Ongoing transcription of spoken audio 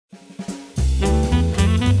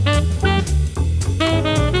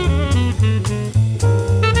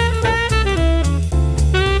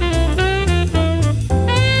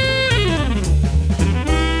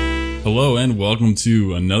welcome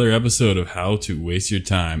to another episode of How to Waste Your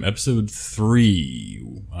Time, episode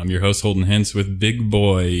 3. I'm your host, Holden Hentz, with big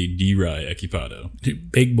boy D-Ry Equipado.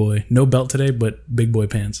 Big boy. No belt today, but big boy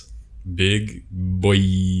pants. Big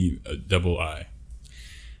boy, double I.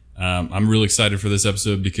 I'm really excited for this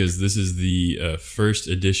episode because this is the first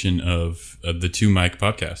edition of the Two Mic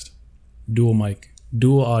podcast. Dual mic.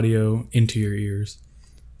 Dual audio into your ears.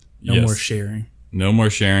 No more sharing. No more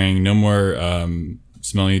sharing. No more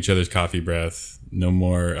smelling each other's coffee breath. No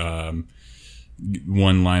more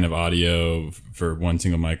one line of audio for one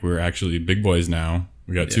single mic. We're actually big boys now.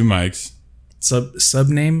 We got two mics. Sub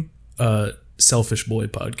name, Selfish Boy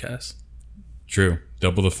Podcast. True.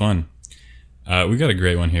 Double the fun. We got a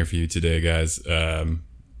great one here for you today, guys.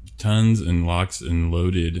 Tons and lots and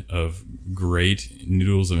loaded of great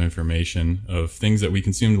noodles of information of things that we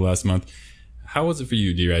consumed last month. How was it for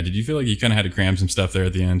you, D-Rad? Did you feel like you kind of had to cram some stuff there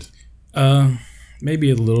at the end?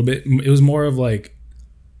 Maybe a little bit. It was more of like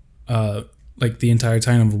the entire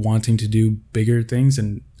time of wanting to do bigger things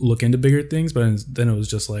and look into bigger things. But then it was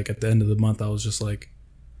just like at the end of the month, I was just like,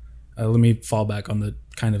 let me fall back on the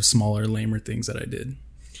kind of smaller, lamer things that I did.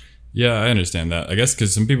 Yeah, I understand that. I guess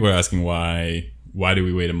because some people are asking why do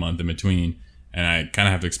we wait a month in between? And I kind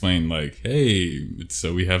of have to explain, like, hey, it's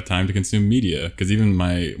so we have time to consume media. Because even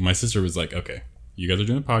my sister was like, okay, you guys are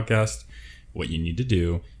doing a podcast. What you need to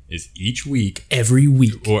do is each week. Every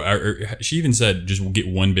week. Or she even said, just get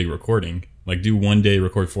one big recording. Like, do one day,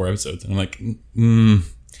 record 4 episodes. And I'm like,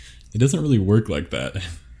 it doesn't really work like that.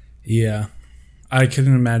 Yeah. I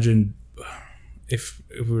couldn't imagine if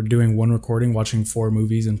we were doing one recording, watching 4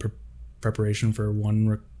 movies in preparation for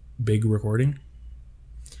one big recording.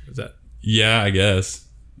 Is that... Yeah, I guess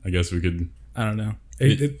we could. I don't know.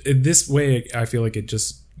 This way, I feel like it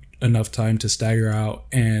just enough time to stagger out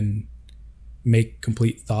and make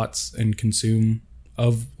complete thoughts and consume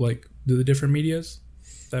of like the different medias.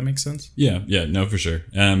 If that makes sense. Yeah, no, for sure.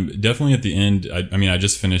 Definitely at the end. I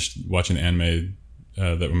just finished watching the anime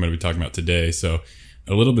that we're going to be talking about today, so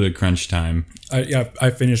a little bit of crunch time.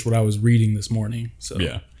 I finished what I was reading this morning. So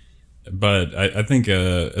yeah, but I think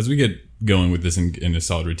as we get going with this in a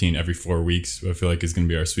solid routine every 4 weeks, I feel like is going to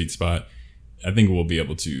be our sweet spot. I think we'll be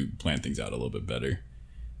able to plan things out a little bit better.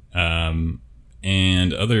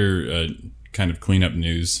 And other kind of cleanup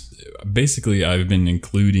news. Basically, I've been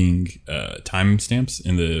including timestamps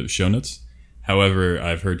in the show notes. However,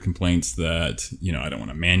 I've heard complaints that, I don't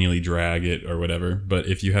want to manually drag it or whatever. But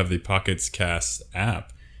if you have the Pocket Casts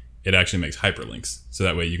app, it actually makes hyperlinks. So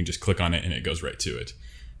that way you can just click on it and it goes right to it,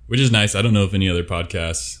 which is nice. I don't know if any other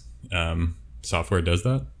podcasts software does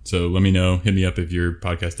that, so let me know. Hit me up if your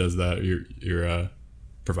podcast does that, or your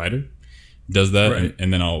provider does that, right.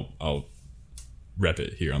 and then I'll rep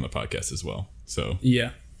it here on the podcast as well. So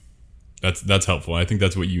yeah, that's helpful. I think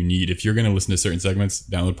that's what you need if you're going to listen to certain segments.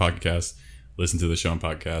 Download Pocket Cast, listen to the show on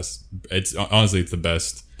podcast. It's honestly the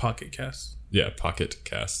best. Pocket Cast. Yeah, Pocket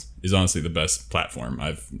Cast is honestly the best platform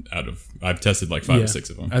I've tested like 5 or 6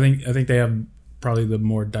 of them. I think they have probably the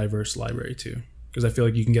more diverse library too. Because I feel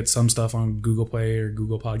like you can get some stuff on Google Play or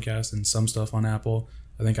Google Podcasts and some stuff on Apple.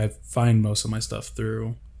 I think I find most of my stuff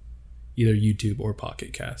through either YouTube or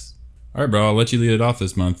Pocket Cast. All right, bro. I'll let you lead it off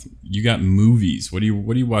this month. You got movies. What are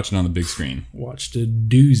you watching on the big screen? Watched a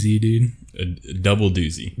doozy, dude. A double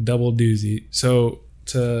doozy. Double doozy. So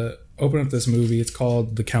to open up this movie, it's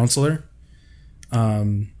called The Counselor.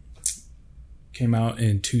 Came out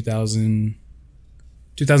in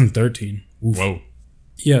 2013. Oof. Whoa.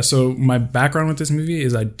 Yeah, so my background with this movie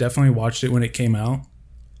is I definitely watched it when it came out.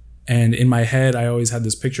 And in my head, I always had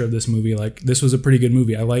this picture of this movie. Like, this was a pretty good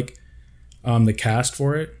movie. I like the cast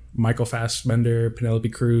for it. Michael Fassbender, Penelope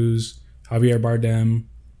Cruz, Javier Bardem.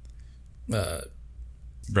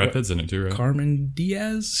 Brad Pitt's in it too, right? Carmen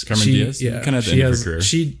Diaz? Diaz? Yeah. Kind of at the end of her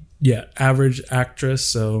career. Average actress.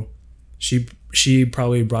 So she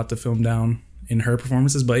probably brought the film down in her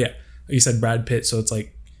performances. But yeah, like you said, Brad Pitt. So it's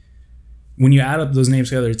like, when you add up those names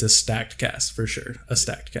together, it's a stacked cast for sure. A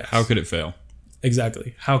stacked cast. How could it fail?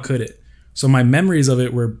 Exactly. How could it? So my memories of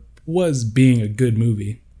it was being a good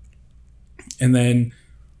movie. And then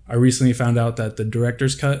I recently found out that the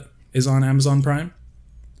director's cut is on Amazon Prime.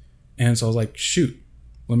 And so I was like, shoot,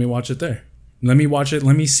 let me watch it there. Let me watch it.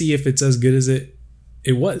 Let me see if it's as good as it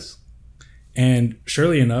was. And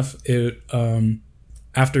surely enough, it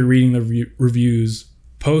after reading the reviews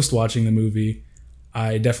post watching the movie,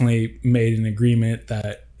 I definitely made an agreement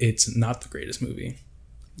that it's not the greatest movie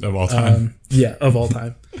of all time. Of all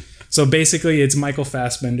time. So basically, it's Michael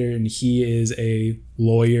Fassbender, and he is a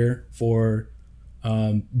lawyer for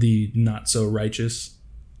the not so righteous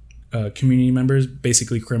community members,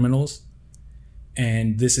 basically criminals.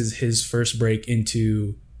 and this is his first break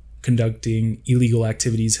into conducting illegal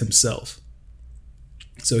activities himself.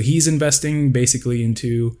 So he's investing basically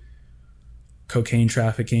into cocaine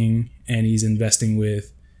trafficking, and he's investing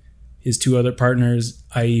with his two other partners,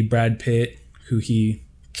 i.e. Brad Pitt, who he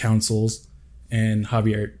counsels, and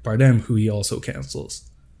Javier Bardem, who he also counsels.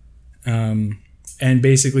 And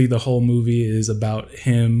basically the whole movie is about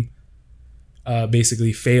him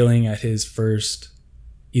basically failing at his first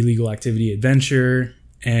illegal activity adventure,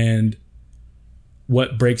 and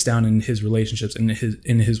what breaks down in his relationships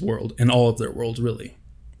in his world, and all of their worlds, really.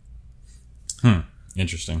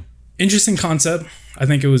 Interesting concept. I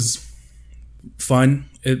think it was fun.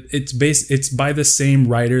 It's by the same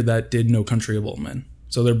writer that did No Country of Old Men.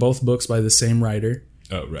 So they're both books by the same writer.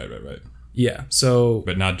 Oh, right. Yeah. So,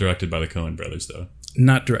 but not directed by the Coen brothers, though.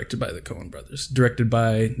 Not directed by the Coen brothers. Directed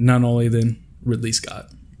by none other than Ridley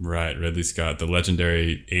Scott. Right, Ridley Scott, the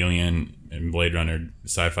legendary Alien and Blade Runner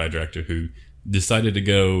sci-fi director who decided to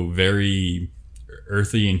go very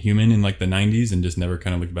earthy and human in like the 90s and just never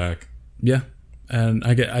kind of looked back. Yeah. And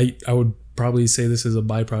I would probably say this is a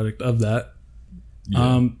byproduct of that.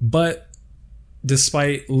 Yeah. But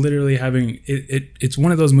despite literally having it's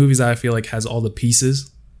one of those movies that I feel like has all the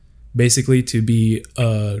pieces basically to be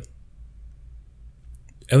at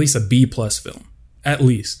least a B+ film, at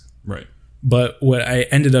least. Right. But what I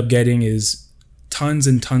ended up getting is tons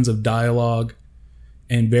and tons of dialogue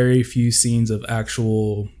and very few scenes of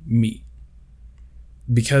actual meat.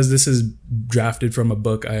 Because this is drafted from a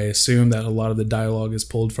book, I assume that a lot of the dialogue is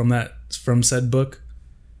pulled from said book.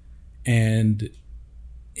 And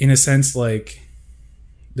in a sense, like,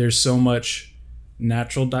 there's so much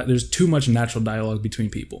there's too much natural dialogue between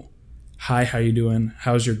people. Hi, how you doing?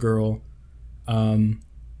 How's your girl?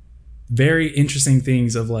 Very interesting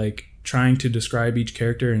things of like trying to describe each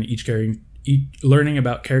character and learning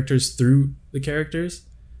about characters through the characters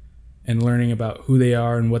and learning about who they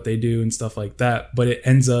are and what they do and stuff like that. But it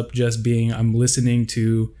ends up just being, I'm listening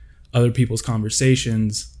to other people's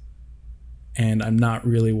conversations and I'm not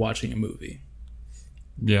really watching a movie.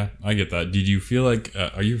 Yeah, I get that. Did you feel like,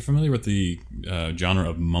 are you familiar with the genre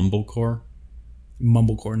of mumblecore?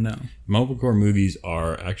 Mumblecore, no. Mumblecore movies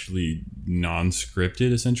are actually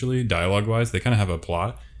non-scripted, essentially, dialogue-wise. They kind of have a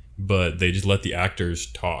plot, but they just let the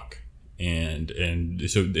actors talk. And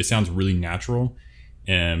so it sounds really natural,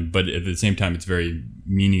 but at the same time, it's very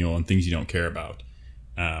menial and things you don't care about.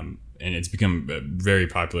 And it's become very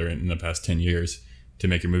popular in the past 10 years to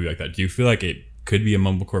make a movie like that. Do you feel like it could be a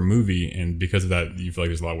mumblecore movie, and because of that, you feel like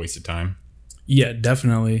there's a lot of wasted time? Yeah,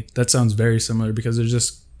 definitely. That sounds very similar because there's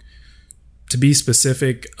just, to be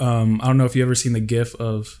specific, I don't know if you've ever seen the gif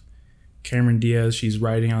of Cameron Diaz. She's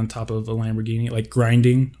riding on top of a Lamborghini, like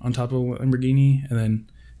grinding on top of a Lamborghini, and then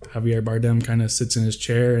Javier Bardem kind of sits in his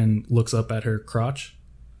chair and looks up at her crotch.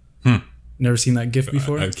 Never seen that gif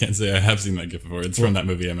before? I can't say I have seen that gif before. It's from that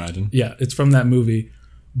movie, I imagine. Yeah, it's from that movie.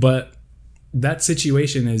 But that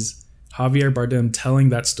situation is Javier Bardem telling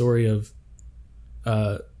that story of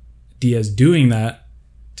Diaz doing that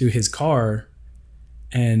to his car,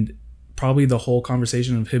 and probably the whole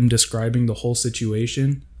conversation of him describing the whole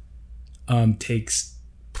situation takes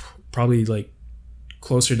probably like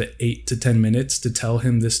closer to 8 to 10 minutes to tell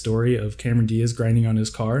him this story of Cameron Diaz grinding on his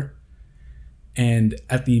car. And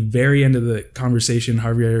at the very end of the conversation,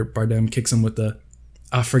 Javier Bardem kicks him with the,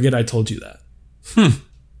 forget I told you that.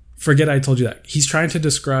 Forget I told you that. He's trying to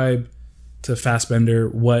describe to Fassbender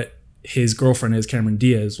what his girlfriend is, Cameron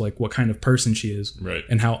Diaz, like what kind of person she is, right,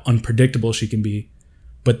 and how unpredictable she can be.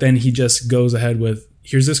 But then he just goes ahead with,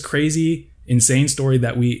 here's this crazy, insane story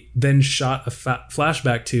that we then shot a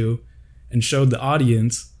flashback to and showed the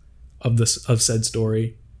audience of said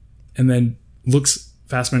story, and then looks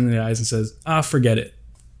Fassbender in the eyes and says, forget it.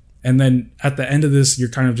 And then at the end of this, you're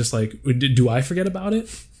kind of just like, do I forget about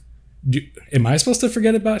it? Am I supposed to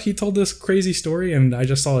forget about he told this crazy story and I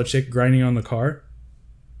just saw a chick grinding on the car?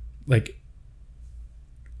 Like,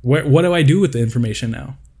 what do I do with the information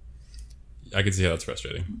now? I can see how that's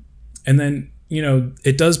frustrating. And then,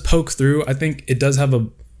 it does poke through. I think it does have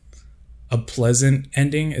a pleasant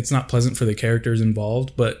ending. It's not pleasant for the characters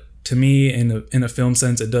involved, but to me, in a film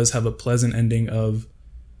sense, it does have a pleasant ending of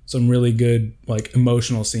some really good, like,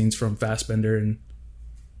 emotional scenes from Fassbender and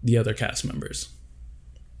the other cast members.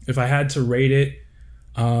 If I had to rate it,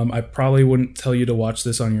 I probably wouldn't tell you to watch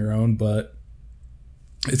this on your own, but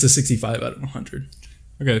it's a 65 out of 100.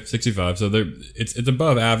 Okay, 65. So it's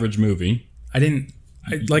above average movie.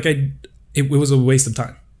 It was a waste of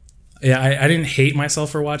time. Yeah, I didn't hate myself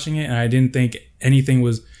for watching it, and I didn't think anything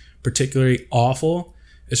was particularly awful.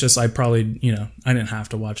 It's just I probably, I didn't have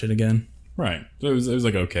to watch it again. Right. So it was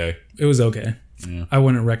like okay. It was okay. Yeah. I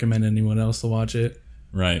wouldn't recommend anyone else to watch it.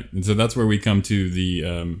 Right. And so that's where we come to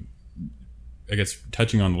the, I guess,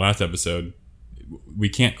 touching on the last episode, we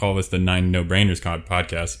can't call this the 9 No-Brainers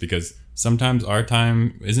podcast because sometimes our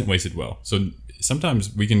time isn't wasted well. So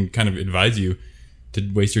sometimes we can kind of advise you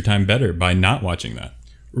to waste your time better by not watching that.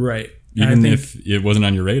 Right. Even if it wasn't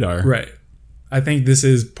on your radar. Right. I think this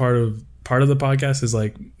is part of the podcast is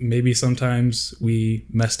like maybe sometimes we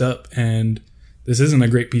messed up and this isn't a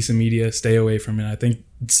great piece of media. Stay away from it. I think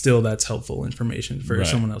still that's helpful information for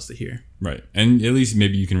someone else to hear. Right. And at least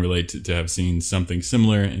maybe you can relate to have seen something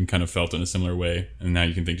similar and kind of felt in a similar way. And now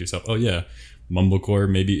you can think to yourself, oh yeah, mumblecore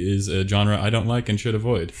maybe is a genre I don't like and should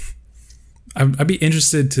avoid. I'd be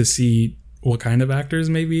interested to see what kind of actors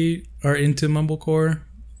maybe are into mumblecore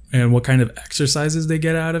and what kind of exercises they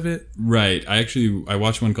get out of it. Right. I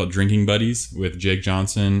watched one called Drinking Buddies with Jake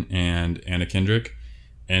Johnson and Anna Kendrick.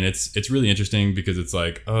 And it's really interesting because it's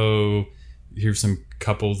like, oh, here's some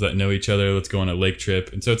couples that know each other. Let's go on a lake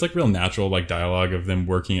trip. And so it's like real natural like dialogue of them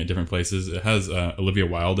working at different places. It has Olivia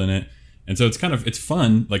Wilde in it. And so it's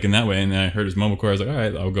fun like in that way. And then I heard his mumblecore. I was like, all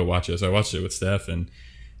right, I'll go watch it. So I watched it with Steph and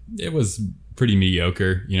it was pretty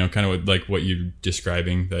mediocre, kind of like what you're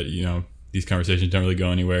describing that, these conversations don't really go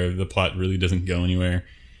anywhere. The plot really doesn't go anywhere.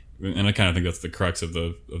 And I kind of think that's the crux of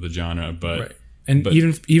the genre. But, right. And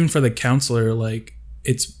even for the counselor, like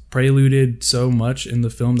it's preluded so much in the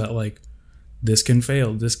film that like this can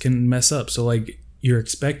fail, this can mess up. So like you're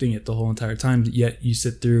expecting it the whole entire time, yet you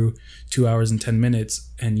sit through 2 hours and 10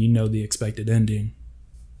 minutes and you know the expected ending.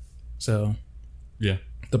 So yeah,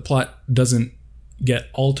 the plot doesn't get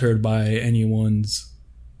altered by anyone's,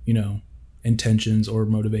 intentions or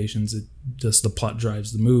motivations. It just the plot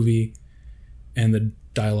drives the movie and the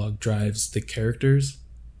dialogue drives the characters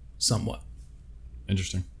somewhat.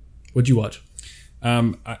 Interesting. What'd you watch?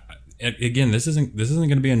 Again, this isn't going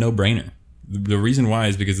to be a no-brainer. The reason why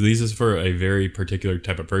is because this is for a very particular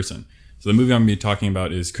type of person. So the movie I'm going to be talking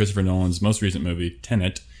about is Christopher Nolan's most recent movie,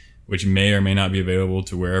 Tenet, which may or may not be available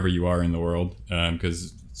to wherever you are in the world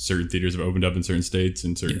because certain theaters have opened up in certain states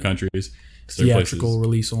and certain countries. Theatrical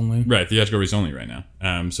release only. Right, theatrical release only right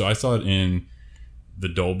now. So I saw it in the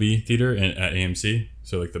Dolby Theater at AMC.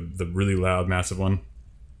 So like the really loud, massive one.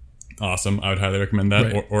 Awesome. I would highly recommend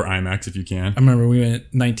that. Right. Or IMAX if you can. I remember we went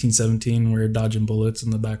 1917. We were dodging bullets in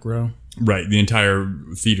the back row. Right. The entire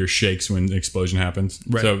theater shakes when the explosion happens.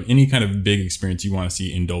 Right. So any kind of big experience you want to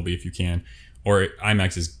see in Dolby if you can. Or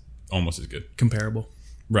IMAX is almost as good. Comparable.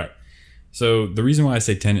 Right. So the reason why I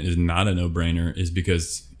say Tenet is not a no-brainer is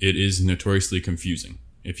because it is notoriously confusing.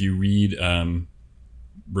 If you read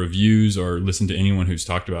reviews or listen to anyone who's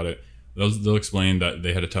talked about it, they'll explain that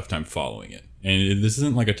they had a tough time following it. And this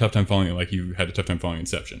isn't like a tough time following it like you had a tough time following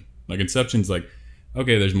Inception. Like Inception's like,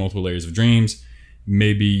 okay, there's multiple layers of dreams.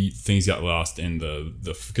 Maybe things got lost in the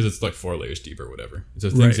because it's like 4 layers deep or whatever.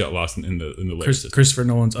 So things got lost in the layers. Christopher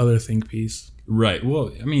Nolan's other think piece. Right.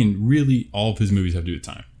 Well, I mean, really, all of his movies have to do with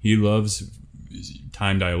time. He loves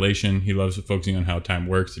time dilation. He loves focusing on how time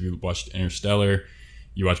works. If you watched Interstellar,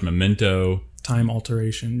 you watch Memento. Time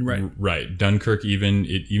alteration. Right. Right. Dunkirk, even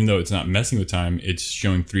though it's not messing with time, it's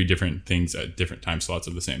showing 3 different things at different time slots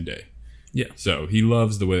of the same day. Yeah. So he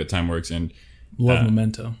loves the way that time works. And love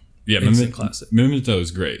Memento. Yeah, classic. Memento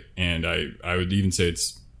is great. And I would even say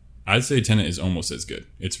I'd say Tenet is almost as good.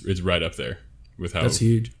 It's right up there with how... That's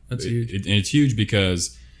huge. That's huge. And it's huge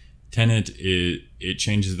because Tenet, it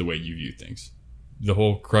changes the way you view things. The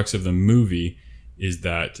whole crux of the movie is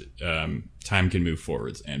that time can move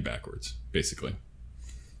forwards and backwards, basically.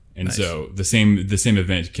 And nice. So the same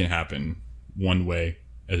event can happen one way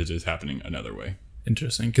as it is happening another way.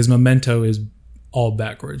 Interesting, because Memento is all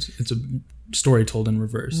backwards. It's a story told in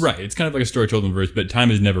reverse. Right. It's kind of like a story told in reverse, but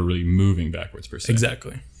time is never really moving backwards per se.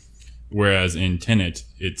 Exactly. Whereas in Tenet,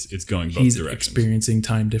 it's going both directions. He's experiencing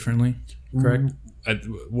time differently, correct? I'm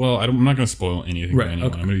not going to spoil anything for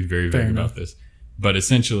anyone. Okay. I'm going to be very vague about this. But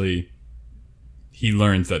essentially, he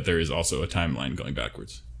learns that there is also a timeline going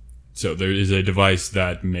backwards. So there is a device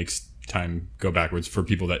that makes time go backwards for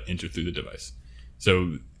people that enter through the device.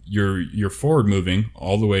 So you're forward moving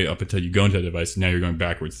all the way up until you go into the device. Now you're going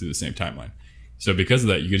backwards through the same timeline. So because of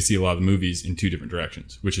that, you get to see a lot of the movies in 2 different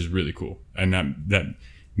directions, which is really cool. And that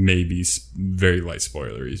may be very light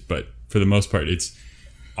spoileries, but for the most part, it's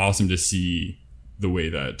awesome to see the way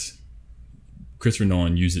that Christopher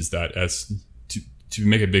Nolan uses that as to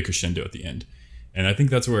make a big crescendo at the end. And I think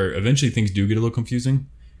that's where eventually things do get a little confusing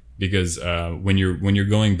because when you're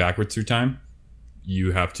going backwards through time,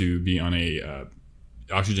 you have to be on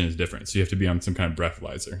oxygen is different. So you have to be on some kind of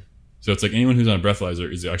breathalyzer. So it's like anyone who's on a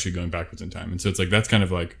breathalyzer is actually going backwards in time. And so it's like, that's kind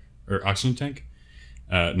of like, or oxygen tank.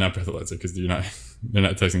 Not breathalyzer, because they're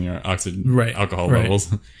not testing your oxygen, alcohol right.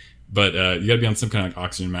 levels. But you got to be on some kind of like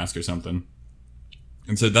oxygen mask or something.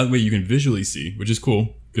 And so that way you can visually see, which is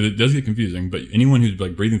cool, because it does get confusing. But anyone who's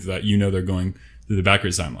like breathing through that, they're going through the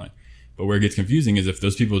backwards timeline. But where it gets confusing is if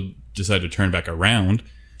those people decide to turn back around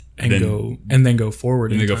and then go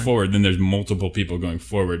forward. And they go forward, then there's multiple people going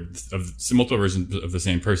forward, multiple versions of the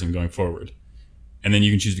same person going forward. And then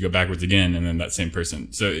you can choose to go backwards again, and then that same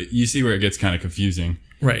person. So you see where it gets kind of confusing.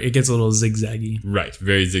 Right, it gets a little zigzaggy. Right,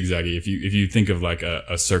 very zigzaggy. If you think of like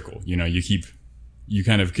a circle, you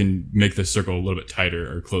kind of can make the circle a little bit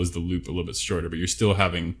tighter or close the loop a little bit shorter, but you're still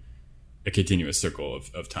having a continuous circle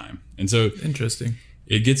of time. And so interesting.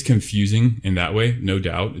 It gets confusing in that way, no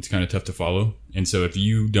doubt. It's kind of tough to follow. And so if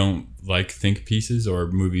you don't like think pieces or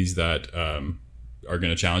movies that are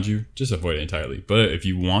going to challenge you, just avoid it entirely. But if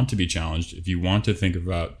you want to be challenged, if you want to think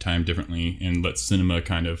about time differently and let cinema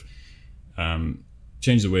kind of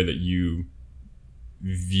change the way that you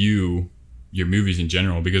view your movies in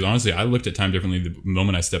general, because honestly, I looked at time differently the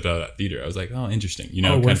moment I stepped out of that theater. I was like, oh, interesting.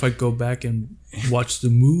 What if I go back and watch the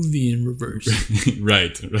movie in reverse?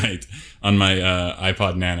 Right. On my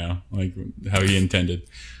iPod Nano, like how he intended.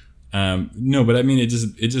 No, but I mean, it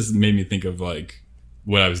just made me think of like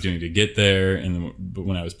what I was doing to get there, and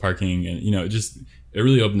when I was parking, and it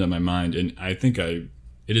really opened up my mind. And I think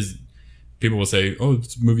people will say, oh,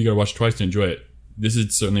 it's a movie you gotta watch twice to enjoy it. This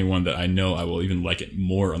is certainly one that I know I will even like it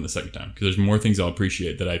more on the second time, because there's more things I'll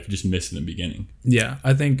appreciate that I just missed in the beginning. Yeah,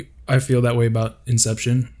 I think I feel that way about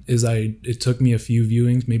Inception. It took me a few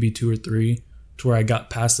viewings, maybe 2 or 3, to where I got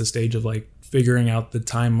past the stage of like figuring out the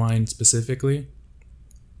timeline specifically,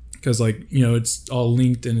 because like it's all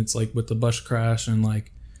linked, and it's like with the bus crash, and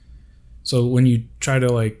like so when you try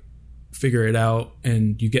to like figure it out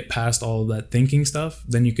and you get past all of that thinking stuff,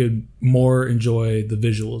 then you could more enjoy the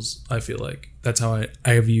visuals. I feel like that's how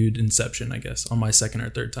I viewed Inception, I guess, on my second or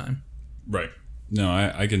third time. Right. No,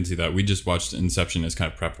 I can see that. We just watched Inception as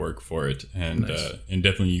kind of prep work for it, and nice. And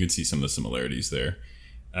definitely you can see some of the similarities there.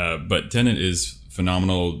 But Tenet is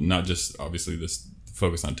phenomenal, not just obviously this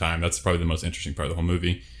focus on time. That's probably the most interesting part of the whole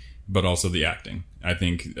movie, but also the acting. I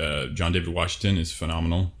think John David Washington is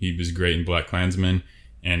phenomenal. He was great in BlacKkKlansman.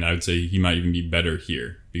 And I would say he might even be better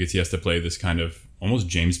here, because he has to play this kind of almost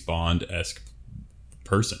James Bond-esque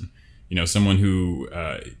person. Someone who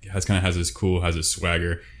has his cool, has his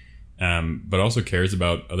swagger, but also cares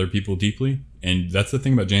about other people deeply. And that's the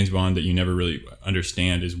thing about James Bond that you never really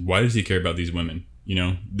understand, is why does he care about these women?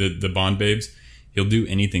 The Bond babes, he'll do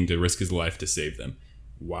anything to risk his life to save them.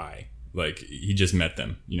 Why? Like, he just met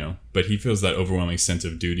them, but he feels that overwhelming sense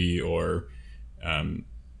of duty or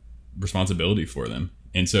responsibility for them.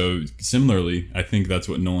 And so similarly, I think that's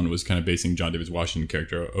what Nolan was kind of basing John David Washington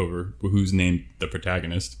character over, who's named the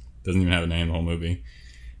protagonist. Doesn't even have a name in the whole movie.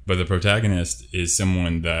 But the protagonist is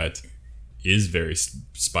someone that is very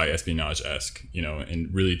spy espionage-esque,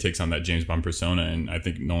 and really takes on that James Bond persona. And I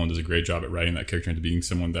think Nolan does a great job at writing that character into being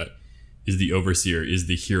someone that is the overseer, is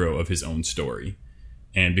the hero of his own story.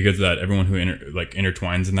 And because of that, everyone who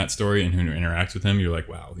intertwines in that story and who interacts with him, you're like,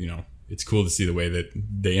 wow, it's cool to see the way that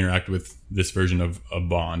they interact with this version of a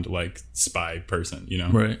Bond, like, spy person,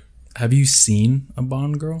 Right. Have you seen a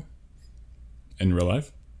Bond girl? In real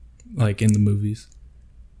life? Like, in the movies?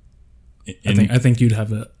 I think you'd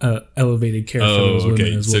have a elevated care for those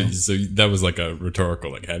women as well. So that was like a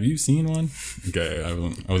rhetorical, like, have you seen one? Okay,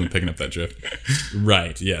 I wasn't picking up that drift.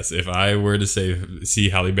 Right, yes. If I were to see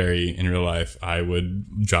Halle Berry in real life, I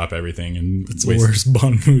would drop everything and it's the worst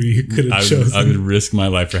Bond movie you could have chosen. I would risk my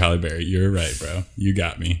life for Halle Berry. You're right, bro. You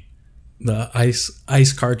got me. The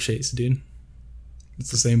ice car chase, dude.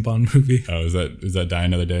 It's the same Bond movie. Oh, is that Die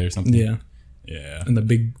Another Day or something? Yeah. Yeah. And the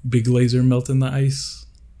big laser melting the ice.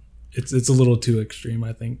 It's a little too extreme,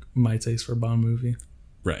 I think, my taste for a Bond movie.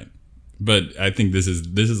 Right. But I think this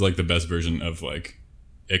is like the best version of like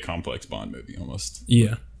a complex Bond movie almost.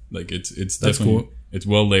 Yeah. Like it's definitely cool. It's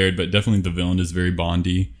well layered, but definitely the villain is very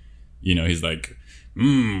Bondy. He's like,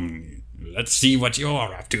 let's see what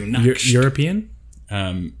you're up to next. European?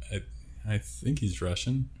 I think he's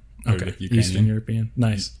Russian. Okay. Eastern European.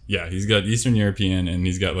 Nice. Yeah, he's got Eastern European, and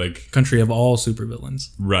he's got like country of all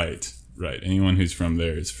supervillains. Right. Anyone who's from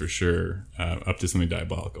there is for sure up to something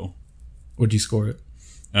diabolical. What'd you score it?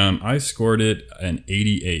 I scored it an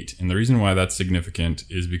 88. And the reason why that's significant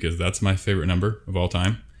is because that's my favorite number of all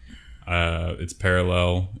time. It's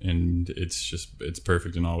parallel, and it's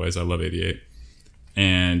perfect in all ways. I love 88.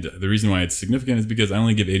 And the reason why it's significant is because I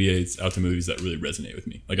only give 88s out to movies that really resonate with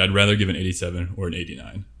me. Like, I'd rather give an 87 or an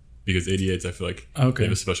 89, because 88s, I feel like they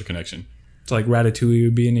have a special connection. So like Ratatouille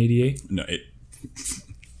would be an 88? No,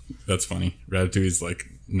 That's funny. Ratatouille is like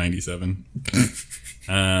 97.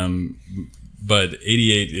 But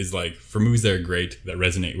 88 is like, for movies that are great, that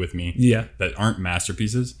resonate with me, Yeah. that aren't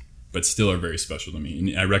masterpieces, but still are very special to me.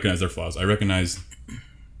 And I recognize their flaws. I recognize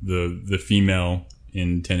the female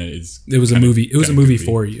in Tenet is... It was a movie. It was a movie goofy.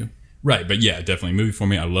 for you. Right, but yeah, definitely a movie for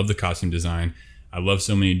me. I love the costume design. I love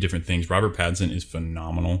so many different things. Robert Pattinson is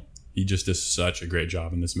phenomenal. He just does such a great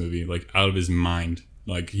job in this movie, like out of his mind.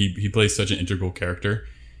 Like he plays such an integral character,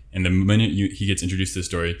 and the minute he gets introduced to the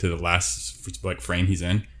story, to the last like frame he's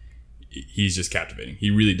in, he's just captivating. He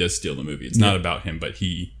really does steal the movie. It's not about him, but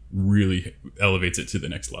he really elevates it to the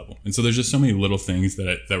next level. And so there's just so many little things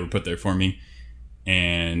that were put there for me.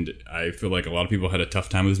 And I feel like a lot of people had a tough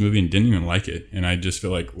time with this movie and didn't even like it. And I just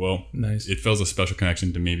feel like, well, Nice. It feels a special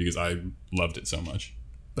connection to me because I loved it so much.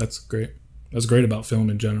 That's great. That's great about film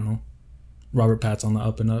in general. Robert Pat's on the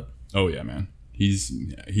up and up. Oh yeah, man.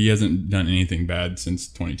 He hasn't done anything bad since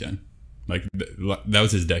 2010. Like that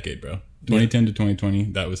was his decade, bro. 2010 to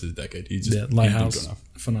 2020, that was his decade. He's just Lighthouse, he's been going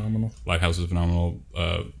off. phenomenal. Lighthouse was phenomenal.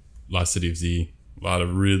 Lost City of Z, a lot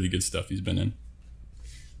of really good stuff he's been in.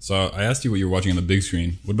 So I asked you what you were watching on the big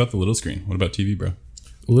screen. What about the little screen? What about TV, bro?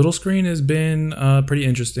 Little screen has been pretty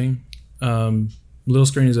interesting. Little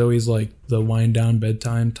screen is always like the wind down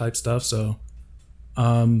bedtime type stuff. So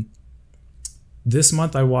this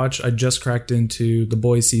month I just cracked into The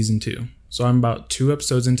Boys season 2. So I'm about 2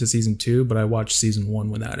 episodes into season 2, but I watched season 1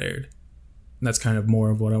 when that aired. And that's kind of more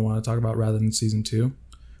of what I want to talk about rather than season 2,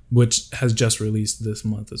 which has just released this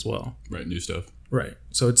month as well. Right, new stuff. Right.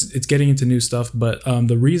 So it's getting into new stuff. But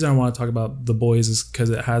the reason I want to talk about The Boys is because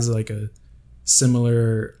it has like a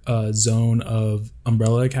similar zone of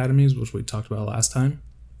Umbrella Academies, which we talked about last time.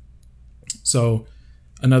 So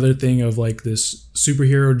another thing of like this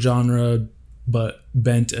superhero genre, but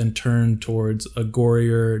bent and turned towards a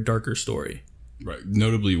gorier, darker story. Right,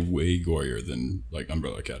 notably way gorier than like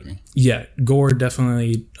Umbrella Academy. Yeah, gore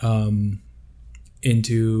definitely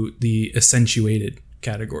into the accentuated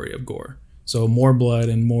category of gore. So more blood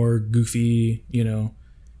and more goofy,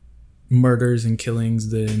 murders and killings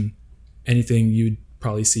than anything you'd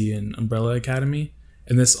probably see in Umbrella Academy.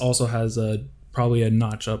 And this also has probably a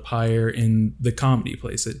notch up higher in the comedy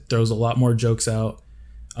place. It throws a lot more jokes out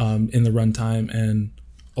in the runtime, and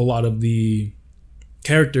a lot of the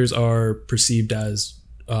characters are perceived as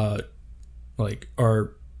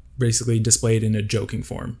are basically displayed in a joking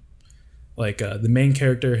form. Like the main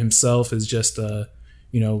character himself is just a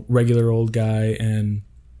regular old guy, and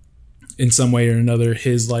in some way or another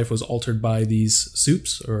his life was altered by these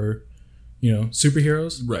supes or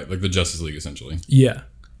superheroes. Right, like the Justice League essentially. Yeah.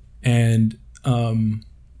 And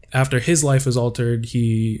after his life was altered,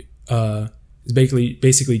 he is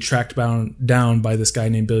basically tracked down by this guy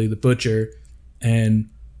named Billy the Butcher, and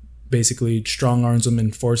basically strong arms him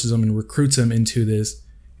and forces him and recruits him into this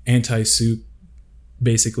anti-supe,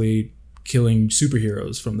 basically killing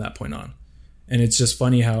superheroes from that point on. And it's just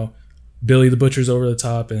funny how Billy the Butcher's over the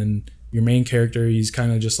top, and your main character, he's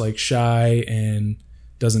kind of just like shy and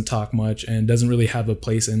doesn't talk much and doesn't really have a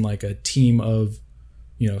place in like a team of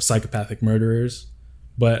psychopathic murderers.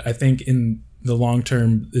 But I think in the long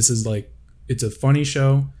term, this is like, it's a funny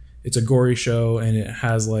show, it's a gory show, and it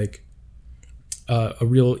has like a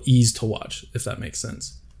real ease to watch, if that makes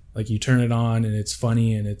sense. Like you turn it on and it's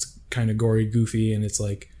funny and it's kind of gory, goofy, and it's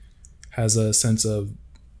like has a sense of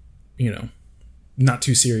not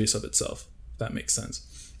too serious of itself, if that makes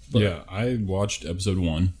sense. But, yeah, I watched episode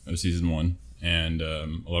 1 of season 1, and a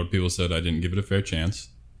lot of people said I didn't give it a fair chance.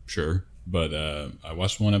 Sure, but I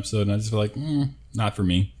watched 1 episode and I just felt like not for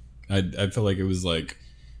me. I felt like it was like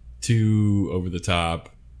too over the top,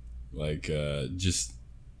 like just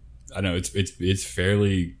I don't know. It's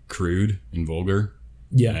fairly crude and vulgar.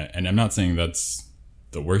 Yeah, and I'm not saying that's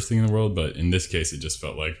the worst thing in the world, but in this case, it just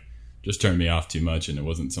felt like just turned me off too much, and it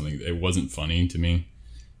wasn't funny to me.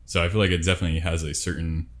 So I feel like it definitely has a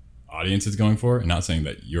certain audience it's going for, and not saying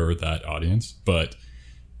that you're that audience, but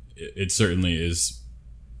it certainly is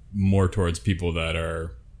more towards people that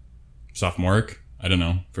are sophomoric. I don't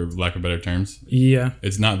know, for lack of better terms. Yeah,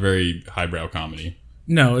 it's not very highbrow comedy.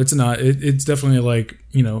 No, it's not. It's definitely like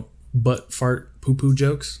butt fart poo poo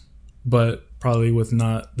jokes, but probably with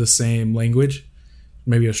not the same language,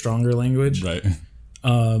 maybe a stronger language. Right.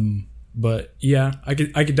 But yeah, I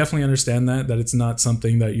could definitely understand that it's not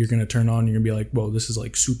something that you're going to turn on. You're going to be like, whoa, this is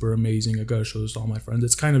like super amazing. I got to show this to all my friends.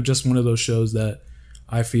 It's kind of just one of those shows that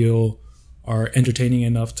I feel are entertaining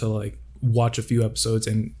enough to like watch a few episodes.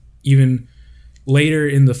 And even later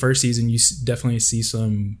in the first season, you definitely see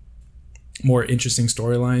some more interesting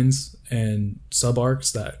storylines and sub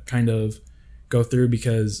arcs that kind of go through,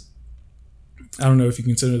 because I don't know if you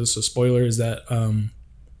consider this a spoiler, is that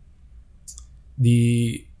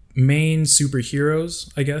the main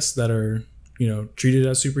superheroes, I guess, that are, treated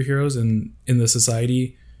as superheroes and in the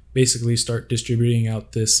society basically start distributing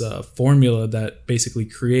out this formula that basically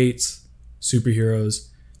creates superheroes,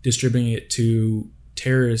 distributing it to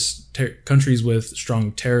countries with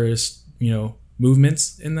strong terrorist,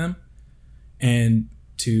 movements in them, and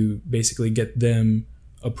to basically get them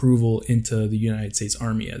approval into the United States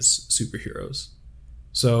Army as superheroes.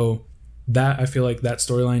 So that, I feel like that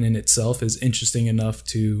storyline in itself is interesting enough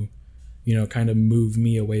to, kind of move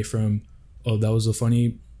me away from, oh, that was a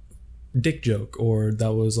funny dick joke, or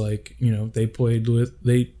that was like,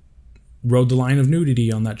 they rode the line of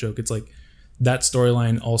nudity on that joke. It's like that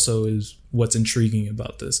storyline also is what's intriguing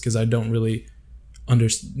about this, because I don't really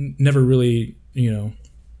never really,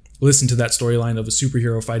 listen to that storyline of a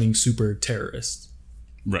superhero fighting super terrorists.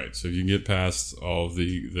 Right. So if you get past all of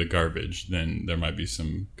the garbage, then there might be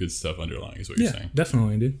some good stuff underlying, is what you're saying.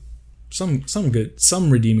 Definitely, dude. Some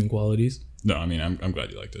redeeming qualities. No, I mean, I'm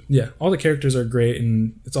glad you liked it. Yeah, all the characters are great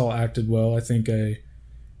and it's all acted well. I think I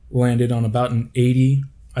landed on about an 80.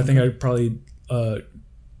 I think I'd probably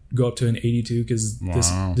go up to an 82 because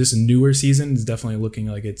this newer season is definitely looking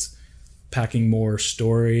like it's packing more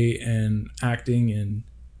story and acting and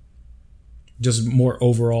just more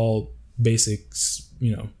overall basics,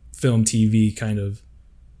 film, TV kind of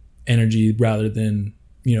energy rather than,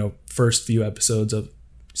 first few episodes of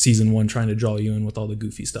season 1 trying to draw you in with all the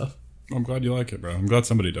goofy stuff. I'm glad you like it, bro. I'm glad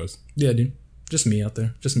somebody does. Yeah, dude. Just me out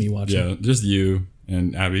there. Just me watching. Yeah, just you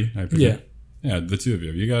and Abby. Yeah. Yeah, the two of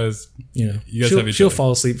you. You guys have each she'll other.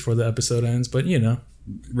 fall asleep before the episode ends, but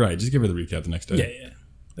Right, just give her the recap the next day. Yeah.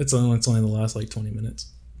 It's only the last like 20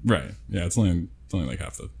 minutes. Right. Yeah, it's only like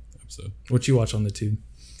half the episode. What you watch on the tube?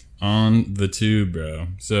 On the tube, bro.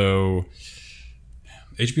 So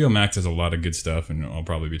HBO Max has a lot of good stuff, and I'll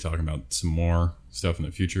probably be talking about some more stuff in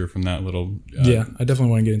the future from that little. Yeah, I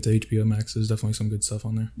definitely want to get into HBO Max. There's definitely some good stuff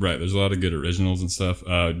on there. Right, there's a lot of good originals and stuff.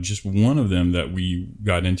 Just one of them that we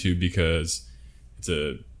got into because it's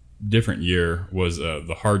a different year was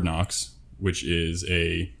the Hard Knocks, which is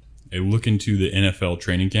a look into the NFL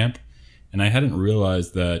training camp. And I hadn't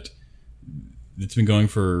realized that it's been going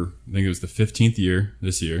for, I think it was the 15th year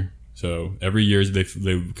this year. So every year they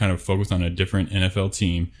kind of focus on a different NFL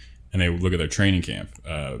team and they look at their training camp.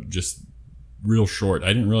 Just real short. I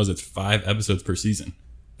didn't realize it's 5 episodes per season.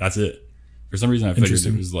 That's it. For some reason, I figured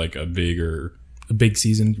it was like a big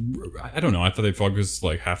season. I don't know. I thought they focused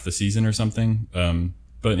like half the season or something.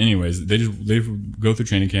 But anyways, they go through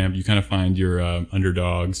training camp. You kind of find your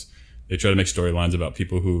underdogs. They try to make storylines about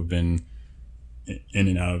people who have been in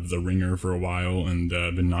and out of the ringer for a while and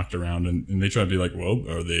been knocked around. And they try to be like, well,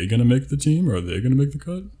 are they going to make the team? Or are they going to make the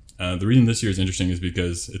cut? The reason this year is interesting is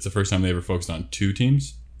because it's the first time they ever focused on 2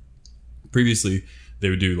 teams. Previously, they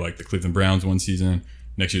would do like the Cleveland Browns one season.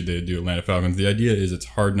 Next year, they'd do Atlanta Falcons. The idea is it's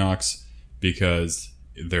Hard Knocks because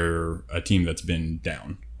they're a team that's been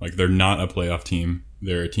down. Like, they're not a playoff team.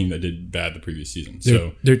 They're a team that did bad the previous season.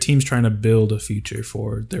 Their team's trying to build a future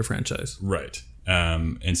for their franchise. Right.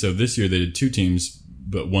 And so this year they did 2 teams,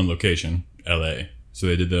 but one location, LA. So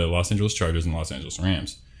they did the Los Angeles Chargers and Los Angeles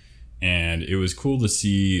Rams. And it was cool to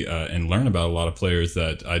see and learn about a lot of players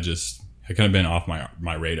that I had kind of been off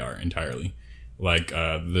my radar entirely. Like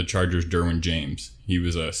the Chargers' Derwin James. He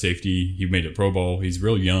was a safety. He made a Pro Bowl. He's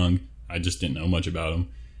real young. I just didn't know much about him.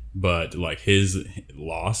 But like his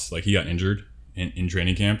loss, like he got injured in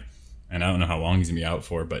training camp. And I don't know how long he's going to be out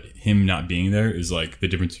for, but him not being there is like the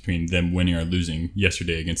difference between them winning or losing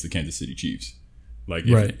yesterday against the Kansas City Chiefs. Like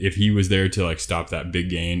if he was there to like stop that big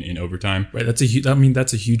gain in overtime. Right. That's a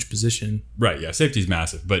huge position. Right. Yeah. Safety's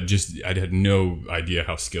massive, but just, I had no idea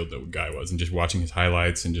how skilled the guy was, and just watching his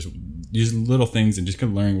highlights and just little things and just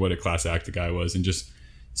kind of learning what a class act the guy was and just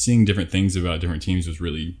seeing different things about different teams was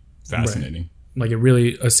really fascinating. Right.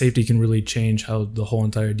 Like a safety can really change how the whole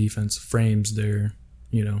entire defense frames their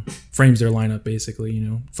lineup,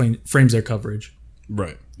 basically, frames their coverage.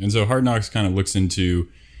 Right. And so Hard Knocks kind of looks into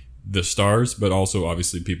the stars, but also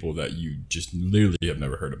obviously people that you just literally have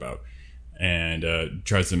never heard about, and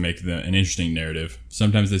tries to make an interesting narrative.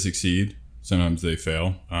 Sometimes they succeed, sometimes they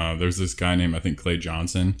fail. There's this guy named, I think, Clay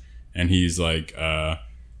Johnson, and he's like,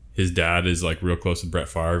 his dad is like real close with Brett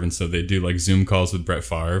Favre, and so they do like Zoom calls with Brett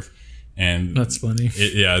Favre. And that's funny.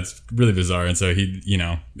 It's really bizarre. And so he,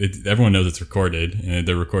 everyone knows it's recorded, and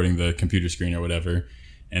they're recording the computer screen or whatever.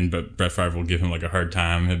 But Brett Favre will give him like a hard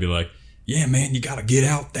time. He'll be like, "Yeah, man, you got to get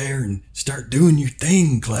out there and start doing your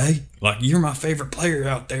thing, Clay. Like, you're my favorite player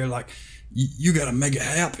out there. Like, you got to make it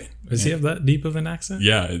happen." Does he have that deep of an accent?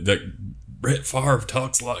 Yeah, Brett Favre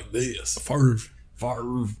talks like this. Favre.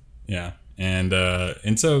 Yeah.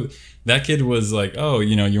 And so that kid was like, oh,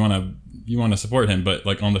 you want to support him, but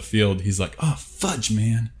like on the field, he's like, oh, fudge,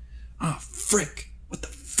 man. Oh, frick. What the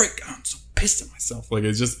frick? I'm so pissed at myself. Like,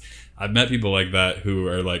 it's just, I've met people like that who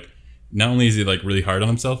are like, not only is he like really hard on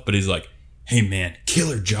himself, but he's like, hey man,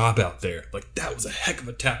 killer job out there. Like, that was a heck of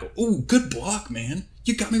a tackle. Ooh, good block, man.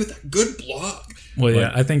 You got me with that good block. Well, like,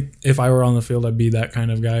 yeah, I think if I were on the field, I'd be that kind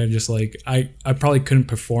of guy. Just like, I probably couldn't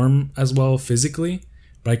perform as well physically,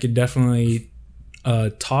 but I could definitely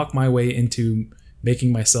talk my way into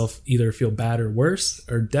making myself either feel bad or worse,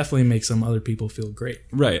 or definitely make some other people feel great.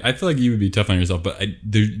 Right. I feel like you would be tough on yourself, but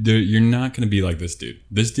you're not going to be like this dude.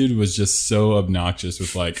 This dude was just so obnoxious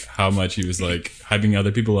with like how much he was like hyping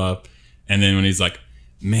other people up. And then when he's like,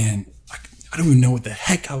 man, I don't even know what the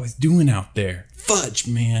heck I was doing out there. Fudge,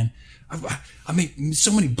 man. I made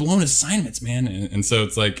so many blown assignments, man. And so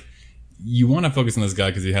it's like, you want to focus on this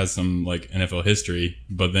guy because he has some like NFL history,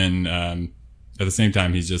 but then at the same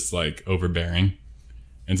time, he's just like overbearing.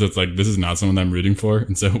 And so it's like, this is not someone that I'm rooting for.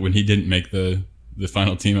 And so when he didn't make the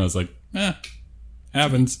final team, I was like,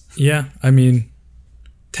 happens. Yeah. I mean,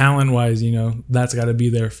 talent wise, that's got to be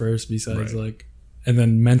there first besides like, and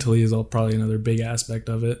then mentally is probably another big aspect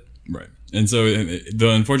of it. Right. And so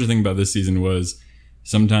the unfortunate thing about this season was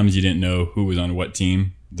sometimes you didn't know who was on what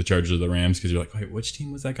team, the Chargers or the Rams, because you're like, wait, which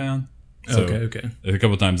team was that guy on? So okay. A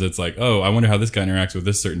couple of times it's like, oh, I wonder how this guy interacts with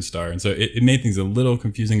this certain star. And so it made things a little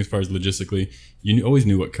confusing as far as logistically. You always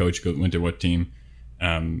knew what coach went to what team.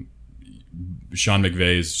 Sean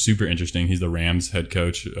McVay is super interesting. He's the Rams head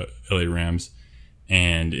coach, LA Rams.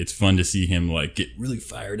 And it's fun to see him like get really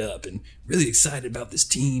fired up and really excited about this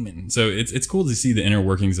team. And so it's cool to see the inner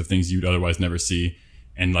workings of things you'd otherwise never see.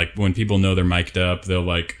 And like when people know they're mic'd up, they'll be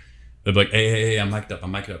like, hey, I'm mic'd up.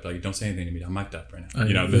 Like, don't say anything to me. I'm mic'd up right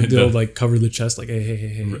now. They'll like cover the chest like,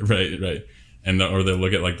 hey. Right. And or they'll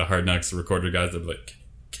look at like the Hard Knocks recorder guys. They'll be like,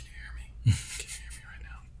 can you hear me? Can you hear me right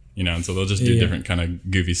now? And so they'll just do different kind of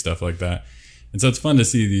goofy stuff like that. And so it's fun to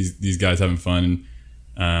see these guys having fun.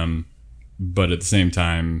 But at the same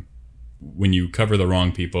time, when you cover the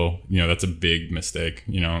wrong people, that's a big mistake.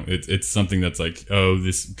 It's something that's like, oh,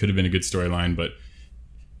 this could have been a good storyline, but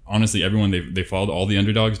honestly, everyone they followed all the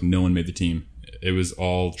underdogs. No one made the team. It was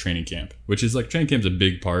all training camp, which is like training camp's a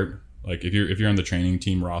big part. Like if you're on the training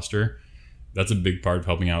team roster, that's a big part of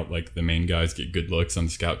helping out like the main guys get good looks on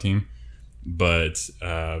the scout team. But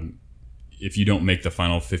if you don't make the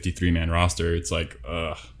final 53-man roster, it's like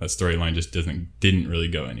that storyline just didn't really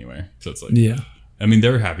go anywhere. So it's like, I mean,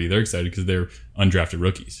 they're happy, they're excited because they're undrafted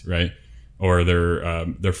rookies, right? Or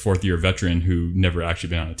they're fourth-year veteran who never actually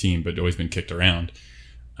been on a team but always been kicked around.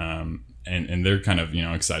 And they're kind of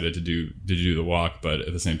excited to do the walk, but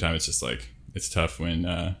at the same time, it's just like it's tough when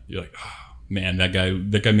you're like, oh man, that guy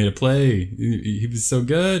made a play. He was so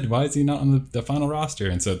good. Why is he not on the final roster?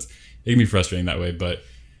 And so it can be frustrating that way. But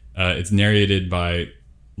it's narrated by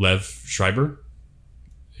Lev Schreiber.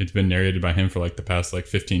 It's been narrated by him for like the past like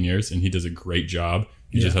 15 years, and he does a great job.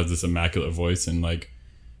 He just has this immaculate voice, and like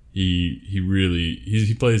he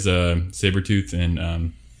plays Sabretooth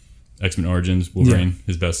and X-Men Origins Wolverine,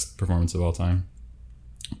 his best performance of all time,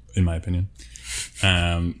 in my opinion.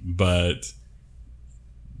 But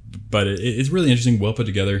it's really interesting, well put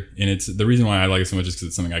together, and it's the reason why I like it so much is because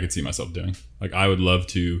it's something I could see myself doing. Like I would love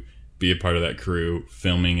to be a part of that crew,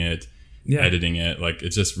 filming it, editing it. Like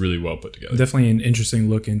it's just really well put together. Definitely an interesting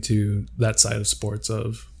look into that side of sports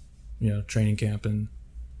of training camp and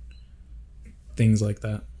things like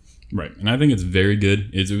that. Right, and I think it's very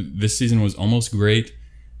good. This season was almost great.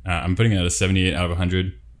 I'm putting it at a 78 out of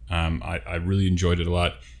 100. I really enjoyed it a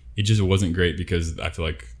lot. It just wasn't great because I feel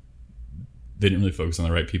like they didn't really focus on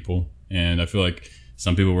the right people. And I feel like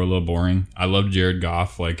some people were a little boring. I loved Jared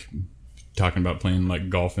Goff, like talking about playing like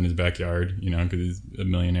golf in his backyard, because he's a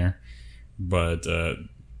millionaire. But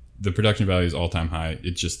the production value is all time high.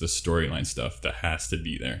 It's just the storyline stuff that has to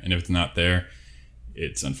be there. And if it's not there,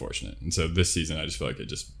 it's unfortunate. And so this season, I just feel like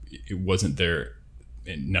it wasn't there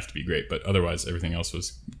enough to be great, but otherwise everything else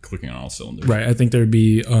was clicking on all cylinders. Right. I think there'd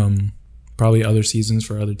be probably other seasons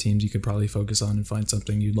for other teams you could probably focus on and find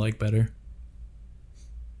something you'd like better.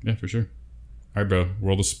 Yeah, for sure. All right, bro.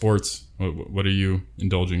 World of sports. What are you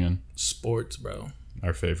indulging in? Sports, bro.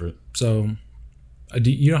 Our favorite. So,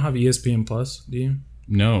 you don't have ESPN Plus, do you?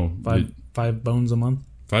 No. Five bones a month?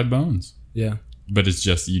 5 bones. Yeah. But it's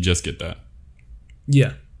just you just get that.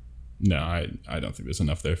 Yeah. No, I don't think there's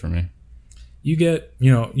enough there for me. You get,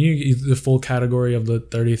 you get the full category of the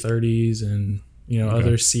 30-30s and,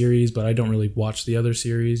 other series, but I don't really watch the other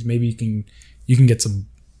series. Maybe you can get some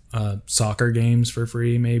soccer games for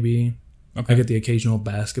free, maybe. Okay. I get the occasional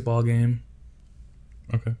basketball game.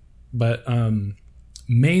 Okay. But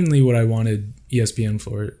mainly what I wanted ESPN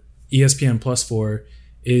Plus for,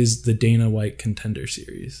 is the Dana White Contender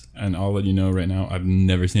Series. And I'll let you know right now, I've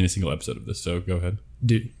never seen a single episode of this, so go ahead.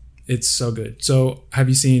 Dude, it's so good. So have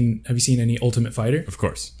you seen any Ultimate Fighter? Of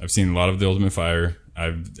course. I've seen a lot of the Ultimate Fighter.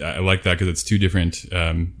 I like that because it's two different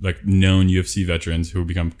like known UFC veterans who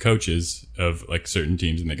become coaches of like certain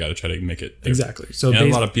teams, and they got to try to make it Exactly. So and a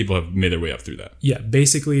lot of people have made their way up through that. Yeah,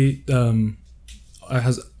 basically,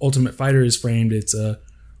 has Ultimate Fighter is framed. It's a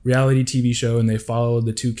reality TV show, and they follow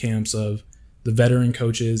the two camps of the veteran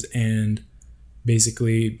coaches and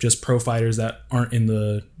basically just pro fighters that aren't in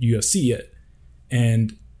the UFC yet.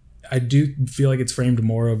 And I do feel like it's framed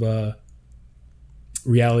more of a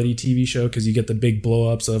reality TV show because you get the big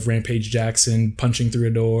blow-ups of Rampage Jackson punching through a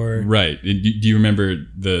door. Right. Do you remember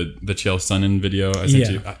the Chael Sonnen video I sent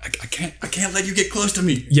you? I can't let you get close to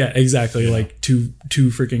me. Yeah, exactly. Yeah. Like two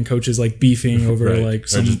freaking coaches like beefing over right. like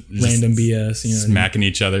some random BS. You know, smacking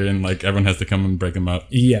each other, and like everyone has to come and break them up.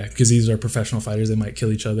 Yeah, because these are professional fighters. They might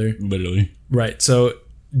kill each other. Literally. Right. So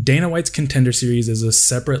Dana White's Contender Series is a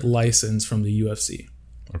separate license from the UFC.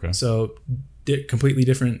 Okay. So completely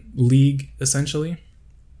different league, essentially.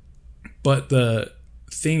 But the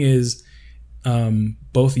thing is,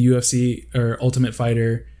 both UFC or Ultimate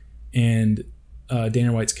Fighter and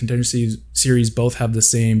Dana White's Contender Series both have the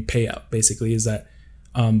same payout. Basically, is that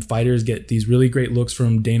fighters get these really great looks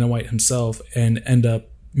from Dana White himself and end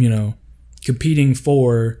up, competing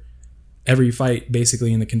for every fight.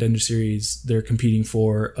 Basically, in the Contender Series, they're competing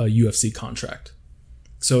for a UFC contract.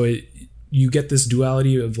 So you get this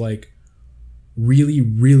duality of like really,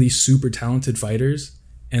 really super talented fighters,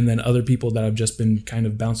 and then other people that have just been kind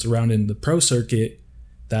of bounced around in the pro circuit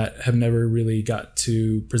that have never really got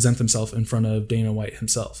to present themselves in front of Dana White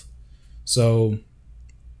himself. So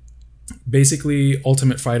basically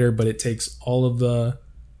Ultimate Fighter, but it takes all of the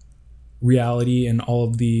reality and all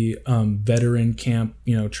of the veteran camp,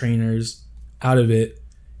 trainers out of it.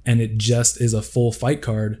 And it just is a full fight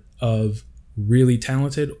card of really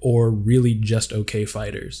talented or really just okay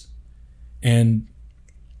fighters. And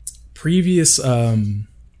previous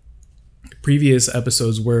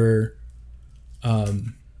episodes were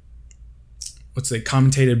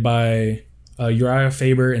commentated by Uriah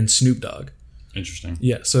Faber and Snoop Dogg. Interesting.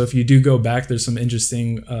 Yeah, so if you do go back, there's some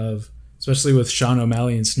interesting especially with Sean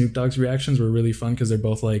O'Malley and Snoop Dogg's reactions were really fun because they're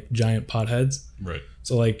both like giant potheads. Right.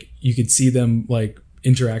 So like you could see them like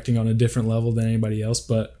interacting on a different level than anybody else.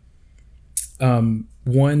 But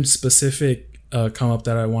one specific come up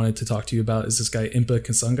that I wanted to talk to you about is this guy Impa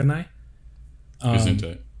Kasanganay.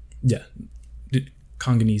 Yeah.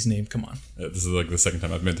 Congolese name, come on. This is like the second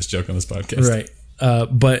time I've made this joke on this podcast. Right.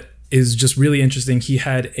 But is just really interesting. He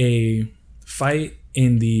had a fight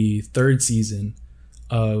in the third season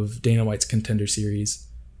of Dana White's Contender Series.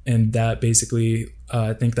 And that basically,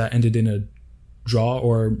 I think that ended in a draw,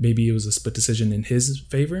 or maybe it was a split decision in his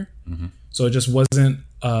favor. Mm-hmm. So it just wasn't,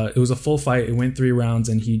 it was a full fight. It went 3 rounds,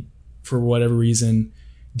 and he, for whatever reason,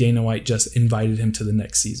 Dana White just invited him to the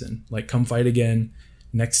next season. Like, come fight again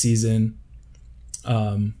next season.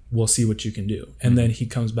 We'll see what you can do. And then he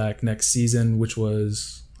comes back next season, which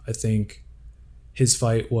was, I think his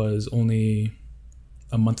fight was only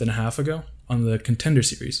a month and a half ago on the Contender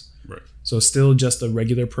Series. Right. So still just a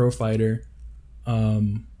regular pro fighter.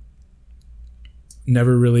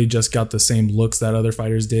 Never really just got the same looks that other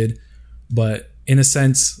fighters did. But in a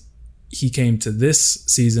sense, he came to this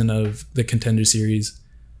season of the Contender Series,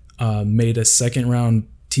 made a second round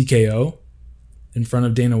TKO in front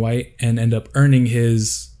of Dana White, and end up earning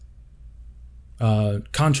his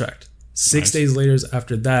contract. 6 days later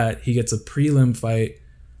after that, he gets a prelim fight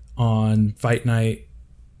on Fight Night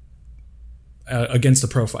against a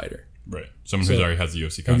pro fighter. Right. Someone who already has the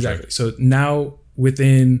UFC contract. Exactly. So now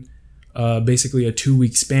within basically a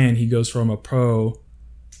 2-week span, he goes from a pro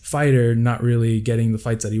fighter not really getting the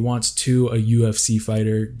fights that he wants to a UFC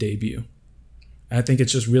fighter debut. And I think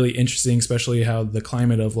it's just really interesting, especially how the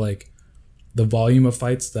climate of like the volume of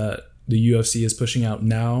fights that the UFC is pushing out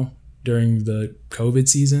now during the COVID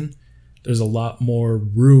season. There's a lot more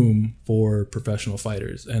room for professional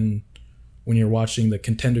fighters. And when you're watching the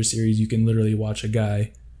Contender Series, you can literally watch a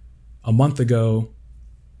guy a month ago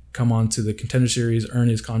come on to the Contender Series, earn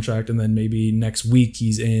his contract, and then maybe next week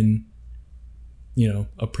he's in,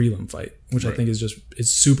 a prelim fight, which I think is just,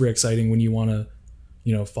 it's super exciting when you want to,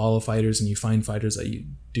 follow fighters and you find fighters that you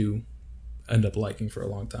do end up liking for a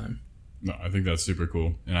long time. No, I think that's super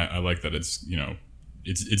cool. And I like that it's,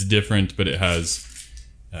 it's different, but it has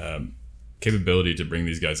capability to bring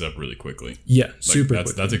these guys up really quickly. Yeah, super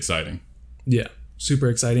quickly. That's exciting. Yeah, super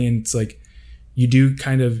exciting. And it's like, you do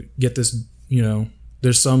kind of get this,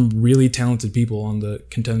 there's some really talented people on the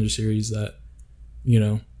Contender Series that,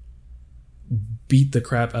 beat the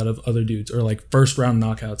crap out of other dudes, or like first round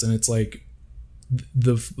knockouts. And it's like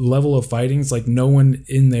the level of fighting is like no one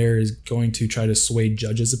in there is going to try to sway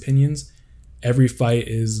judges' opinions. Every fight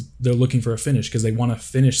they're looking for a finish because they want to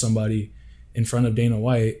finish somebody in front of Dana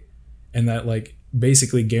White. And that like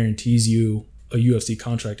basically guarantees you a UFC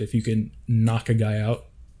contract. If you can knock a guy out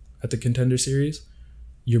at the Contender Series,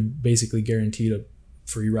 you're basically guaranteed a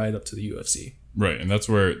free ride up to the UFC. Right. And that's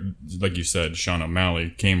where, like you said, Sean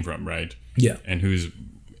O'Malley came from, right? Yeah. And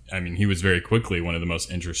he was very quickly one of the most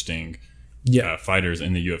interesting fighters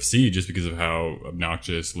in the UFC just because of how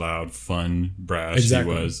obnoxious, loud, fun, brash he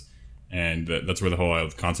was. And that's where the whole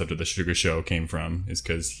concept of the Sugar Show came from, is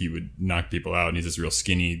because he would knock people out, and he's this real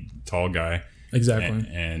skinny, tall guy. Exactly.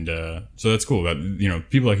 And so that's cool. That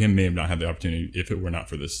people like him may have not had the opportunity if it were not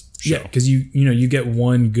for this show. Yeah, because you get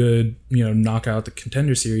one good knockout at the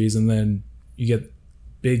Contender Series, and then you get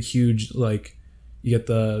big, huge, like you get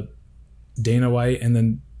the Dana White, and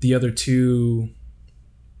then the other two.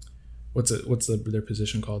 What's their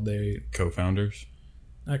position called? They co-founders.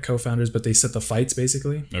 Not co-founders, but they set the fights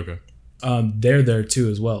basically. Okay. They're there too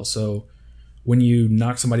as well. So when you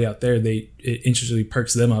knock somebody out there, it instantly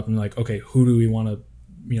perks them up and like, okay, who do we want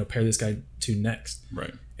to, pair this guy to next?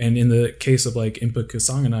 Right. And in the case of like Impa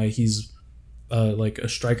Kasanganay, he's like a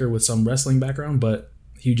striker with some wrestling background, but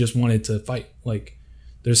he just wanted to fight. Like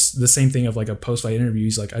there's the same thing of like a post-fight interview.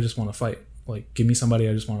 He's like, I just want to fight. Like, give me somebody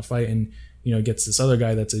I just want to fight. And, gets this other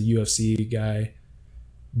guy that's a UFC guy,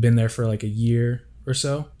 been there for like a year or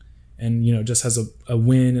so, and just has a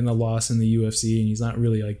win and a loss in the UFC, and he's not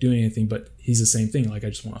really like doing anything, but he's the same thing. Like, I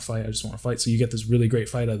just want to fight. So you get this really great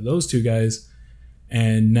fight out of those two guys,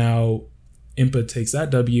 and now Impa takes that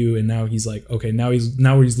W, and now he's like, okay, now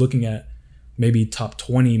he's looking at maybe top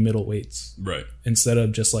 20 middleweights, right, instead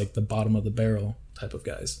of just like the bottom of the barrel type of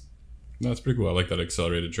guys. That's pretty cool. I like that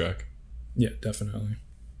accelerated track. Yeah, definitely.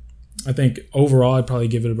 I think overall I'd probably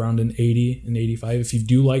give it around an 80, an 85. If you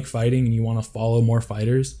do like fighting and you want to follow more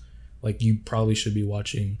fighters, like, you probably should be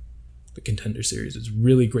watching the Contender Series. It's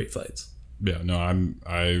really great fights. Yeah, no,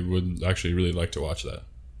 I would actually really like to watch that.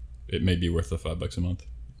 It may be worth the $5 a month,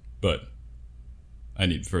 but I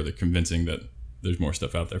need further convincing that there's more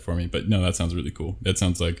stuff out there for me. But no, that sounds really cool. That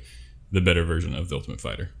sounds like the better version of The Ultimate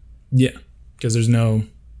Fighter. Yeah, because there's no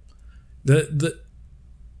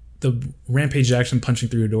the Rampage Jackson punching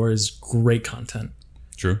through a door is great content.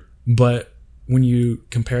 True. But when you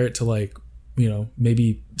compare it to like,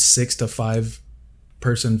 maybe 6 to 5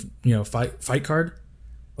 person, fight card,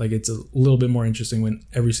 like, it's a little bit more interesting when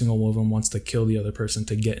every single one of them wants to kill the other person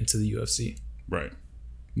to get into the UFC. Right.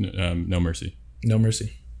 No mercy. No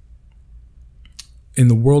mercy. In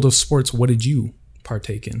the world of sports, what did you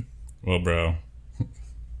partake in? Well, bro,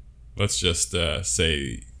 let's just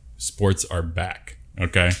say sports are back.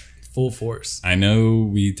 Okay. Full force. I know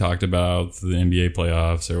we talked about the NBA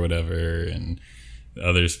playoffs or whatever and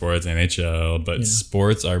other sports, NHL, but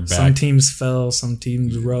sports are back. Some teams fell, some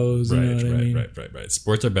teams rose. Right.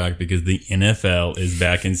 Sports are back because the NFL is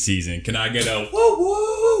back in season. Can I get a woo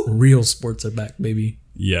woo? Real sports are back, baby.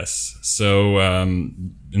 Yes. So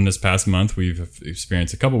in this past month, we've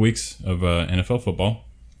experienced a couple weeks of NFL football.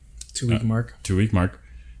 2-week mark. 2-week mark.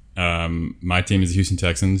 My team is the Houston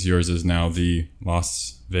Texans. Yours is now the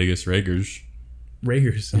Las Vegas Raiders.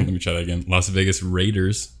 Raiders. Let me try that again. Las Vegas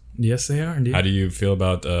Raiders. Yes, they are indeed. How do you feel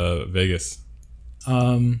about Vegas?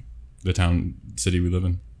 The city we live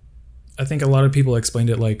in. I think a lot of people explained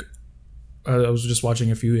it like, I was just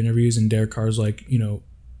watching a few interviews and Derek Carr's like,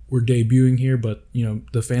 we're debuting here, but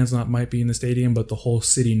the fans might be in the stadium, but the whole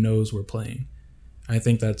city knows we're playing. I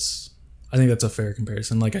think that's a fair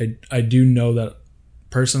comparison. Like, I do know that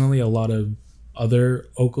personally a lot of other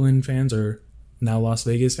Oakland fans or now Las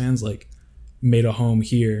Vegas fans like made a home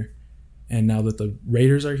here, and now that the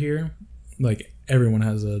Raiders are here, like, everyone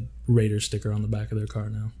has a Raiders sticker on the back of their car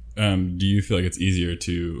now. Do you feel like it's easier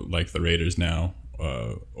to like the Raiders now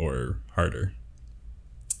or harder?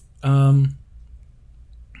 I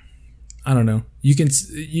don't know. You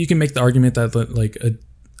can make the argument that like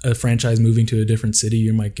a franchise moving to a different city,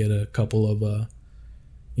 you might get a couple of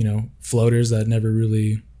floaters that never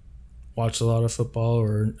really watched a lot of football.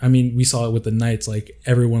 Or, I mean, we saw it with the Knights. Like,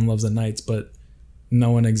 everyone loves the Knights, but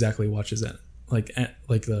no one exactly watches it. Like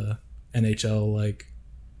the NHL. Like,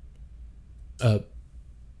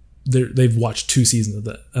 they've watched 2 seasons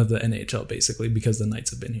of the NHL basically because the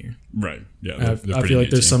Knights have been here. Right. Yeah. I feel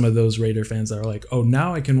like there's some of those Raider fans that are like, oh,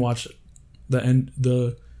 now I can watch the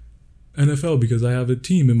NFL because I have a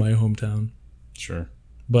team in my hometown. Sure.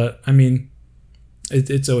 But I mean,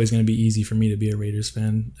 It's always going to be easy for me to be a Raiders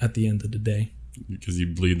fan at the end of the day. Because you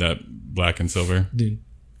bleed that black and silver. Dude,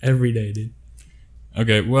 every day, dude.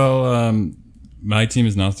 Okay, well, my team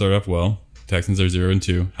has not started off well. Texans are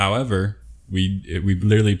 0-2. However, we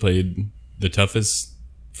literally played the toughest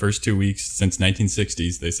first 2 weeks since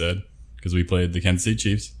 1960s, they said, because we played the Kansas City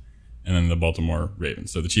Chiefs and then the Baltimore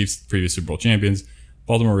Ravens. So the Chiefs, previous Super Bowl champions.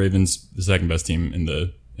 Baltimore Ravens, the second best team in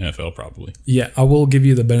the NFL, probably. Yeah, I will give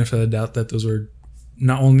you the benefit of the doubt that those were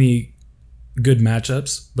not only good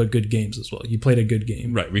matchups, but good games as well. You played a good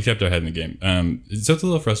game. Right, we kept our head in the game. So it's a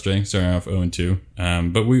little frustrating starting off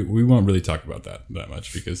 0-2, but we won't really talk about that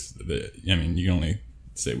much because, you can only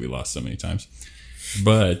say we lost so many times.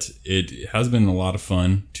 But it has been a lot of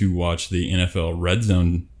fun to watch the NFL Red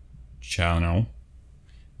Zone channel,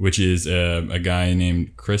 which is a guy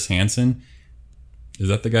named Chris Hansen. Is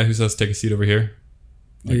that the guy who says, take a seat over here?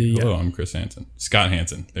 Hello, I'm Chris Hansen. Scott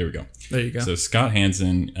Hansen. There we go. There you go. So Scott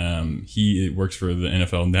Hansen, he works for the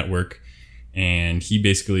NFL Network, and he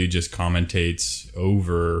basically just commentates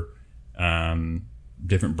over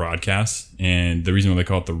different broadcasts. And the reason why they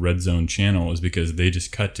call it the Red Zone channel is because they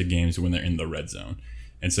just cut to games when they're in the red zone.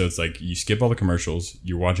 And so it's like you skip all the commercials.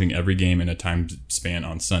 You're watching every game in a time span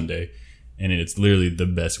on Sunday. And it's literally the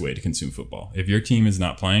best way to consume football. If your team is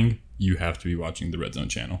not playing, you have to be watching the Red Zone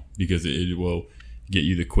channel because it will get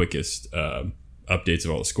you the quickest updates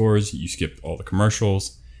of all the scores. You skip all the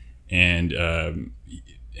commercials, and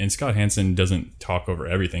Scott Hansen doesn't talk over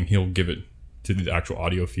everything. He'll give it to the actual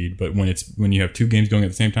audio feed. But when you have two games going at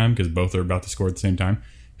the same time, because both are about to score at the same time,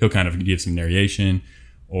 he'll kind of give some narration.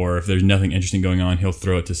 Or if there's nothing interesting going on, he'll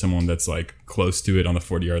throw it to someone that's like close to it on the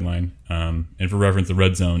 40-yard line. And for reference, the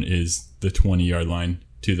red zone is the 20-yard line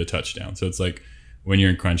to the touchdown. So it's like when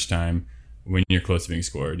you're in crunch time, when you're close to being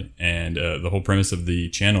scored. And the whole premise of the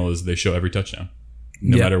channel is they show every touchdown.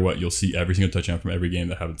 No matter what, you'll see every single touchdown from every game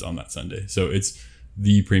that happens on that Sunday. So it's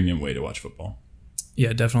the premium way to watch football.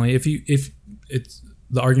 Yeah, definitely. If it's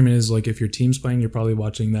the argument is like if your team's playing, you're probably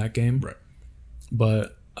watching that game. Right.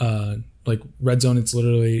 But like red zone, it's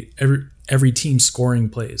literally every team scoring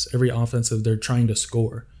plays. Every offensive, they're trying to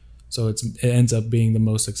score. So it ends up being the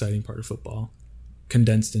most exciting part of football,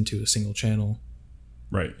 condensed into a single channel.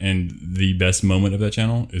 Right. And the best moment of that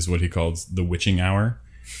channel is what he calls the witching hour,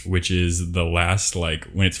 which is the last, like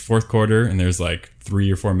when it's fourth quarter and there's like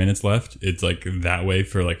 3 or 4 minutes left. It's like that way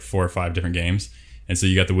for like 4 or 5 different games. And so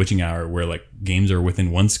you got the witching hour where like games are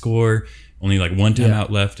within one score, only like one timeout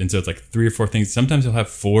left. And so it's like 3 or 4 things. Sometimes you'll have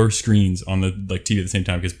 4 screens on the like TV at the same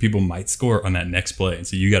time because people might score on that next play. And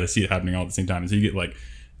so you got to see it happening all at the same time. And so you get like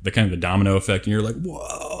the kind of the domino effect and you're like,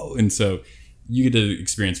 whoa. And so you get to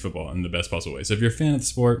experience football in the best possible way. So if you're a fan of the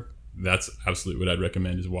sport, that's absolutely what I'd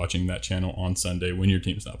recommend is watching that channel on Sunday when your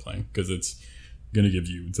team's not playing because it's going to give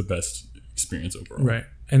you the best experience overall. Right.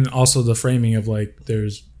 And also the framing of like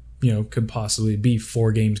there's, could possibly be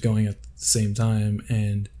 4 games going at the same time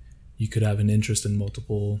and you could have an interest in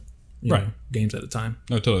multiple games at a time.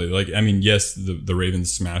 No, totally. Like, I mean, yes, the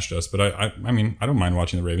Ravens smashed us, but I mean, I don't mind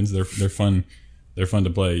watching the Ravens. They're fun. They're fun to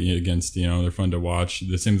play against, they're fun to watch.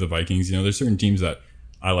 The same with the Vikings. There's certain teams that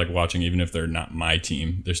I like watching, even if they're not my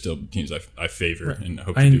team. They're still teams I favor and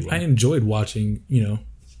hope to do well. I enjoyed watching,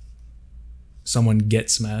 someone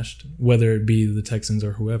get smashed, whether it be the Texans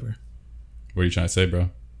or whoever. What are you trying to say, bro?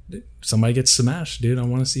 Somebody gets smashed, dude. I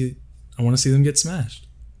want to see them get smashed.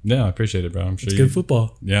 Yeah, I appreciate it, bro. I'm sure it's good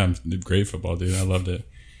football. Yeah, great football, dude. I loved it.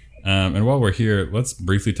 And while we're here, let's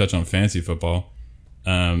briefly touch on fantasy football.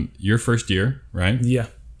 Your first year, right? Yeah,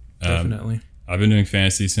 definitely. I've been doing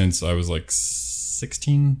fantasy since I was like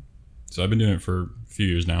 16, so I've been doing it for a few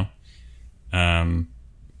years now.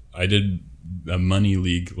 I did a money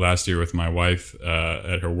league last year with my wife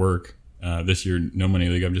at her work. This year, no money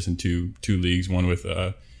league. I'm just in two leagues. One with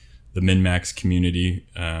the MinMax community,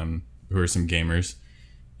 who are some gamers,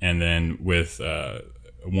 and then with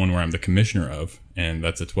one where I'm the commissioner of, and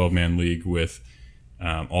that's a 12-man league with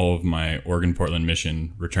all of my Oregon Portland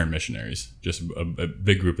mission return missionaries, just a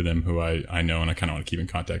big group of them who I know and I kind of want to keep in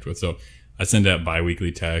contact with. So I send out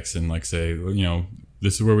bi-weekly texts and like say,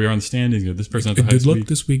 this is where we are on the standings. This person at the good luck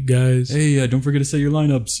this week, guys. Hey, don't forget to say your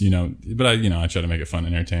lineups. But I try to make it fun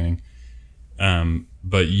and entertaining.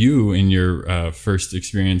 But you in your first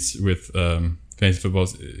experience with fantasy football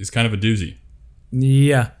is kind of a doozy.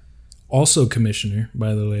 Yeah. Also commissioner,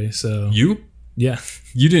 by the way. So you? Yeah.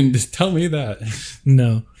 You didn't just tell me that.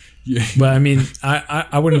 No. Yeah. But I mean,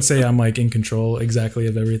 I wouldn't say I'm like in control exactly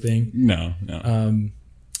of everything. No.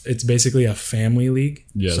 It's basically a family league.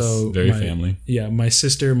 Yes, so very family. Yeah, my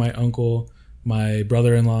sister, my uncle, my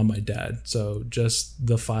brother-in-law, my dad. So just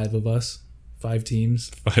the 5 of us 5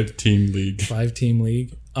 teams. 5-team league. 5-team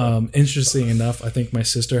league. Interesting enough, I think my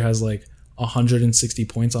sister has like 160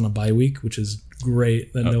 points on a bye week, which is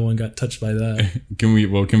great that no one got touched by that. Can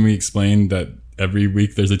we explain that every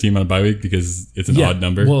week there's a team on a bye week because it's an odd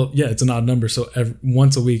number? Well, yeah, it's an odd number. So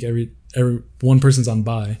once a week, every one person's on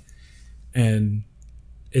bye, and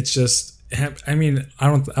it's just. I mean,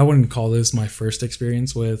 I wouldn't call this my first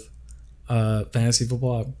experience with fantasy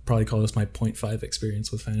football. I'd probably call this my 0.5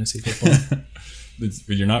 experience with fantasy football.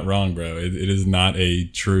 You're not wrong, bro. It is not a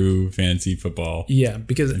true fantasy football. Yeah,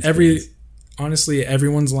 because honestly,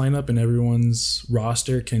 everyone's lineup and everyone's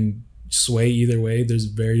roster can sway either way. There's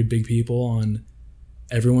very big people on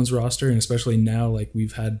everyone's roster, and especially now, like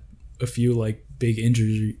we've had a few like big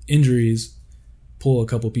injuries pull a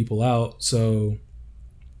couple people out. So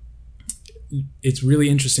it's really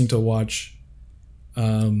interesting to watch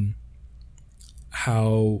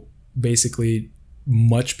how basically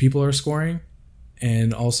much people are scoring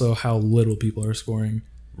and also how little people are scoring.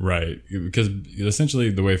 Right. Because essentially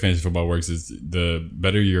the way fantasy football works is the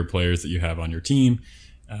better your players that you have on your team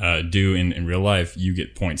do in real life, you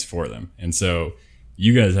get points for them. And so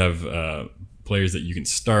you guys have players that you can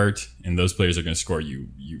start, and those players are going to score you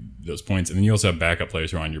those points. And then you also have backup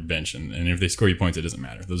players who are on your bench, and if they score you points, it doesn't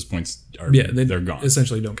matter. Those points they're gone.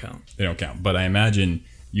 Essentially don't count. They don't count. But I imagine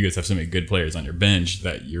you guys have so many good players on your bench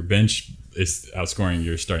that your bench is outscoring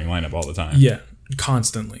your starting lineup all the time. Yeah,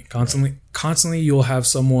 constantly. You'll have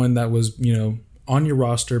someone that was, on your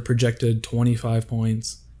roster projected 25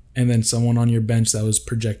 points, and then someone on your bench that was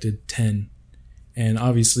projected 10. And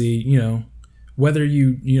obviously, whether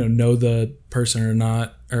you know the person or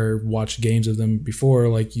not, or watch games of them before,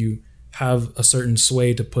 like you have a certain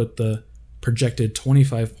sway to put the projected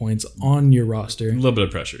 25 points on your roster. A little bit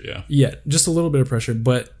of pressure, yeah. Yeah, just a little bit of pressure.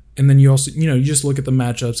 And then you also, you just look at the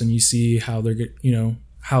matchups and you see how they're,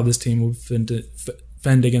 how this team will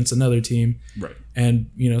fend against another team. Right. And,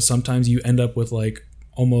 sometimes you end up with like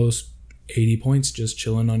almost 80 points just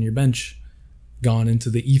chilling on your bench, gone into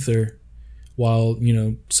the ether, while,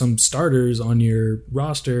 some starters on your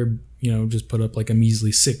roster, just put up like a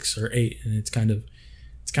measly 6 or 8. And it's kind of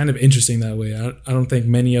interesting that way. I don't think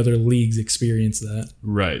many other leagues experience that.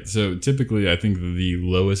 Right. So typically, I think the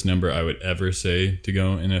lowest number I would ever say to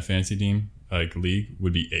go in a fantasy team, like league,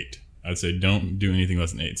 would be 8. I'd say don't do anything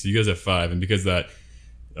less than 8. So you guys have 5, and because that,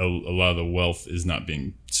 a lot of the wealth is not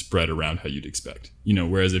being spread around how you'd expect.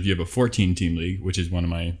 Whereas if you have a 14-team league, which is one of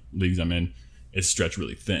my leagues I'm in, it's stretched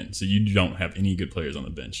really thin. So you don't have any good players on the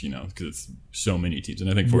bench, because it's so many teams. And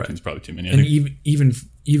I think 14 is probably too many. And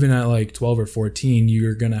even at like 12 or 14,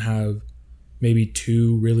 you're going to have maybe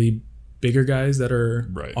 2 really bigger guys that are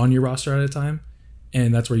on your roster at a time.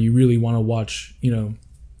 And that's where you really want to watch,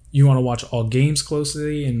 you want to watch all games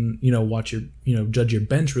closely and, watch your, judge your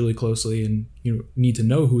bench really closely, and you need to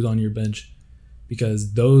know who's on your bench,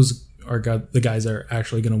 because those are the guys that are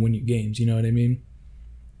actually going to win you games. You know what I mean?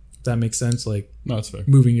 That makes sense. Like, no, that's fair.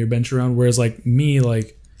 Moving your bench around. Whereas like me,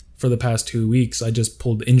 like for the past 2 weeks, I just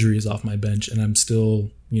pulled injuries off my bench and I'm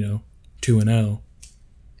still, 2-0.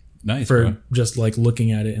 Nice. For bro. Just like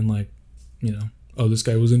looking at it and like, oh, this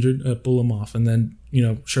guy was injured, pull him off. And then,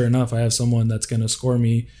 sure enough, I have someone that's going to score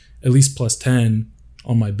me at least plus 10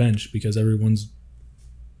 on my bench, because everyone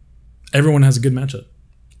has a good matchup.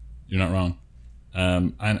 You're not wrong.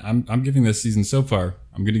 I'm giving this season so far,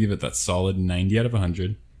 I'm going to give it that solid 90 out of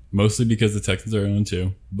 100. Mostly because the Texans are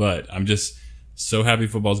 0-2, but I'm just so happy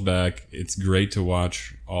football's back. It's great to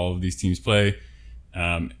watch all of these teams play.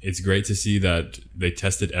 It's great to see that they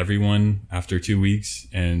tested everyone after 2 weeks,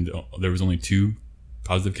 and there was only 2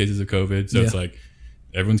 positive cases of COVID. So It's like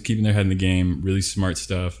everyone's keeping their head in the game. Really smart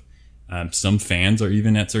stuff. Some fans are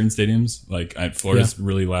even at certain stadiums. Like Florida's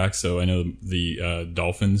really lax, so I know the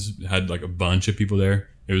Dolphins had like a bunch of people there.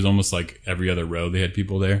 It was almost like every other row they had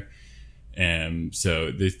people there. And so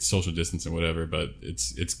they social distance and whatever, but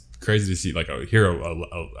it's crazy to see like hear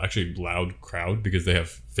a actually loud crowd, because they have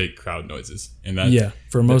fake crowd noises, and that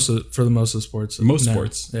for the most of sports,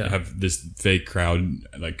 sports have this fake crowd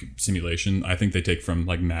like simulation. I think they take from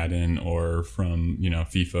like Madden or from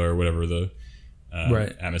FIFA or whatever the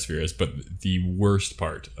atmosphere is. But the worst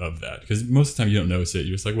part of that, because most of the time you don't notice it,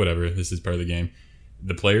 you're just like, whatever, this is part of the game.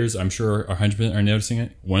 The players, I'm sure, 100% are noticing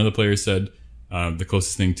it. One of the players said, the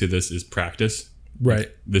closest thing to this is practice. Right.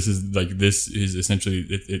 This is essentially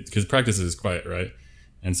because practice is quiet, right?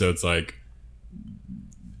 And so it's like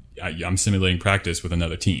I'm simulating practice with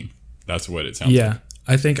another team. That's what it sounds like. Yeah.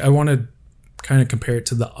 I think I want to kind of compare it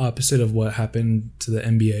to the opposite of what happened to the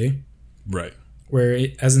NBA. Right. Where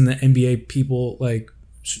as in the NBA, people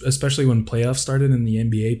especially when playoffs started in the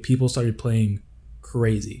NBA, people started playing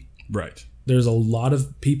crazy. Right. there's a lot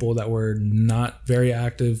of people that were not very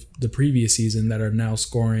active the previous season that are now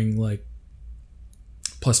scoring like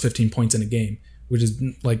plus 15 points in a game, which is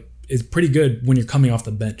like is pretty good when you're coming off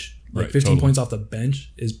the bench. Like Right, 15 totally. points off the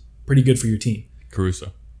bench is pretty good for your team.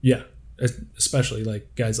 Caruso. Yeah, especially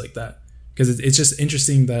like guys like that, because it's just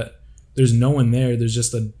interesting that there's no one there. There's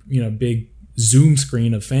just a big Zoom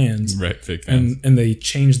screen of fans, Right, fake fans. and they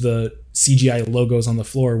change the CGI logos on the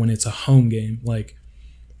floor when it's a home game. Like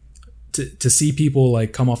to see people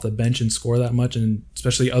like come off the bench and score that much, and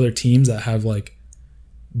especially other teams that have like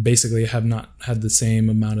basically have not had the same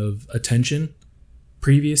amount of attention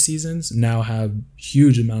previous seasons now have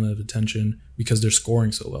huge amount of attention because they're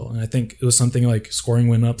scoring so well. And I think it was something like scoring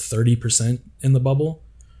went up 30% in the bubble,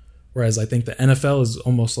 whereas I think the NFL is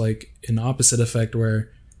almost like an opposite effect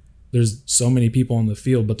where there's so many people on the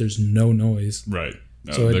field but there's no noise, Right.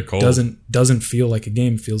 No, so they're it cold. doesn't feel like a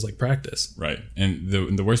game, it feels like practice. Right. And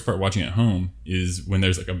the worst part watching at home is when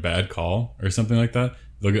there's like a bad call or something like that,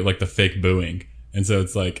 they'll get like the fake booing. And so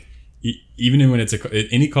it's like, even when it's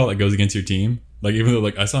any call that goes against your team, like even though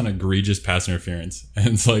like I saw an egregious pass interference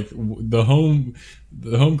and it's like the home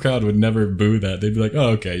crowd would never boo that. They'd be like, oh,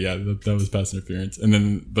 okay, yeah, that was pass interference. And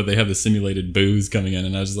then, but they have the simulated boos coming in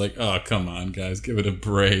and I was just like, oh, come on guys, give it a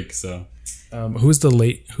break. So Who's the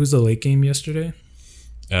late game yesterday?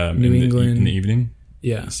 New England. in the evening,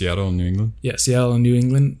 Yeah. Seattle and New England. Yeah, Seattle and New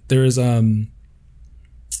England. There's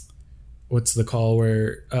what's the call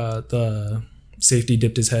where the safety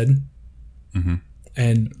dipped his head,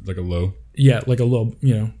 and Like a low. yeah, like a little,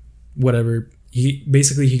 whatever.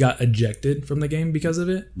 He got ejected from the game because of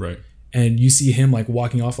it, Right. and you see him like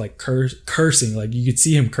walking off like cursing, like you could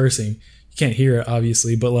see him cursing. You can't hear it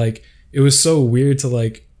obviously, but like it was so weird to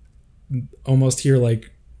like almost hear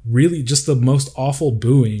like really just the most awful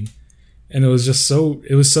booing. And it was so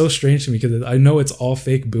strange to me because I know it's all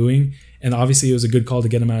fake booing, and obviously it was a good call to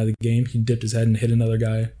get him out of the game. He dipped his head and hit another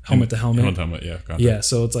guy helmet to helmet. Yeah. Contact. Yeah,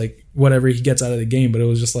 so it's like whatever, he gets out of the game, but it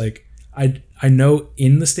was just like I know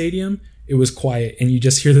in the stadium it was quiet and you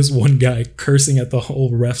just hear this one guy cursing at the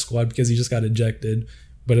whole ref squad because he just got ejected.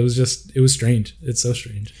 But it was strange. It's so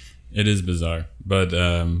strange. It is bizarre, but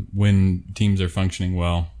when teams are functioning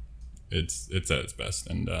well, it's at its best,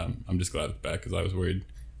 and I'm just glad it's back because I was worried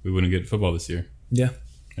we wouldn't get football this year. Yeah,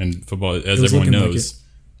 And football, as was everyone looking like knows,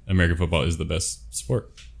 American football is the best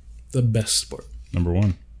sport, the best sport. number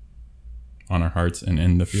one, on our hearts and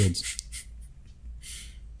in the fields.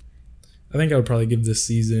 I think I would probably give this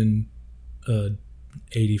season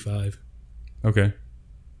 85. Okay,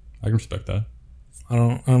 I can respect that.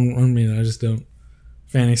 I just don't.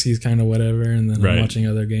 Fantasy is kind of whatever, and then Right. I'm watching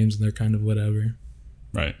other games and they're kind of whatever.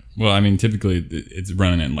 Right. Well, I mean, typically it's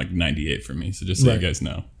running at like 98 for me. So just so Right. you guys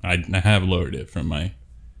know, I have lowered it from my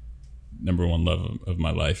number one love of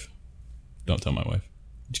my life. Don't tell my wife.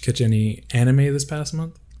 Did you catch any anime this past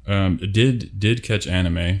month? Did catch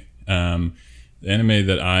anime. The anime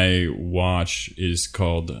that I watch is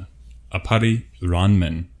called Apari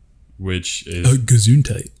Ranmen, which is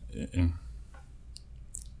Gesundheit.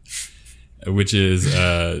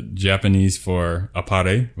 Japanese for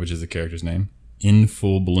Apare, which is the character's name, in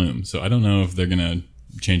full bloom. So I don't know if they're gonna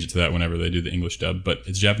change it to that whenever they do the English dub, but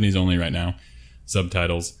it's Japanese only right now,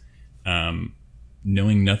 subtitles.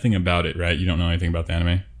 Knowing nothing about it, right? You don't know anything about the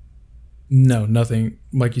anime, No, nothing.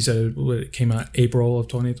 Like you said, it came out April of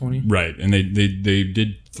 2020. right? And they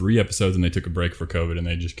did 3 episodes and they took a break for COVID and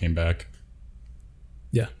they just came back.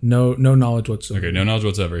 Yeah, no knowledge whatsoever. Okay, no knowledge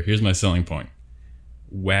whatsoever. Here's my selling point: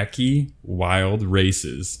 wacky, wild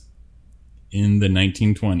races in the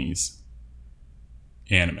 1920s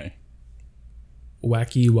anime.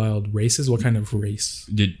 Wacky Wild Races? What kind of race?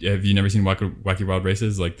 Have you never seen Wacky Wild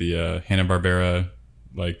Races? Like the Hanna-Barbera,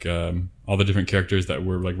 like all the different characters that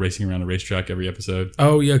were like racing around a racetrack every episode.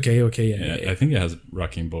 Oh, yeah, okay, Yeah, yeah. I think it has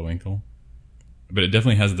Rocky and Bullwinkle, but it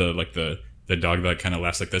definitely has the dog that kind of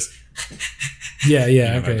laughs like this. Yeah,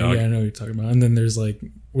 know okay, that dog? yeah, I know what you're talking about. And then there's like,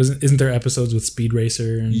 isn't there episodes with Speed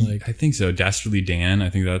Racer and like, I think so. Dastardly Dan,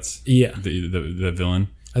 I think that's yeah, the villain.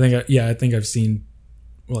 I think I've seen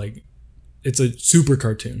like, it's a super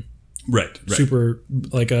cartoon, Right. super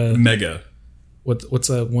like a Mega. what's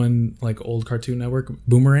that one like old Cartoon Network,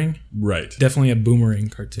 Boomerang? Right. Definitely a Boomerang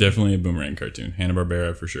cartoon. Definitely a Boomerang cartoon.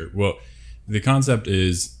 Hanna-Barbera for sure. Well, the concept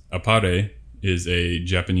is Apare is a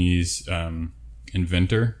Japanese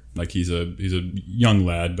inventor. Like he's a young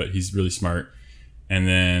lad, but he's really smart. And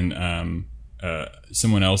then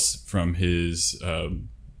someone else from his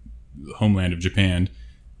homeland of Japan,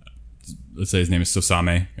 let's say his name is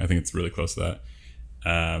Sosame. I think it's really close to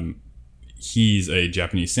that. He's a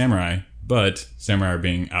Japanese samurai, but samurai are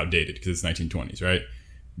being outdated because it's 1920s, right?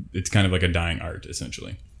 it's kind of like a dying art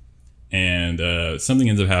essentially. And something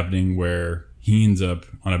ends up happening where he ends up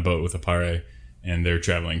on a boat with Appare, and they're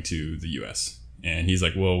traveling to the U.S. And he's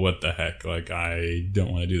like, well, what the heck? Like, I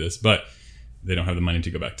don't want to do this. But they don't have the money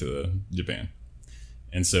to go back to Japan.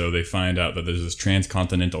 And so they find out that there's this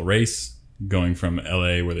transcontinental race going from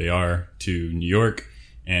L.A., where they are, to New York.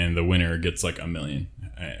 And the winner gets like 1.5 million.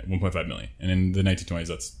 And in the 1920s,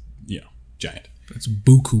 that's, giant. That's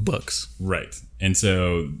buku bucks. Right. And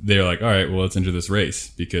so they're like, all right, well, let's enter this race,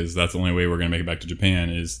 because that's the only way we're going to make it back to Japan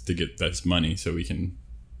is to get this money so we can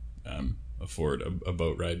afford a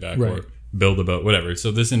boat ride back, right, or build a boat, whatever.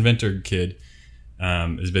 So this inventor kid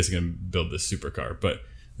is basically going to build this supercar. But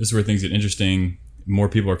this is where things get interesting. More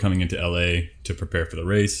people are coming into LA to prepare for the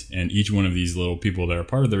race. And each one of these little people that are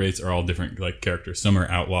part of the race are all different like characters. Some are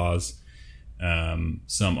outlaws.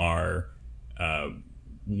 Some are...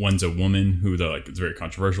 one's a woman who they're like, it's very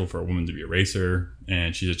controversial for a woman to be a racer,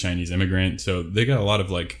 and she's a Chinese immigrant. So they got a lot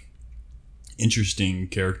of like interesting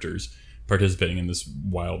characters participating in this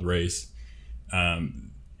wild race.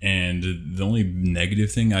 And the only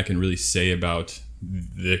negative thing I can really say about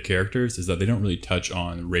the characters is that they don't really touch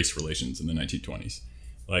on race relations in the 1920s.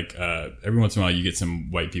 Like every once in a while you get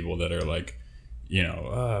some white people that are like,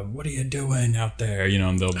 what are you doing out there?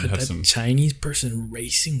 And they'll have some Chinese person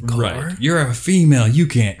racing car. Right. You're a female. You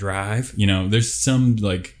can't drive. There's some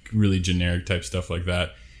like really generic type stuff like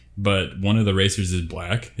that. But one of the racers is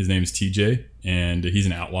black. His name is TJ, and he's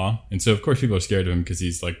an outlaw. And so of course people are scared of him because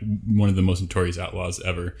he's like one of the most notorious outlaws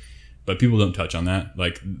ever. But people don't touch on that.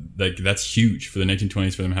 Like that's huge for the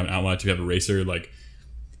 1920s for them to have an outlaw, to have a racer. Like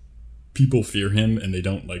people fear him, and they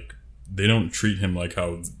don't treat him like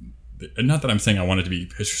how. Not that I'm saying I want it to be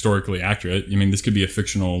historically accurate. I mean, this could be a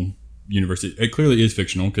fictional universe. It clearly is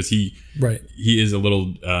fictional because he is a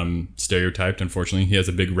little stereotyped, unfortunately. He has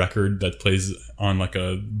a big record that plays on like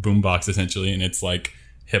a boombox, essentially, and it's like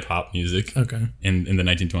hip-hop music in the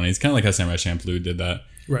 1920s. Kind of like how Samurai Champloo did that.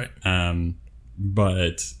 Right.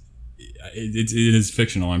 But it is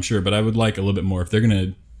fictional, I'm sure. But I would like a little bit more if they're going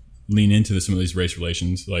to lean into some of these race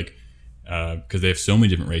relations, like... because they have so many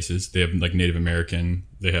different races. They have like Native American,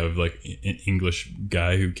 they have like an English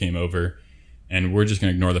guy who came over, and we're just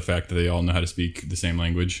going to ignore the fact that they all know how to speak the same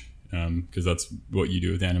language, because that's what you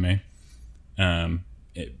do with anime.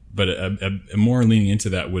 But a more leaning into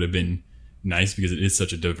that would have been nice, because it is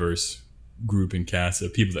such a diverse group and cast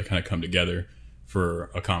of people that kind of come together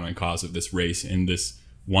for a common cause of this race and this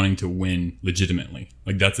wanting to win legitimately.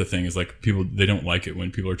 Like that's the thing, is like people, they don't like it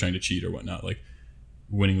when people are trying to cheat or whatnot. Like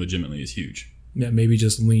winning legitimately is huge. Yeah, maybe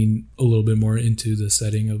just lean a little bit more into the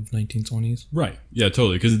setting of 1920s. Right. Yeah,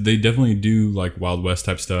 totally. Because they definitely do like Wild West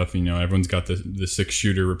type stuff. Everyone's got the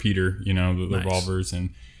 6-shooter repeater, the nice revolvers and,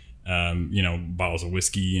 bottles of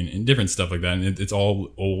whiskey and different stuff like that. And it's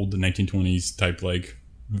all old 1920s type, like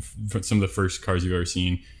some of the first cars you've ever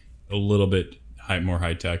seen. A little bit more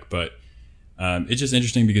high tech, but it's just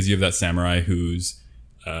interesting because you have that samurai who's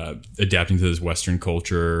adapting to this Western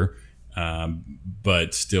culture,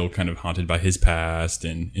 but still kind of haunted by his past,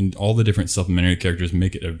 and all the different supplementary characters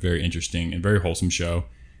make it a very interesting and very wholesome show.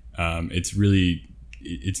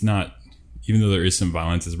 It's not, even though there is some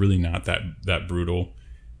violence, it's really not that brutal.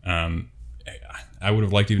 I would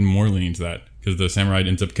have liked even more leaning to that, because the samurai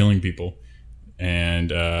ends up killing people,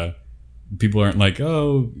 and people aren't like,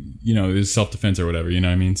 oh, it was self-defense or whatever, you know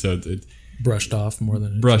what I mean? So it brushed off more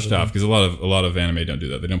than brushed off, because a lot of anime don't do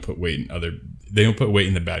that. They don't put weight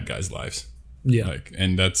in the bad guys' lives. Yeah.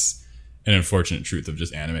 And that's an unfortunate truth of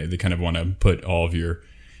just anime. They kind of want to put all of your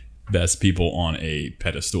best people on a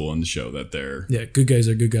pedestal and show that they're... Yeah, good guys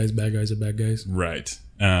are good guys, bad guys are bad guys. Right.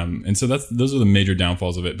 And so those are the major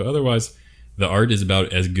downfalls of it. But otherwise, the art is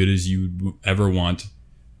about as good as you ever want,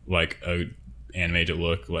 like, a anime to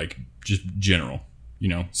look, like, just general.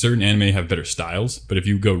 Certain anime have better styles, but if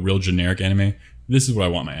you go real generic anime, this is what I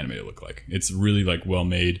want my anime to look like. It's really, like, well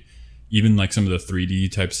made. Even like some of the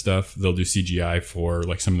 3D type stuff, they'll do CGI for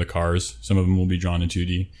like some of the cars. Some of them will be drawn in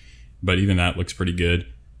 2D, but even that looks pretty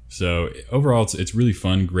good. So overall, it's really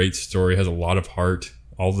fun. Great story, has a lot of heart.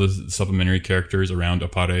 All the supplementary characters around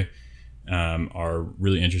Appare are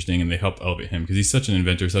really interesting, and they help elevate him because he's such an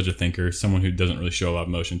inventor, such a thinker, someone who doesn't really show a lot of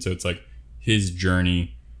emotion. So it's like his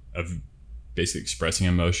journey of basically expressing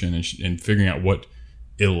emotion and figuring out what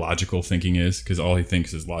illogical thinking is, because all he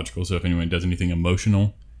thinks is logical. So if anyone does anything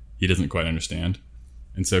emotional, he doesn't quite understand.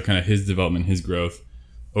 And so kind of his development, his growth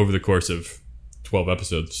over the course of 12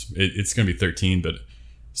 episodes. It's going to be 13, but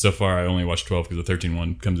so far I only watched 12 because the 13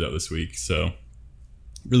 one comes out this week. So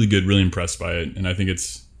really good, really impressed by it. And I think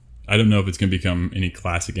I don't know if it's going to become any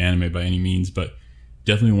classic anime by any means, but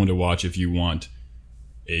definitely one to watch if you want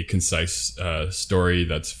a concise story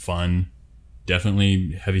that's fun.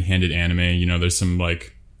 Definitely heavy-handed anime. You know, there's some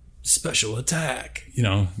like special attack. You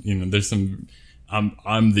know, there's some.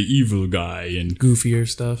 I'm the evil guy and goofier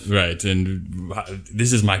stuff, right? And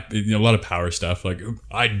this is my a lot of power stuff. Like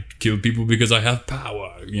I kill people because I have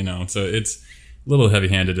power. You know, so it's a little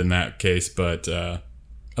heavy-handed in that case, but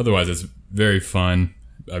otherwise it's very fun.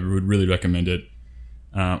 I would really recommend it.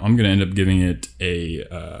 I'm gonna end up giving it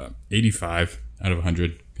a 85 out of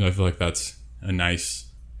 100 because I feel like that's a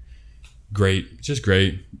nice, great, just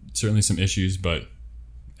great. Certainly some issues, but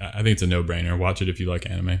I think it's a no-brainer. Watch it if you like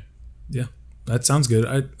anime. Yeah. That sounds good.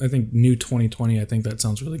 I think new 2020, I think that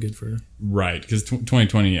sounds really good for... Right, because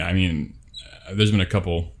 2020, I mean, there's been a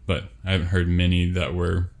couple, but I haven't heard many that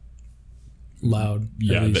were... loud.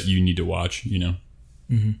 Yeah, that you need to watch, you know?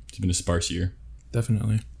 Mm-hmm. It's been a sparse year.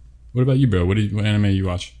 Definitely. What about you, bro? What anime you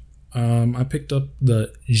watch? I picked up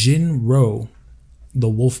the Jin-Ro, The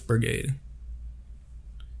Wolf Brigade.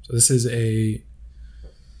 So this is a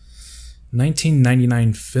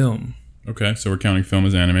 1999 film. Okay, so we're counting film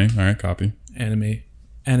as anime. All right, copy.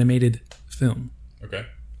 Animated film. Okay.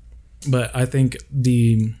 But I think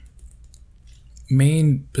the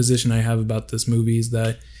main position I have about this movie is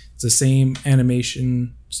that it's the same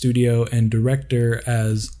animation studio and director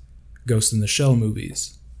as Ghost in the Shell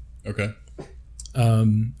movies. Okay.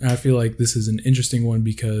 I feel like this is an interesting one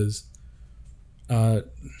because I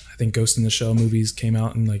think Ghost in the Shell movies came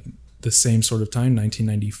out in like the same sort of time,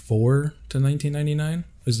 1994 to 1999,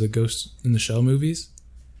 as the Ghost in the Shell movies.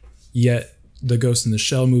 Yet the Ghost in the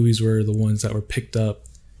Shell movies were the ones that were picked up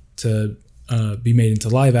to be made into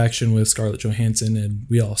live action with Scarlett Johansson, and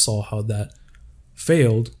we all saw how that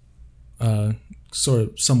failed,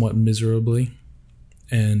 somewhat miserably.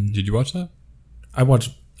 And did you watch that?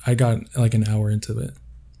 I got like an hour into it.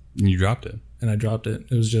 And you dropped it. And I dropped it.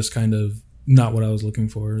 It was just kind of not what I was looking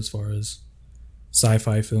for as far as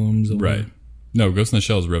sci-fi films. Right. No, Ghost in the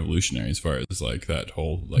Shell is revolutionary as far as like that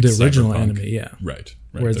whole like the original cyberpunk. anime, yeah. Right.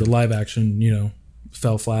 Whereas the live action,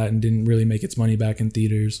 fell flat and didn't really make its money back in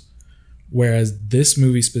theaters. Whereas this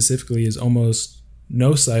movie specifically is almost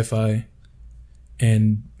no sci-fi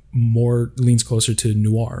and more leans closer to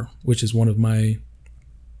noir, which is one of my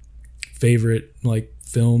favorite like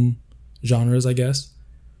film genres, I guess.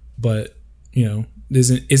 But,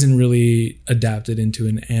 isn't really adapted into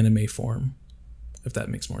an anime form, if that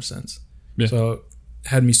makes more sense. Yeah. So it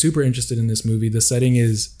had me super interested in this movie. The setting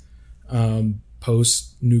is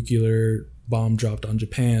post-nuclear bomb dropped on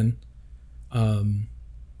Japan.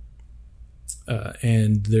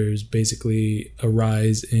 And there's basically a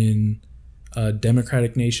rise in a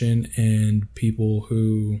democratic nation and people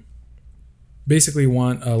who basically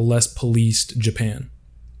want a less policed Japan,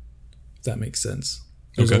 if that makes sense.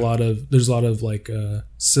 There's a lot of like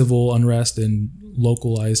civil unrest and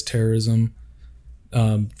localized terrorism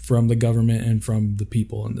from the government and from the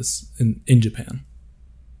people in Japan.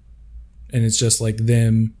 And it's just like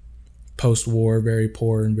them post-war, very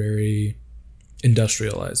poor and very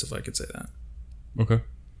industrialized, if I could say that. Okay.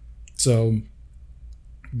 So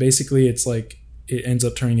basically it's like it ends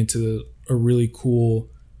up turning into a really cool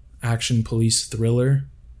action police thriller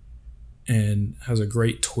and has a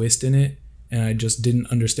great twist in it. And I just didn't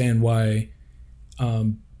understand why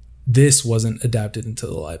this wasn't adapted into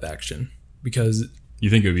the live action, because you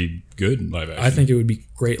think it would be good in live action? I think it would be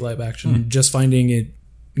great live action. Just finding it,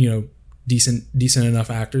 decent enough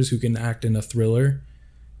actors who can act in a thriller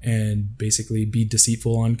and basically be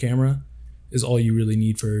deceitful on camera is all you really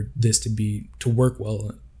need for this to work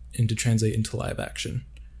well and to translate into live action.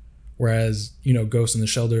 Whereas, Ghost in the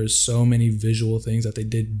Shell, there's so many visual things that they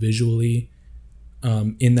did visually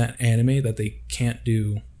in that anime that they can't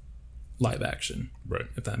do live action, right?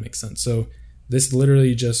 If that makes sense. So this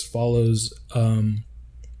literally just follows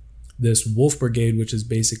this Wolf Brigade, which is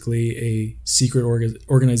basically a secret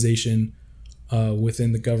organization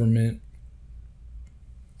within the government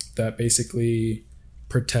that basically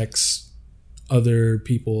protects other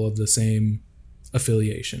people of the same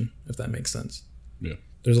affiliation, if that makes sense. Yeah.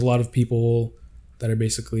 There's a lot of people that are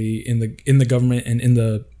basically in the government and in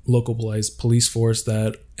the localized police force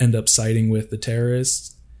that end up siding with the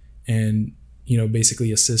terrorists and,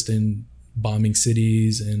 basically assist in bombing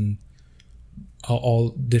cities and all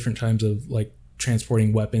different types of like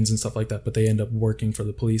transporting weapons and stuff like that. But they end up working for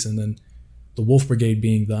the police. And then the Wolf Brigade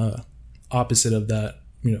being the opposite of that,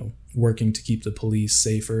 working to keep the police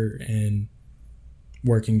safer and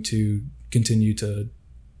working to continue to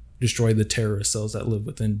destroy the terrorist cells that live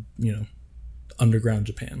within, underground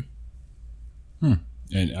Japan.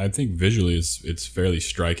 And I think visually it's fairly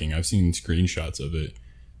striking. I've seen screenshots of it,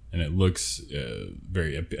 and it looks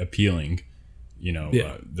very appealing.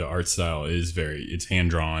 Yeah. The art style is it's hand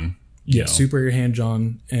drawn. Yeah, super hand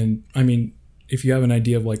drawn. And I mean, if you have an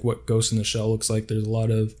idea of like what Ghost in the Shell looks like, there's a lot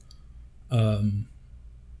of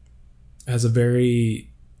has a very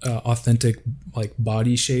authentic like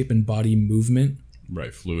body shape and body movement.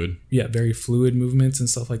 Right, fluid. Yeah, very fluid movements and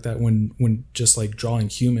stuff like that when just like drawing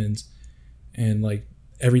humans, and like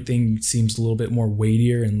everything seems a little bit more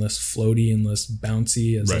weightier and less floaty and less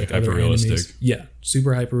bouncy as right, like hyper other realistic. animes. Yeah,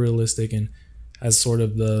 super hyper realistic, and has sort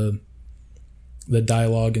of the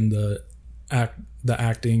dialogue and the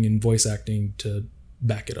acting and voice acting to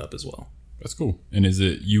back it up as well. That's cool. And is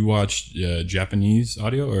it you watched Japanese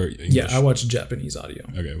audio or English? Yeah, I watched Japanese audio.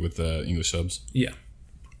 Okay, with English subs. Yeah,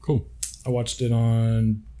 cool. I watched it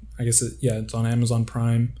on, I guess it's on Amazon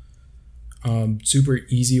Prime. Super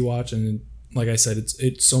easy watch, and like I said,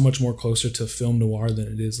 it's so much more closer to film noir than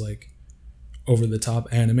it is like over the top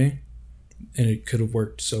anime, and it could have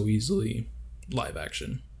worked so easily live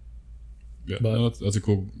action. Yeah, but that's a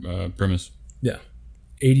cool premise. Yeah,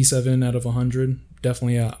 87 out of 100.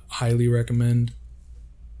 Definitely highly recommend.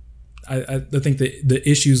 I think the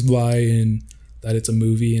issues lie in that it's a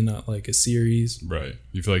movie and not like a series. Right.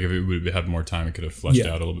 You feel like if it would have had more time, it could have fleshed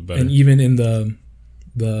out a little bit better. And even in the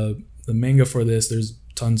manga for this, there's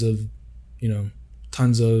tons of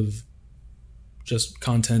just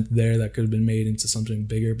content there that could have been made into something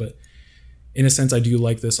bigger. But in a sense, I do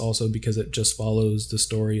like this also because it just follows the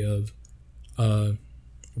story of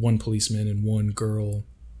one policeman and one girl.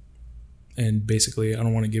 And basically, I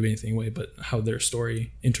don't want to give anything away, but how their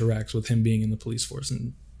story interacts with him being in the police force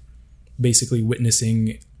and basically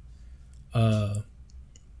witnessing a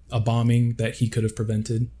bombing that he could have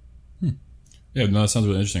prevented. Yeah, no, that sounds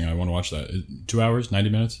really interesting. I want to watch that. 2 hours, 90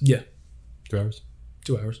 minutes? Yeah. 2 hours?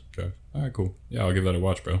 2 hours. 2 hours. All right, cool. Yeah, I'll give that a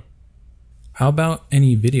watch, bro. How about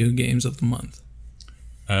any video games of the month?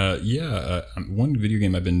 One video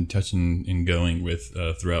game I've been touching and going with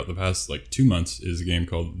throughout the past 2 months is a game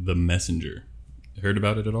called The Messenger. Heard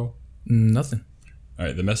about it at all? Nothing. All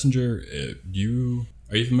right, The Messenger.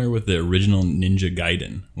 Are you familiar with the original Ninja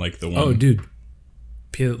Gaiden? Like the one? Oh, dude.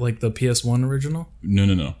 Like the PS1 original?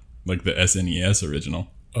 No. Like the SNES original.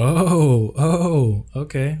 Oh,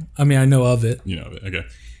 okay. I mean, I know of it. You know of it, okay.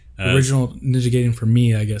 The original Ninja Gaiden for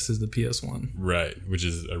me, I guess, is the PS1. Right, which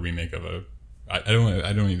is a remake of a. I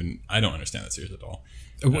don't understand that series at all.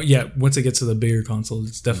 Yeah, once it gets to the bigger console,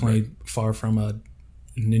 it's definitely far from a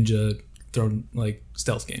ninja thrown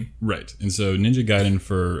stealth game. Right, and so Ninja Gaiden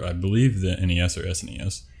for I believe the NES or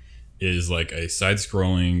SNES is like a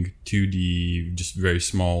side-scrolling 2D, just very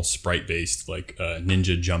small sprite-based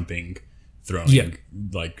ninja jumping, throwing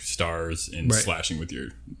stars and slashing with your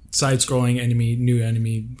side-scrolling new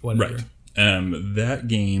enemy, whatever. Right. That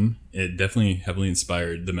game, it definitely heavily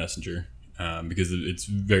inspired The Messenger. Because it's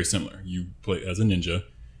very similar. You play as a ninja.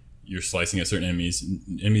 You're slicing at certain enemies.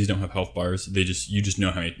 Enemies don't have health bars. You just know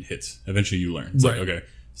how many hits. Eventually, you learn. It's like, okay,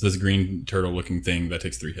 so this green turtle-looking thing that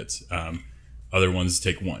takes 3 hits. Other ones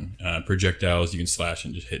take 1. Projectiles you can slash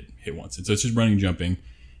and just hit once. And so it's just running, jumping.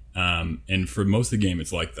 And for most of the game,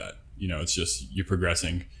 it's like that. It's just you're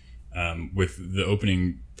progressing. With the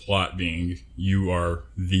opening plot being you are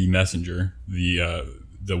the messenger,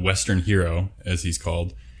 the Western hero, as he's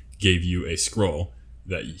called. Gave you a scroll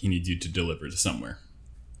that he needs you to deliver to somewhere.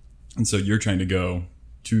 And so you're trying to go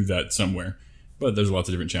to that somewhere, but there's lots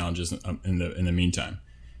of different challenges in the meantime.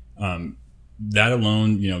 That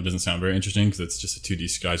alone, doesn't sound very interesting because it's just a 2D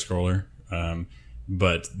sky scroller.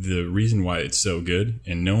 But the reason why it's so good,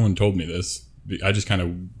 and no one told me this, I just kind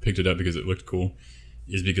of picked it up because it looked cool,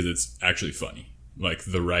 is because it's actually funny. Like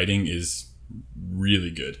the writing is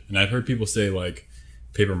really good. And I've heard people say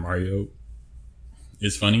Paper Mario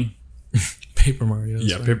is funny. Paper Mario.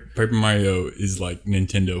 Paper Mario is like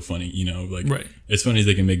Nintendo funny, right. As funny as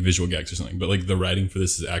they can make visual gags or something. But the writing for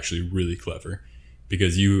this is actually really clever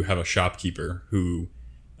because you have a shopkeeper who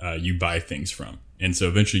you buy things from, and so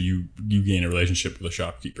eventually you gain a relationship with a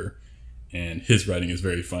shopkeeper, and his writing is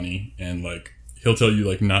very funny. And he'll tell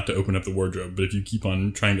you not to open up the wardrobe, but if you keep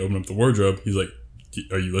on trying to open up the wardrobe, he's like,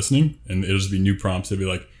 "Are you listening?" And it'll just be new prompts. It'll be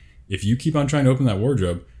like, "If you keep on trying to open that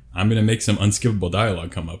wardrobe, I'm going to make some unskippable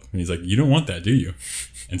dialogue come up." And he's like, "You don't want that, do you?"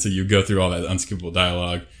 And so you go through all that unskippable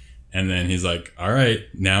dialogue. And then he's like, "All right,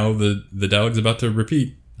 now the dialogue's about to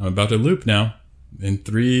repeat. I'm about to loop now. In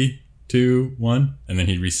 3, 2, 1. And then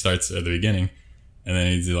he restarts at the beginning. And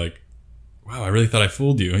then he's like, "Wow, I really thought I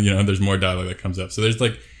fooled you." There's more dialogue that comes up. So there's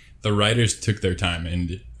the writers took their time.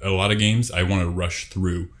 And a lot of games, I want to rush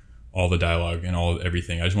through all the dialogue and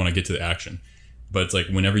everything. I just want to get to the action. But it's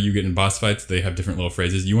whenever you get in boss fights, they have different little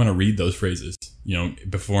phrases. You want to read those phrases,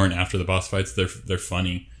 before and after the boss fights. They're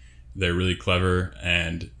funny. They're really clever,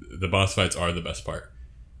 and the boss fights are the best part,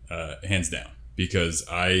 hands down. Because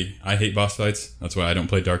I hate boss fights. That's why I don't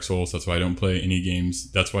play Dark Souls. That's why I don't play any games.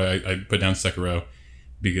 That's why I put down Sekiro,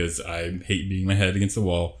 because I hate beating my head against the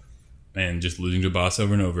wall and just losing to a boss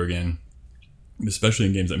over and over again. Especially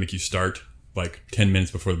in games that make you start like 10 minutes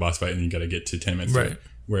before the boss fight, and then you got to get to 10 minutes. Right.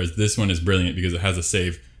 Whereas this one is brilliant because it has a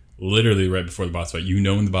save literally right before the boss fight. You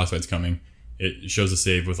know when the boss fight's coming. It shows a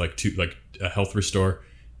save with like a health restore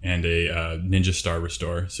and a ninja star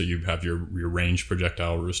restore. So you have your range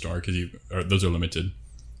projectile restore because those are limited,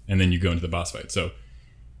 and then you go into the boss fight. So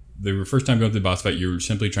the first time going to the boss fight, you're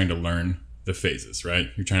simply trying to learn the phases, right?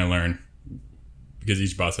 You're trying to learn, because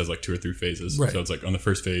each boss has like 2 or 3 phases. Right. So it's like on the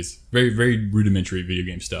first phase, very, very rudimentary video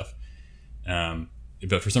game stuff.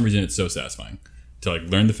 But for some reason, it's so satisfying to like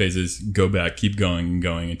learn the phases, go back, keep going and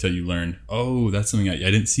going until you learn, oh, that's something I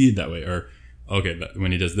didn't see it that way. Or, okay,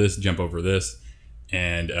 when he does this, jump over this.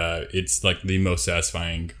 And it's like the most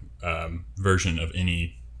satisfying version of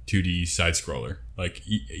any 2D side scroller. Like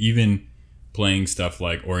even playing stuff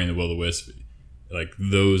like Ori and the Will of the Wisp, like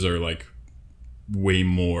those are like way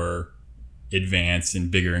more advanced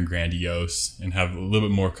and bigger and grandiose and have a little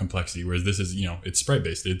bit more complexity. Whereas this is, it's sprite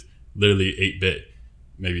based. It's literally 8-bit,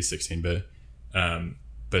 maybe 16-bit,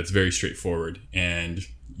 but it's very straightforward. And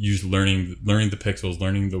you just learning the pixels,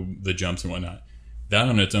 learning the jumps and whatnot. That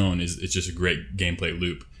on its own it's just a great gameplay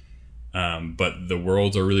loop. But the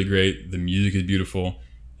worlds are really great. The music is beautiful.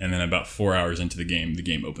 And then about 4 hours into the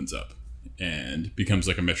game opens up and becomes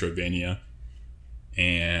like a Metroidvania.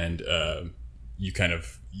 And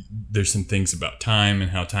there's some things about time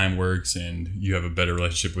and how time works, and you have a better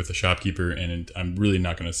relationship with the shopkeeper. And I'm really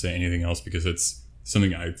not going to say anything else because it's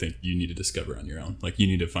something I think you need to discover on your own. Like you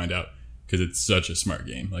need to find out, because it's such a smart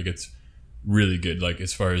game. Like it's really good. Like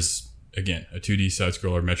as far as, again, a 2D side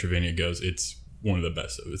scroller Metroidvania goes, it's one of the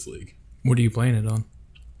best of its league. What are you playing it on?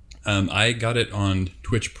 I got it on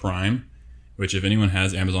Twitch Prime, which if anyone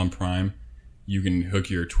has Amazon Prime, you can hook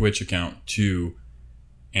your Twitch account to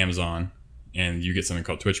Amazon and you get something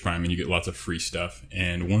called Twitch Prime, and you get lots of free stuff.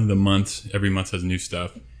 And every month has new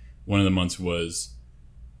stuff. One of the months was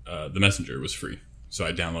The Messenger was free. So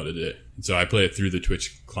I downloaded it. And so I play it through the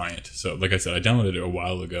Twitch client. So like I said, I downloaded it a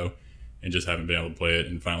while ago and just haven't been able to play it,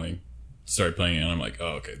 and finally started playing it, and I'm like,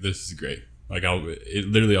 oh, okay, this is great. Like I'll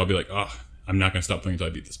be like, oh, I'm not going to stop playing until I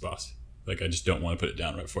beat this boss. Like I just don't want to put it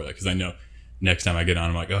down right before that, because I know next time I get on,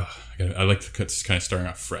 I'm like, oh, I like to kind of starting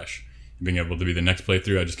off fresh and being able to be the next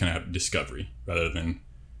playthrough. I just kind of have discovery rather than,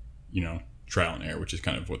 trial and error, which is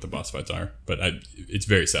kind of what the boss fights are. But it's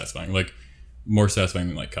very satisfying, like more satisfying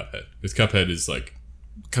than like Cuphead, because Cuphead is like,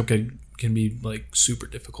 Cuphead can be like super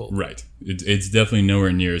difficult. Right. It's definitely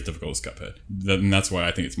nowhere near as difficult as Cuphead. And that's why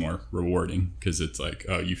I think it's more rewarding, because it's like,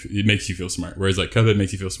 it makes you feel smart. Whereas like Cuphead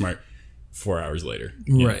makes you feel smart 4 hours later.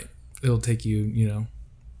 Right. It'll take you,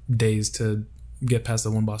 days to get past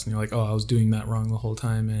the one boss, and you're like, oh, I was doing that wrong the whole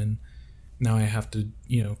time, and now I have to,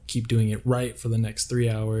 keep doing it right for the next 3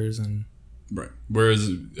 hours. And right. Whereas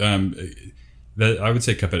I would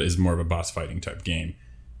say Cuphead is more of a boss fighting type game,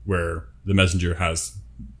 where The Messenger has,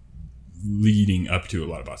 leading up to a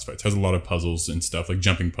lot of boss fights, has a lot of puzzles and stuff, like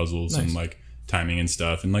jumping puzzles. Nice. And like timing and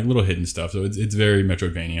stuff, and like little hidden stuff. So it's very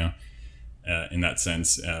Metroidvania in that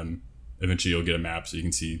sense. Eventually you'll get a map so you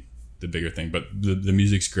can see the bigger thing, but the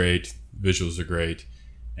music's great, visuals are great,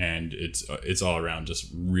 and it's all around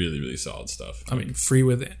just really, really solid stuff. I mean, free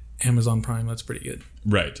with Amazon Prime, that's pretty good.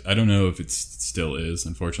 Right. I don't know if it still is,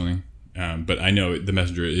 unfortunately, but I know The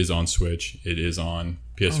Messenger is on Switch, it is on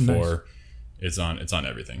PS4. Oh, nice. It's on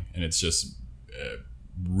everything, and it's just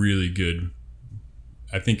really good.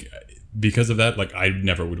 I think because of that, like I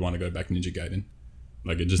never would want to go back to Ninja Gaiden.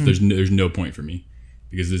 Like it just there's no point for me,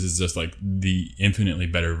 because this is just like the infinitely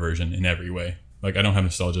better version in every way. Like I don't have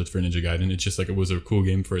nostalgia for Ninja Gaiden. It's just like it was a cool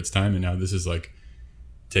game for its time, and now this is like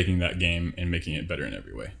taking that game and making it better in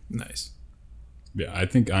every way. Nice. Yeah, I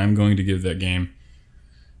think I'm going to give that game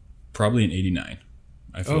probably an 89.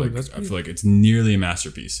 I feel like it's nearly a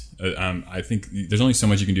masterpiece. I think there's only so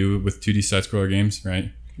much you can do with 2D side scroller games,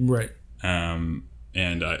 right? Right. And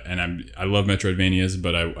I love Metroidvanias,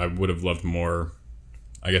 but I would have loved more,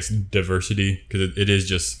 I guess, diversity, because it is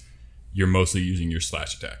just, you're mostly using your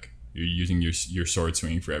slash attack. You're using your sword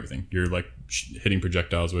swinging for everything. You're like hitting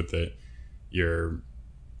projectiles with it. You're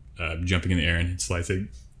jumping in the air and slicing.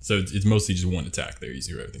 So it's mostly just one attack they're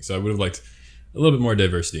using for everything. So I would have liked a little bit more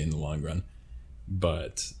diversity in the long run.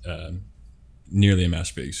 But nearly a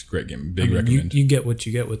masterpiece. Great game. Recommend. You get what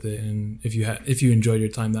you get with it, and if you enjoyed your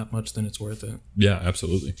time that much, then it's worth it. Yeah,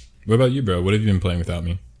 absolutely. What about you, bro? What have you been playing without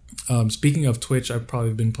me? Speaking of Twitch, I've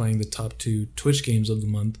probably been playing the top 2 Twitch games of the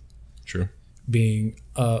month. True. being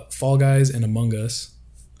Fall Guys and Among Us.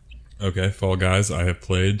 Okay, Fall Guys, I have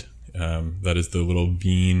played. That is the little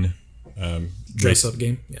bean Dress up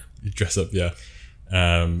game. Yeah. Dress up, yeah.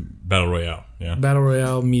 Battle Royale, yeah. Battle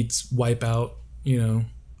Royale meets Wipeout. You know,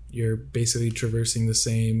 you're basically traversing the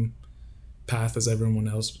same path as everyone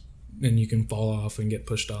else, and you can fall off and get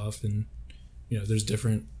pushed off, and you know, there's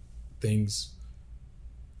different things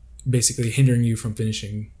basically hindering you from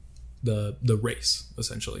finishing the race,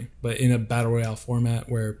 essentially. But in a Battle Royale format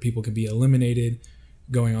where people can be eliminated,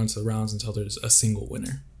 going on to the rounds until there's a single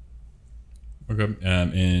winner. Okay,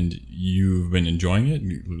 and you've been enjoying it?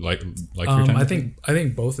 You like your time? I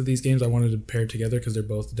think both of these games I wanted to pair together because they're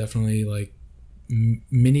both definitely like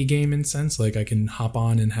mini game in sense. Like I can hop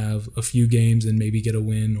on and have a few games and maybe get a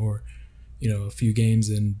win, or you know, a few games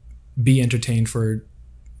and be entertained for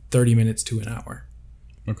 30 minutes to an hour.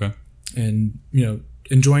 Okay. And you know,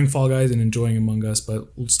 enjoying Fall Guys and enjoying Among Us, but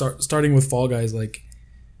starting with Fall Guys, like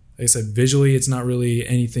I said, visually it's not really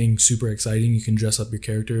anything super exciting. You can dress up your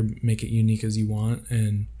character, make it unique as you want,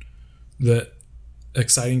 and the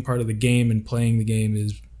exciting part of the game and playing the game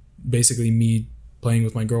is basically me playing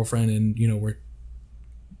with my girlfriend, and you know,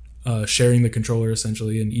 we're sharing the controller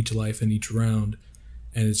essentially in each life and each round,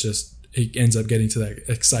 and it ends up getting to that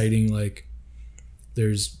exciting, like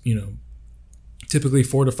there's, you know, typically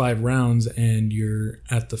 4 to 5 rounds and you're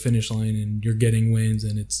at the finish line and you're getting wins,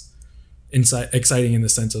 and it's exciting in the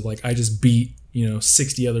sense of like I just beat, you know,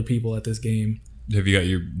 60 other people at this game. Have you got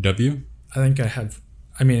your W? I think I have.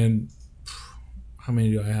 I mean, how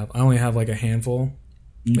many do I have? I only have like a handful.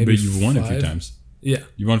 Maybe but you've won 5. a few times. Yeah.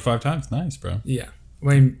 You won 5 times? Nice, bro. Yeah. I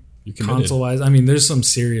mean, console-wise, I mean, there's some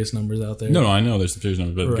serious numbers out there. No, I know there's some serious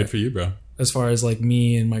numbers, but Right. good for you, bro. As far as like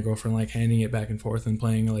me and my girlfriend like handing it back and forth and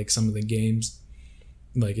playing like some of the games,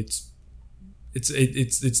 like it's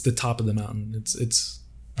the top of the mountain. It's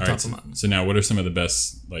All top right. of the mountain. So now, what are some of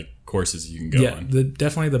some like courses you can go on?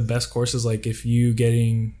 Definitely the best courses. Like if you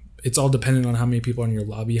it's all dependent on how many people are in your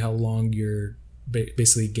lobby, how long your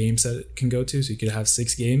basically game set can go to. So you could have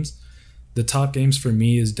 6 games. The top games for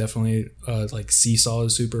me is definitely like Seesaw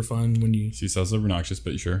is super fun when you. Seesaw's obnoxious,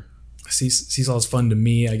 but sure. Seesaw is fun to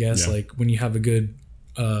me, I guess. Yeah. Like when you have a good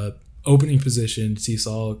opening position,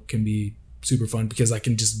 Seesaw can be super fun because I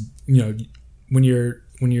can just, you know, when you're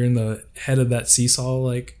in the head of that Seesaw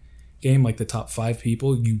like game, like the top 5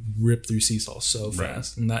 people, you rip through Seesaw so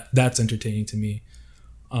fast, and that's entertaining to me.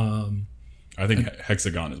 I think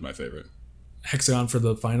Hexagon is my favorite. Hexagon for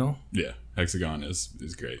the final. Yeah, Hexagon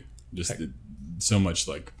is great. Just so much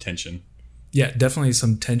like tension. Yeah, definitely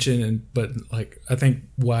some tension, but like I think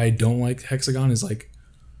why I don't like Hexagon is like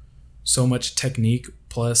so much technique,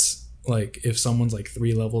 plus like if someone's like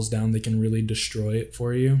 3 levels down, they can really destroy it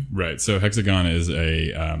for you. Right. So Hexagon is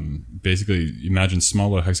a basically imagine small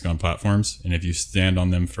little hexagon platforms, and if you stand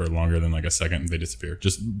on them for longer than like a second, they disappear.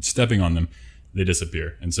 Just stepping on them, they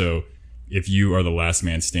disappear. And so if you are the last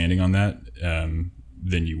man standing on that,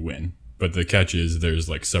 then you win. But the catch is there's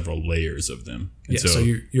like several layers of them. And so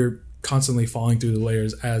you're constantly falling through the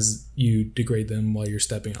layers as you degrade them while you're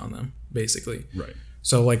stepping on them, basically. Right.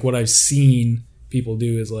 So like what I've seen people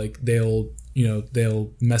do is like they'll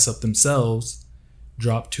mess up themselves,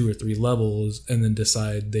 drop 2 or 3 levels, and then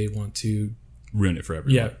decide they want to ruin it for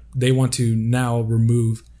everyone. Yeah, they want to now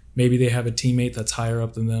remove. Maybe they have a teammate that's higher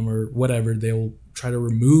up than them or whatever. They'll try to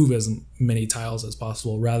remove as many tiles as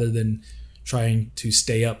possible rather than trying to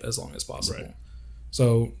stay up as long as possible. Right.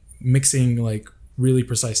 So mixing like really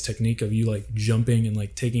precise technique of you like jumping and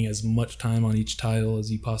like taking as much time on each tile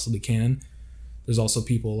as you possibly can. There's also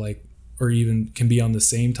people like, or even can be on the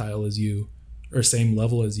same tile as you or same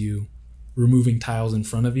level as you, removing tiles in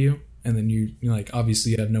front of you, and then you're like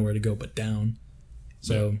obviously you have nowhere to go but down.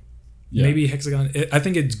 So maybe Hexagon, I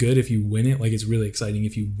think it's good if you win it. Like it's really exciting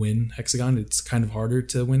if you win Hexagon. It's kind of harder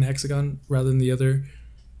to win Hexagon rather than the other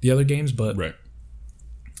games, but right.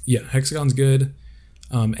 Yeah, Hexagon's good.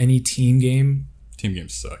 Any team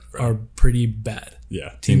games suck, bro. are pretty bad.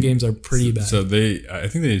 Yeah, team games are pretty bad. So I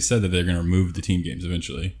think they said that they're going to remove the team games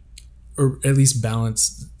eventually, or at least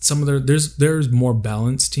balance some of there's more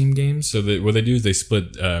balanced team games. So what they do is they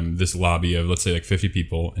split this lobby of, let's say, like 50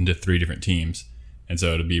 people into 3 different teams, and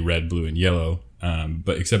so it'll be red, blue, and yellow.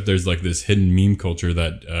 But except there's like this hidden meme culture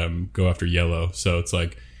that go after yellow. So it's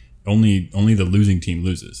like only the losing team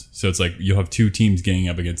loses. So it's like you'll have 2 teams ganging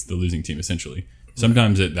up against the losing team essentially.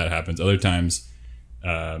 Sometimes that happens. Other times,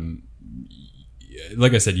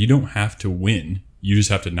 like I said, you don't have to win. You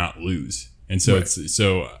just have to not lose. And so it's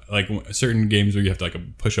so like certain games where you have to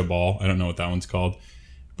like push a ball. I don't know what that one's called,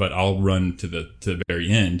 but I'll run to the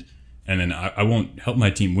very end, and then I won't help my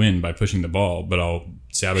team win by pushing the ball, but I'll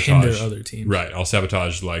sabotage hinder other teams. Right, I'll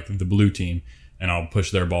sabotage like the blue team, and I'll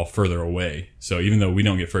push their ball further away. So even though we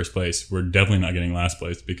don't get first place, we're definitely not getting last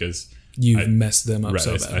place because you've messed them up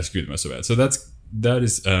so bad. I screwed them up so bad. So that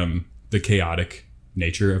is the chaotic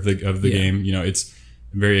nature of the game. You know, it's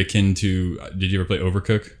very akin to. Did you ever play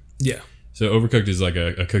Overcooked? Yeah. So Overcooked is like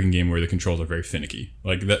a cooking game where the controls are very finicky,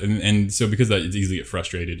 like that, and so because that, it's easy to get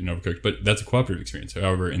frustrated in Overcooked. But that's a cooperative experience.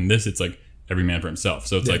 However, in this, it's like every man for himself.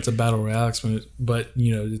 So it's a battle royale, but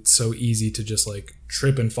you know, it's so easy to just like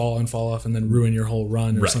trip and fall off, and then ruin your whole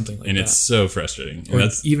run or something like that. And it's so frustrating. Or and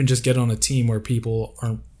that's even just get on a team where people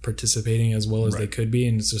aren't participating as well as they could be,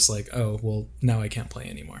 and it's just like, oh well, now I can't play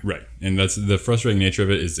anymore. Right, and that's the frustrating nature of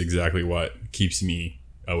it. Is exactly what keeps me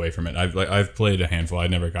away from it. I've played a handful. I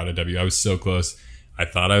never got a W. I was so close. I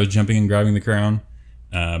thought I was jumping and grabbing the crown,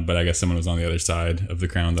 but I guess someone was on the other side of the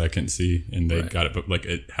crown that I couldn't see, and they got it, but like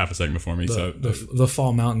half a second before me. The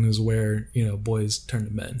fall mountain is where, you know, boys turn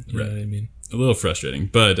to men. You know what I mean? A little frustrating,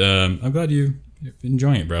 but I'm glad you're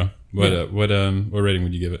enjoying it, bro. What rating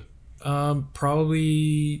would you give it?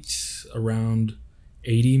 Probably around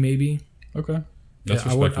 80, maybe. Okay. That's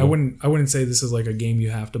respectable. I wouldn't say this is like a game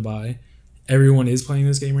you have to buy. Everyone is playing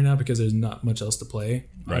this game right now because there's not much else to play.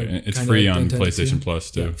 Right, and it's free on PlayStation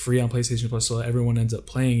Plus too. Yeah, free on PlayStation Plus, so everyone ends up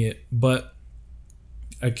playing it. But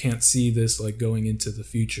I can't see this like going into the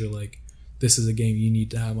future. Like, this is a game you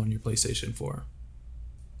need to have on your PlayStation 4.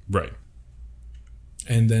 Right.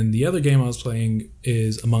 And then the other game I was playing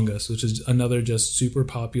is Among Us, which is another just super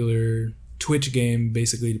popular Twitch game,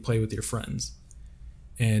 basically to play with your friends.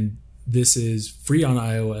 And this is free on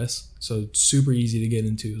iOS, so it's super easy to get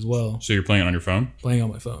into as well. So you're playing it on your phone? Playing on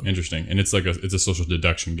my phone. Interesting. And it's a social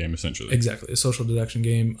deduction game, essentially. Exactly, a social deduction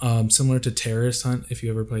game, similar to Terrorist Hunt. If you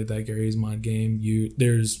ever played that Gary's Mod game,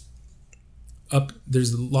 there's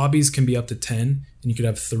lobbies can be up to 10, and you could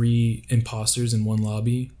have 3 imposters in one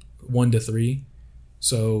lobby, 1 to 3.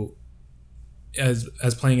 So as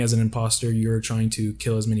playing as an imposter, you're trying to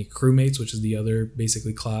kill as many crewmates, which is the other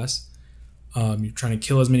basically class. You're trying to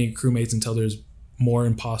kill as many crewmates until there's more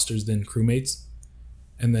imposters than crewmates.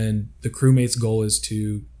 And then the crewmates' goal is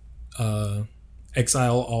to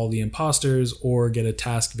exile all the imposters or get a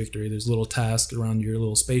task victory. There's little tasks around your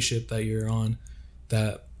little spaceship that you're on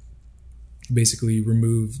that basically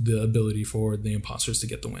remove the ability for the imposters to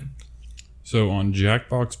get the win. So on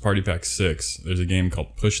Jackbox Party Pack 6, there's a game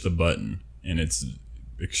called Push the Button, and it's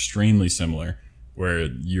extremely similar, where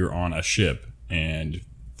you're on a ship, and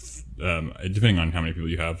depending on how many people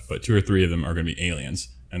you have, but 2 or 3 of them are going to be aliens,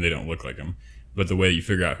 and they don't look like them. But the way you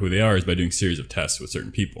figure out who they are is by doing a series of tests with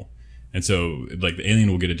certain people. And so, like, the alien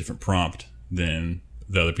will get a different prompt than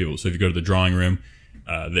the other people. So if you go to the drawing room,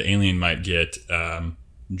 the alien might get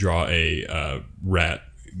draw a rat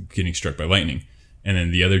getting struck by lightning. And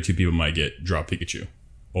then the other 2 people might get draw Pikachu.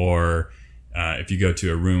 Or if you go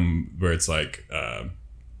to a room where it's like,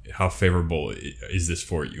 how favorable is this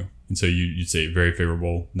for you? And so you'd say very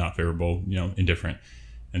favorable, not favorable, indifferent.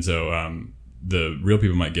 And so the real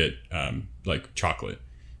people might get like chocolate.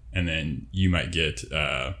 And then you might get,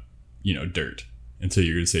 dirt. And so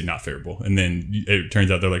you're going to say not favorable. And then it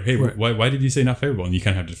turns out they're like, hey, why did you say not favorable? And you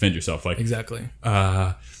kind of have to defend yourself. Like, exactly.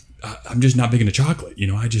 I'm just not big into chocolate.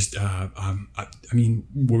 I just, I mean,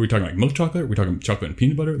 what are we talking about? Like milk chocolate? Are we talking chocolate and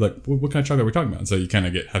peanut butter? Like, what kind of chocolate are we talking about? And so you kind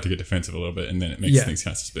of have to get defensive a little bit, and then it makes things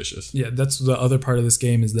kind of suspicious. Yeah, that's the other part of this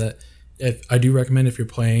game is that I do recommend if you're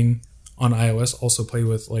playing on iOS, also play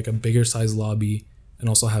with like a bigger size lobby and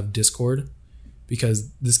also have Discord,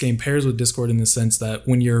 because this game pairs with Discord in the sense that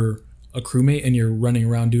when you're a crewmate and you're running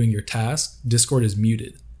around doing your tasks, Discord is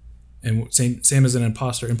muted. And same as an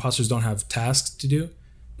imposter. Imposters don't have tasks to do,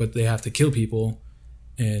 but they have to kill people.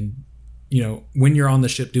 And when you're on the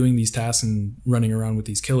ship doing these tasks and running around with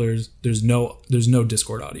these killers, there's no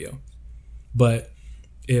Discord audio. But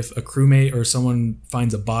if a crewmate or someone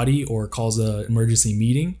finds a body or calls an emergency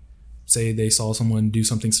meeting, say they saw someone do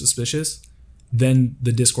something suspicious, then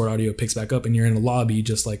the Discord audio picks back up and you're in a lobby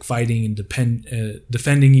just like fighting and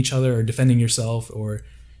defending each other or defending yourself, or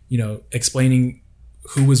explaining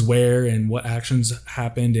who was where and what actions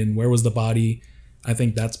happened and where was the body. I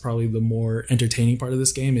think that's probably the more entertaining part of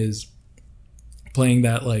this game, is playing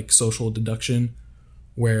that like social deduction,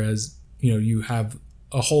 whereas you have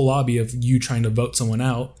a whole lobby of you trying to vote someone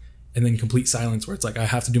out and then complete silence where it's like, I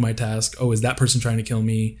have to do my task. Oh, is that person trying to kill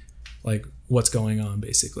me? Like, what's going on,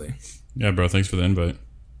 basically. Yeah, bro, thanks for the invite.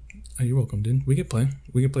 Oh, you're welcome, dude. We could play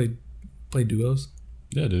duos.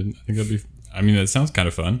 Yeah, dude. I think that sounds kind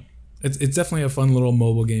of fun. It's definitely a fun little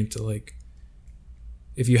mobile game to like,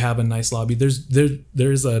 if you have a nice lobby.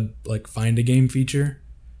 There's a like find a game feature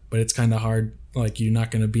but it's kind of hard. Like, you're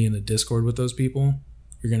not going to be in a Discord with those people.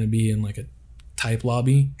 You're going to be in like a type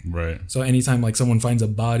lobby. Right. So anytime like someone finds a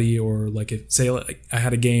body, or like if say like I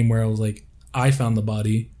had a game where I was like, I found the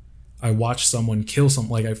body, I watched someone kill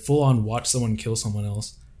like I full on watched someone kill someone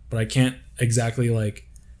else, but I can't exactly like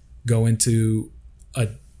go into a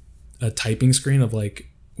typing screen of like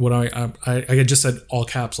what I just said all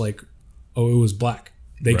caps like, oh, it was black.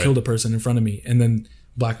 They killed a person in front of me, and then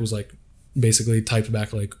black was like basically typed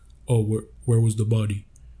back like, oh, where was the body?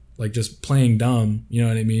 Like just playing dumb, you know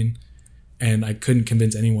what I mean? And I couldn't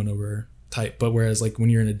convince anyone over type. But whereas like when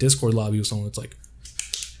you're in a Discord lobby with someone, it's like,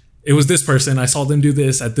 it was this person, I saw them do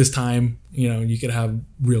this at this time, you know, you could have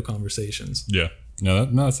real conversations. Yeah. No,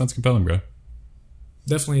 that sounds compelling, bro.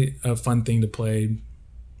 Definitely a fun thing to play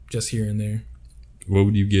just here and there. What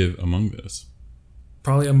would you give Among Us?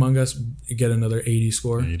 Probably Among Us, get another 80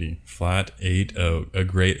 score. 80. Flat 8-0. A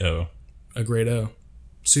great O. A great O.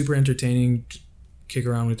 Super entertaining. Kick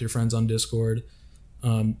around with your friends on Discord.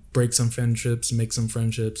 Break some friendships, make some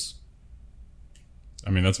friendships. I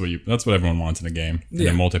mean, that's what everyone wants in a game, in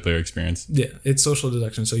a multiplayer experience. Yeah, it's social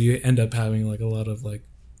deduction, so you end up having like a lot of like,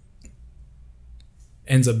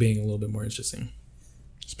 ends up being a little bit more interesting.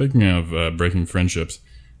 Speaking of breaking friendships,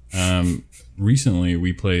 recently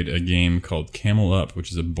we played a game called Camel Up,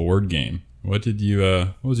 which is a board game. What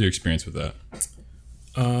was your experience with that?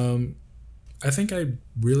 I think I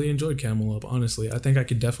really enjoyed Camel Up, honestly. I think I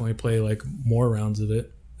could definitely play like more rounds of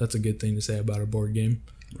it. That's a good thing to say about a board game.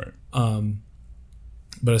 Right.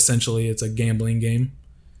 But essentially it's a gambling game,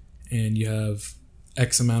 and you have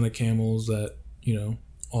X amount of camels that, you know,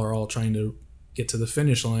 are all trying to get to the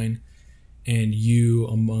finish line, and you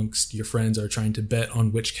amongst your friends are trying to bet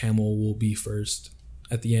on which camel will be first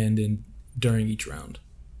at the end and during each round.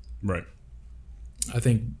 Right. I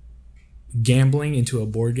think gambling into a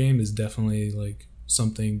board game is definitely like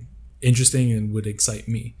something interesting and would excite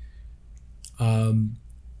me.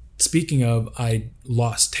 Speaking of, I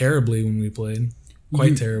lost terribly when we played.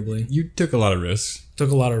 Quite terribly. You took a lot of risks.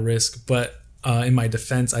 Took a lot of risk, but in my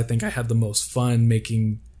defense, I think I had the most fun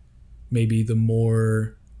making maybe the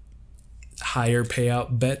more higher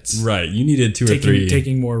payout bets. Right. You needed two or three.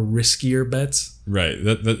 Taking more riskier bets. Right.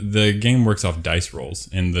 The game works off dice rolls,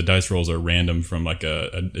 and the dice rolls are random from like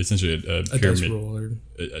essentially a pyramid, dice roll or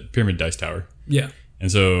a pyramid dice tower. Yeah. And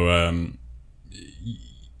so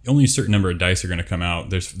only a certain number of dice are going to come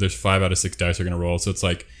out. There's 5 out of 6 dice are going to roll. So it's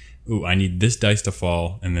like, ooh, I need this dice to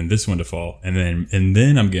fall, and then this one to fall, and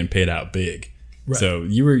then I'm getting paid out big. Right. So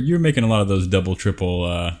you were making a lot of those double,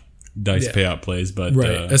 triple dice payout plays, but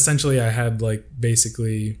right. Essentially, I had like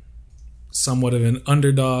basically somewhat of an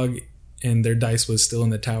underdog, and their dice was still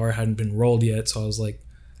in the tower, hadn't been rolled yet. So I was like,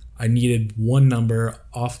 I needed one number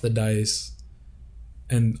off the dice,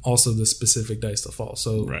 and also the specific dice to fall.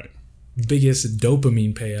 So right. Biggest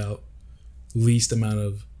dopamine payout, least amount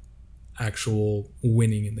of actual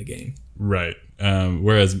winning in the game. Right.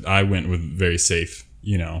 Whereas I went with very safe,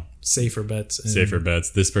 safer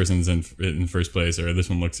bets. This person's in first place, or this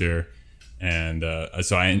one looks here. And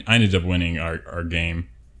so I ended up winning our game,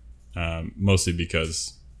 mostly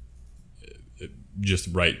because just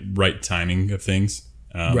right timing of things.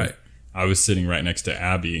 Right. I was sitting right next to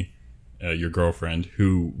Abby, your girlfriend,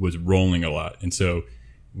 who was rolling a lot. And so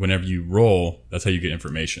whenever you roll, that's how you get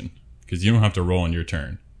information, because you don't have to roll on your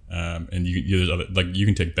turn. And there's other, like, you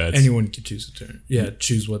can take bets. Anyone can choose a turn. Yeah,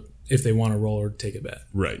 choose what, if they want to roll or take a bet.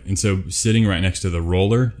 Right. And so sitting right next to the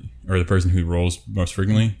roller, or the person who rolls most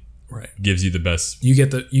frequently, right, gives you the best. You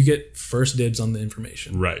get first dibs on the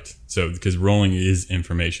information. Right. So because rolling is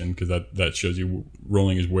information, because that shows you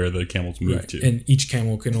rolling is where the camels move to. And each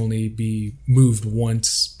camel can only be moved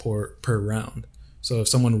once per round. So if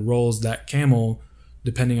someone rolls that camel,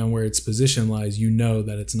 depending on where its position lies, you know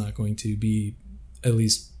that it's not going to be at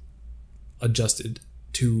least adjusted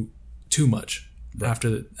too much after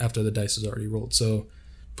the dice is already rolled. So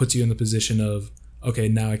puts you in the position of, okay,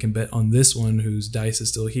 now I can bet on this one whose dice is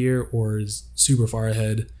still here or is super far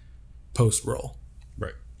ahead post roll.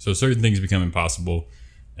 Right. So certain things become impossible,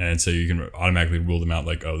 and so you can automatically rule them out,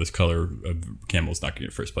 like, oh, this color of camel is not going to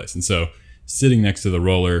get first place. And so sitting next to the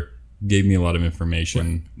roller gave me a lot of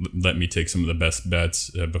information, let me take some of the best bets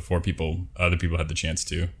before other people had the chance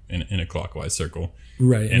to in a clockwise circle.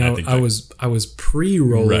 Right. And I was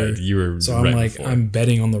pre-roller. Right. You were so I'm like, before. I'm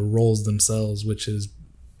betting on the rolls themselves, which is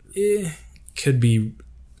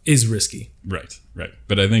is risky. Right.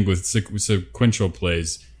 But I think with sequential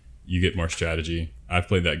plays, you get more strategy. I've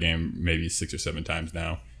played that game maybe 6 or 7 times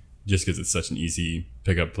now, just because it's such an easy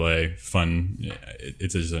pickup play, fun.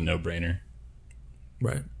 It's just a no-brainer.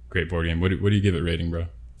 Right. Great board game. What do you give it rating, bro?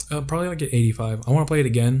 Probably like an 85. I want to play it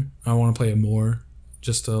again. I want to play it more,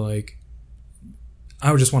 just to like.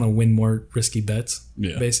 I would just want to win more risky bets.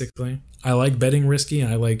 Yeah. Basically, I like betting risky,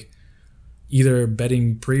 and I like either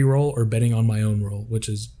betting pre-roll or betting on my own roll, which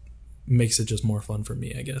makes it just more fun for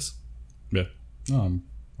me, I guess. Yeah. No,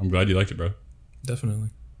 I'm glad you liked it, bro. Definitely.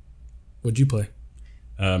 What'd you play?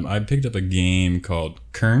 I picked up a game called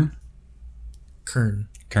Kern. Kern.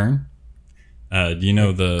 Kern. Do you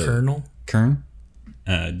know the Kernel? Kern?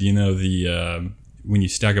 Do you know the when you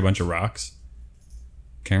stack a bunch of rocks?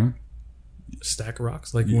 Kern. Stack of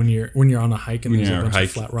rocks, like when you're on a hike and there's a bunch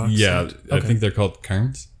of flat rocks. Yeah, stacked? I think they're called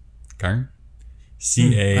Kerns. Kern.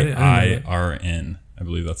 CAIRN. I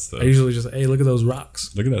believe that's the. I usually just hey, look at those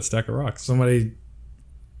rocks. Look at that stack of rocks. Somebody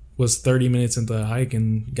was 30 minutes into the hike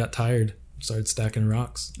and got tired, started stacking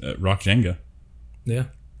rocks. Rock Jenga. Yeah.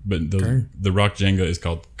 But the rock Jenga is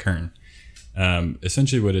called Kern.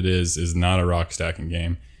 Essentially what it is not a rock stacking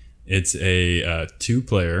game. It's a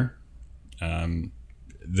 2-player.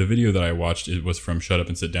 The video that I watched, it was from Shut Up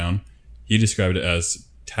and Sit Down. He described it as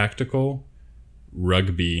tactical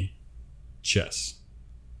rugby chess.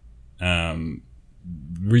 The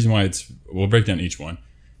reason why we'll break down each one.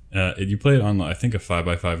 You play it on, I think, a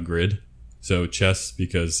 5x5 grid. So chess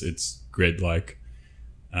because it's grid-like.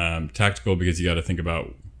 Tactical because you got to think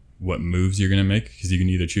about what moves you're going to make, because you can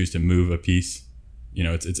either choose to move a piece. You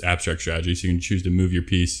know, it's abstract strategy, so you can choose to move your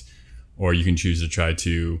piece, or you can choose to try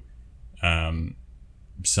to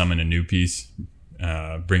summon a new piece,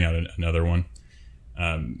 bring out another one.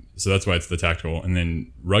 So that's why it's the tactical. And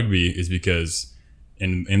then rugby is because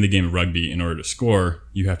in the game of rugby, in order to score,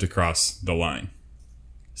 you have to cross the line.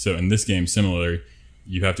 So in this game, similarly,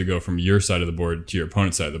 you have to go from your side of the board to your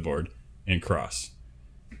opponent's side of the board and cross.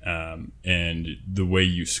 And the way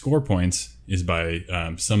you score points is by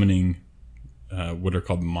summoning what are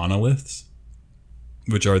called monoliths,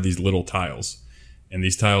 which are these little tiles. And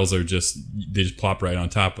these tiles they just plop right on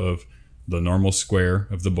top of the normal square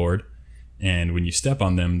of the board. And when you step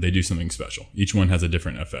on them, they do something special. Each one has a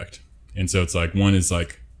different effect. And so it's like, one is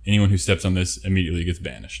like, anyone who steps on this immediately gets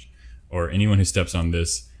banished. Or anyone who steps on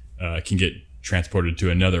this can get transported to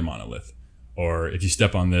another monolith. Or if you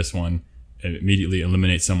step on this one, it immediately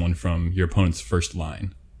eliminates someone from your opponent's first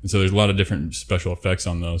line. And so there's a lot of different special effects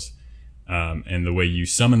on those. And the way you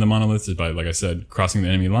summon the monoliths is by, like I said, crossing the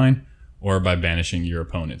enemy line, or by banishing your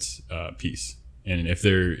opponent's piece. And if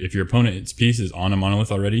your opponent's piece is on a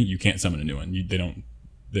monolith already, you can't summon a new one. They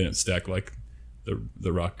don't stack like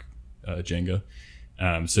the rock Jenga.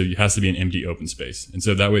 So it has to be an empty open space. And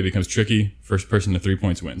so that way it becomes tricky. First person to 3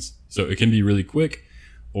 points wins. So it can be really quick,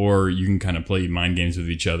 or you can kind of play mind games with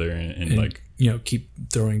each other and like, keep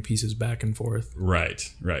throwing pieces back and forth.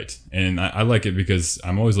 Right. And I like it because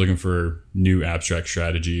I'm always looking for new abstract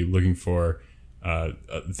strategy, looking for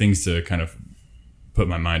things to kind of put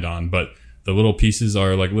my mind on. But the little pieces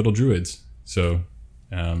are like little druids. So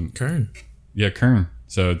Kern. Yeah, Kern.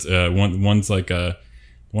 So it's one's like a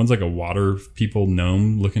water people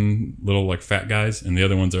gnome looking little like fat guys, and the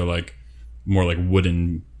other ones are like more like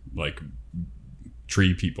wooden like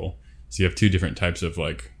tree people. So you have two different types of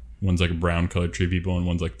like, one's like a brown colored tree people and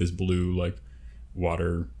one's like this blue like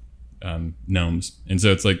water gnomes. And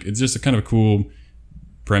so it's just a kind of a cool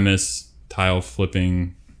premise, tile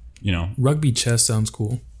flipping, Rugby chess sounds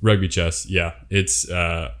cool. Rugby chess, yeah. It's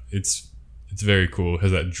very cool. It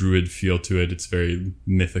has that druid feel to it. It's very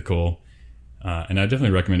mythical. And I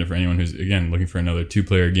definitely recommend it for anyone who's, again, looking for another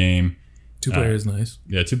 2-player game. 2-player is nice.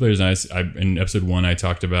 Yeah, 2-player is nice. In episode 1, I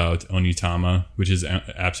talked about Onitama, which is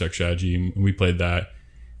abstract strategy, and we played that.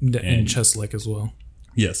 And chess-like as well.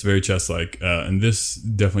 Yes, very chess-like. And this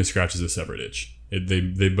definitely scratches a separate itch.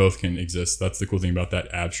 They both can exist. That's the cool thing about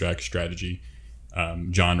that abstract strategy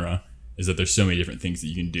genre, is that there's so many different things that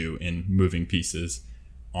you can do in moving pieces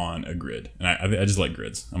on a grid. And I just like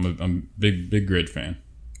grids. I'm a big grid fan.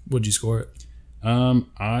 Would you score it?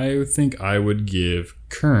 I think I would give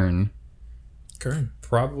Kern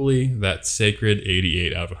probably that sacred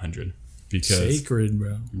 88 out of 100. Because sacred,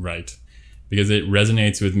 bro. Right. Because it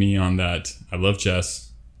resonates with me on that. I love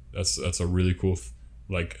chess. That's a really cool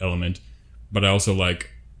element. But I also like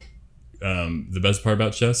the best part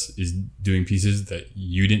about chess is doing pieces that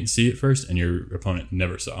you didn't see at first and your opponent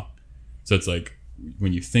never saw. So it's like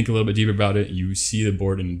when you think a little bit deeper about it, you see the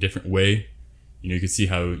board in a different way. You can see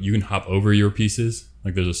how you can hop over your pieces.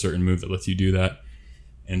 Like there's a certain move that lets you do that.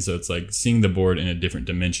 And so it's like seeing the board in a different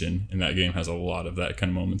dimension. And that game has a lot of that kind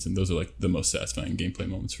of moments. And those are like the most satisfying gameplay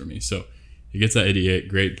moments for me. So it gets that 88,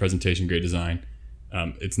 great presentation, great design.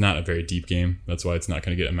 It's not a very deep game. That's why it's not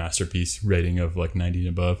going to get a masterpiece rating of like 90 and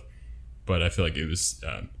above. But I feel like it was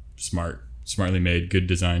smart smartly made, good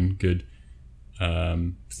design, good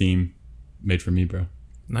theme, made for me, bro.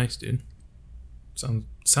 Nice, dude.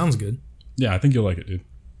 Sounds good. Yeah, I think you'll like it, dude.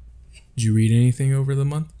 Did you read anything over the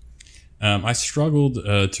month? I struggled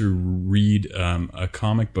to read a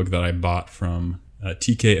comic book that I bought from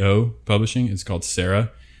TKO Publishing. It's called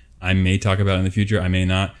Sarah. I may talk about it in the future. I may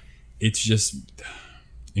not. It's just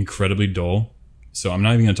incredibly dull. So I'm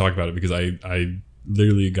not even going to talk about it because I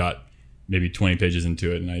literally got maybe 20 pages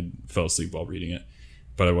into it and I fell asleep while reading it.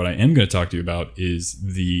 But what I am going to talk to you about is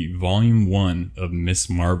the volume 1 of Miss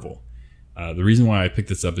Marvel. The reason why I picked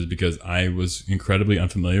this up is because I was incredibly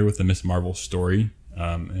unfamiliar with the Miss Marvel story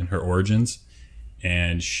and her origins.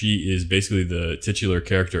 And she is basically the titular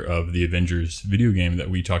character of the Avengers video game that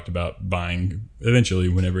we talked about buying eventually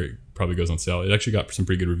whenever it probably goes on sale. It actually got some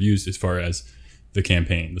pretty good reviews as far as the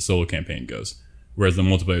campaign, the solo campaign goes. Whereas the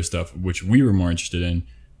multiplayer stuff, which we were more interested in,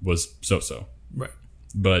 was so-so. Right.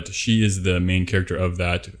 But she is the main character of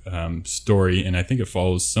that story, and I think it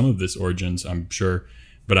follows some of this origins, I'm sure.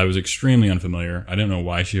 But I was extremely unfamiliar. I don't know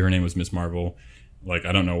why her name was Miss Marvel. Like,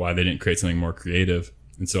 I don't know why they didn't create something more creative.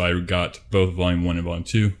 And so I got both Volume 1 and Volume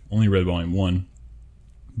 2. Only read Volume 1.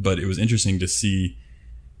 But it was interesting to see.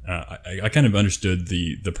 I kind of understood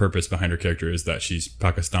the purpose behind her character is that she's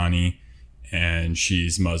Pakistani and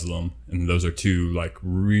she's Muslim. And those are two, like,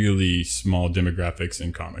 really small demographics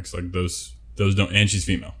in comics. Like, those don't... And she's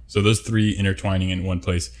female. So those three intertwining in one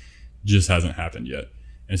place just hasn't happened yet.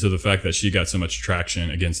 And so the fact that she got so much traction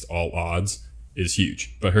against all odds is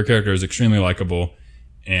huge. But her character is extremely likable,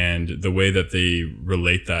 and the way that they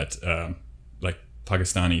relate that like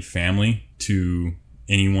Pakistani family to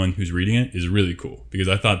anyone who's reading it is really cool. Because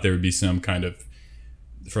I thought there would be some kind of,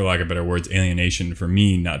 for lack of better words, alienation for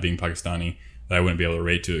me not being Pakistani that I wouldn't be able to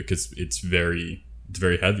relate to it because it's very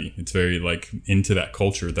heavy. It's very like into that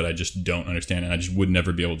culture that I just don't understand and I just would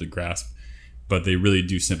never be able to grasp. But they really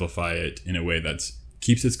do simplify it in a way that's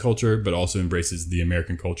keeps its culture, but also embraces the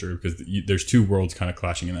American culture because there's two worlds kind of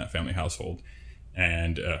clashing in that family household.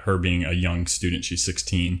 And her being a young student, she's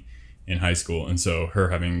 16 in high school. And so her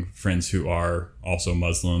having friends who are also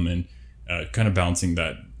Muslim and kind of balancing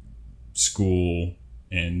that school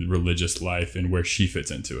and religious life and where she fits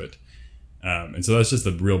into it. And so that's just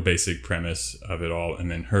the real basic premise of it all. And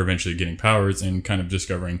then her eventually getting powers and kind of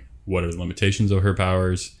discovering what are the limitations of her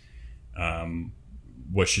powers.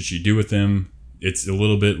 What should she do with them? It's a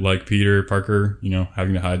little bit like Peter Parker,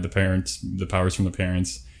 having to hide the powers from the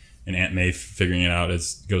parents, and Aunt May figuring it out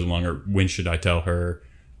as it goes along, or when should I tell her,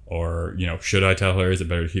 or, should I tell her? Is it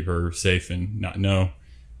better to keep her safe and not know?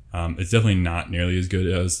 It's definitely not nearly as good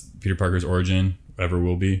as Peter Parker's origin ever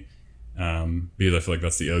will be, because I feel like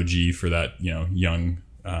that's the OG for that, young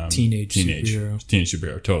teenage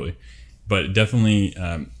superhero, totally. But definitely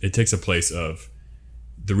it takes a place of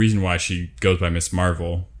the reason why she goes by Miss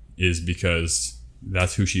Marvel is because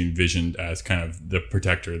that's who she envisioned as kind of the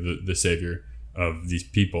protector, the savior of these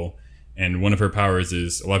people. And one of her powers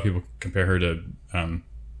is, a lot of people compare her to,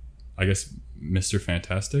 I guess, Mr.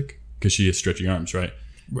 Fantastic, because she has stretchy arms, right?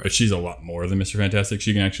 But she's a lot more than Mr. Fantastic.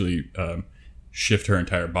 She can actually shift her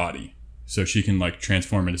entire body. So she can, like,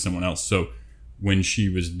 transform into someone else. So when she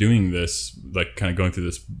was doing this, like, kind of going through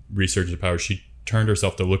this research of powers, she turned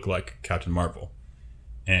herself to look like Captain Marvel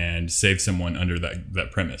and save someone under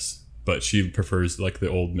that premise. But she prefers like the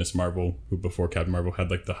old Miss Marvel, who before Captain Marvel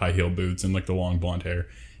had like the high heel boots and like the long blonde hair.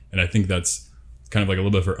 And I think that's kind of like a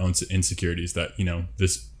little bit of her own insecurities that,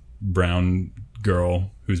 this brown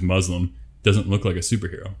girl who's Muslim doesn't look like a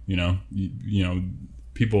superhero.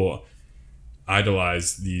 People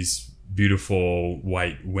idolize these beautiful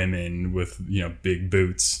white women with, big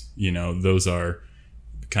boots. Those are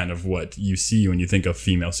kind of what you see when you think of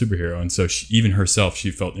female superhero. And so even herself,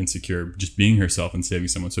 she felt insecure just being herself and saving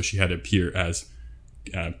someone. So she had to appear as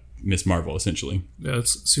Miss Marvel, essentially. Yeah,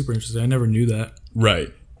 that's super interesting. I never knew that.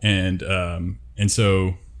 Right. And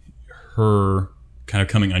so her kind of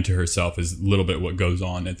coming unto herself is a little bit what goes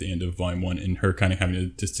on at the end of Volume 1, and her kind of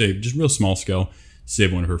having to save, just real small scale,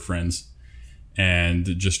 save one of her friends, and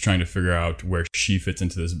just trying to figure out where she fits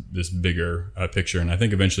into this bigger picture. And I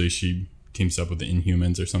think eventually she teams up with the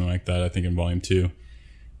Inhumans or something like that, I think in Volume 2.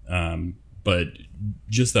 But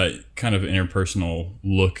just that kind of interpersonal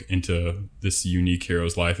look into this unique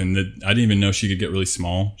hero's life. And I didn't even know she could get really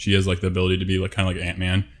small. She has like the ability to be like kind of like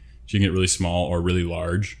Ant-Man. She can get really small or really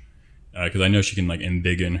large. Because I know she can like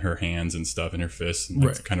embiggen her hands and stuff and her fists. And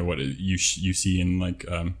that's kind of what you see in like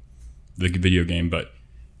the video game. But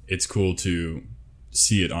it's cool to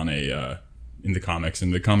see it on in the comics.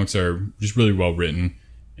 And the comics are just really well written.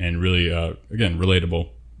 And really, again, relatable.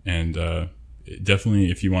 And definitely,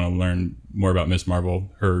 if you want to learn more about Miss Marvel,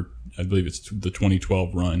 her I believe it's the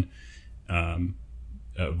 2012 run.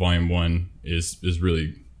 Volume 1 is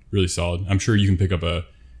really, really solid. I'm sure you can pick up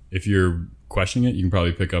if you're questioning it, you can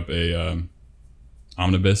probably pick up a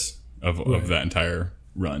omnibus of that entire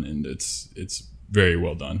run, and it's very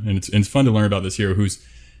well done. And it's fun to learn about this hero who's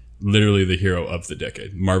literally the hero of the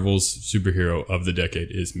decade. Marvel's superhero of the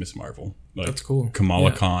decade is Miss Marvel. Like, that's cool.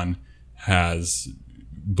 Kamala Khan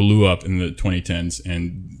blew up in the 2010s,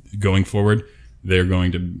 and going forward, they're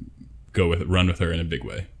going to run with her in a big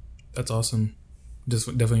way. That's awesome. Just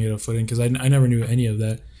definitely get a foot in, because I never knew any of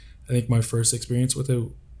that. I think my first experience with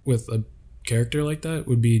a character like that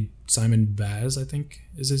would be Simon Baz, I think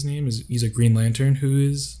is his name. He's a Green Lantern who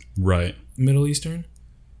is right Middle Eastern.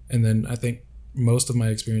 And then I think most of my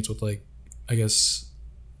experience with, like, I guess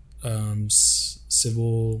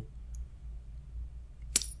civil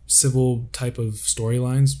type of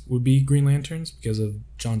storylines would be Green Lanterns, because of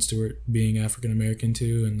Jon Stewart being African American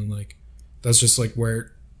too, and then, like, that's just like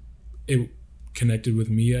where it connected with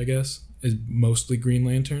me, I guess, is mostly Green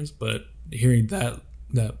Lanterns. But hearing that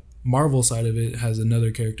Marvel side of it has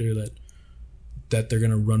another character that they're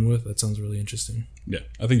gonna run with, that sounds really interesting. Yeah,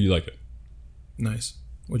 I think you like it. Nice.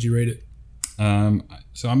 What'd you rate it?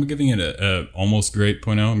 So I'm giving it a almost great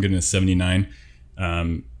 0.0. I'm giving it a 79.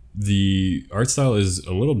 The art style is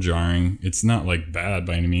a little jarring. It's not like bad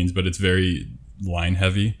by any means, but it's very line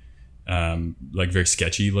heavy, like very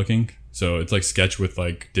sketchy looking. So it's like sketch with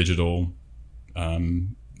like digital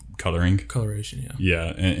coloration.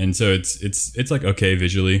 Yeah, and so it's like okay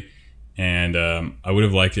visually, and I would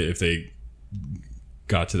have liked it if they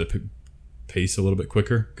got to the pace a little bit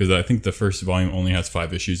quicker, because I think the first volume only has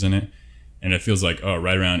 5 issues in it, and it feels like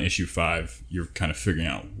right around issue 5 you're kind of figuring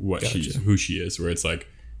out who she is, where it's like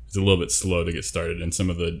it's a little bit slow to get started, and some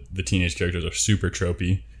of the teenage characters are super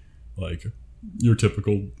tropey, like your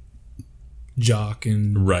typical jock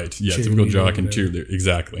and typical jock and cheerleader,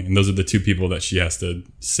 exactly. And those are the two people that she has to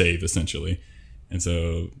save essentially. And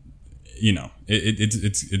so, you know,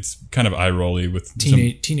 it's kind of eye rolly with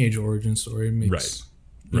teenage origin story. Makes,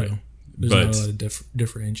 right. There's not a lot of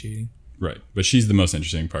differentiating. Right, but she's the most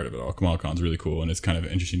interesting part of it all. Kamala Khan's really cool, and it's kind of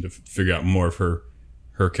interesting to figure out more of her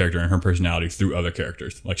character and her personality through other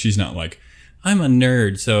characters. Like, she's not like, I'm a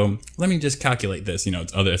nerd, so let me just calculate this. You know,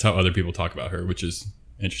 it's how other people talk about her, which is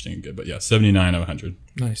interesting and good. But yeah, 79 out of 100.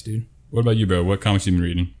 Nice, dude. What about you, bro? What comics have you been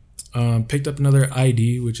reading? Picked up another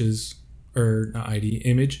ID, Image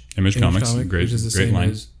Comics. Great, which is the great same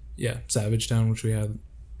line. as Savage Town, which we had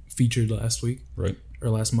featured last week, right? Or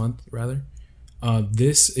last month, rather.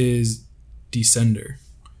 This is Descender.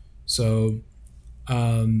 So,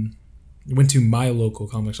 went to my local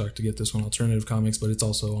comic shop to get this one, Alternative Comics, but it's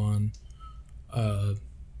also on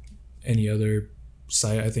any other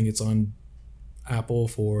site. I think it's on Apple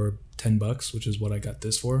for $10, which is what I got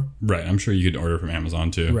this for. Right. I'm sure you could order from Amazon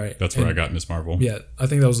too. Right. That's where I got Miss Marvel. Yeah. I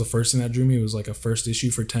think that was the first thing that drew me. It was like a first issue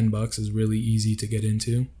for $10 is really easy to get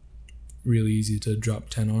into. Really easy to drop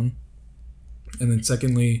 10 on. And then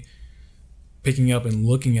secondly, picking up and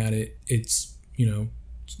looking at it, it's,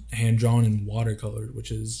 hand drawn and watercolored, which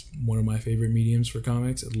is one of my favorite mediums for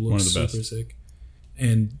comics. It looks super sick.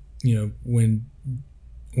 And, when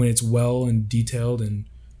it's well and detailed and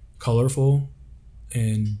colorful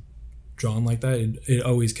and drawn like that, it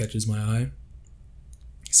always catches my eye.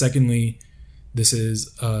 Secondly, this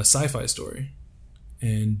is a sci-fi story,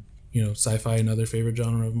 and sci-fi, another favorite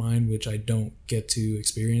genre of mine, which I don't get to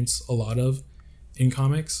experience a lot of in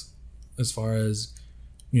comics, as far as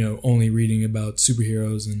only reading about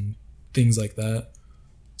superheroes and things like that.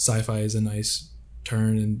 Sci-fi is a nice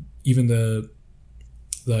turn, and even the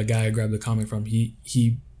guy I grabbed the comic from,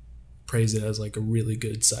 he praised it as like a really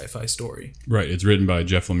good sci-fi story. Right. It's written by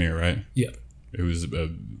Jeff Lemire, right? Yeah. Who's a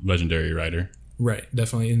legendary writer. Right.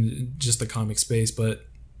 Definitely in just the comic space. But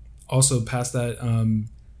also past that,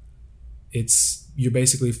 you're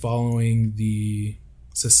basically following the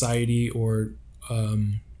society, or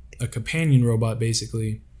a companion robot,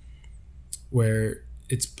 basically, where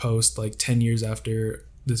it's post like 10 years after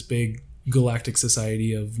this big galactic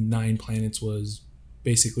society of 9 planets was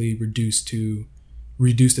basically reduced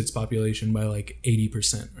its population by like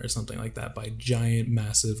 80% or something like that by giant,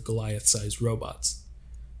 massive Goliath-sized robots.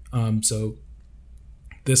 So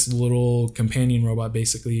this little companion robot,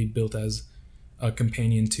 basically built as a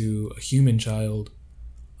companion to a human child,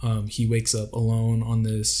 he wakes up alone on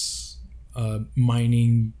this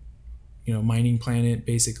mining planet,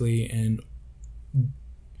 basically, and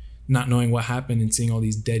not knowing what happened and seeing all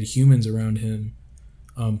these dead humans around him,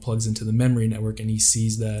 plugs into the memory network, and he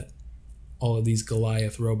sees that all of these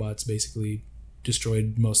Goliath robots basically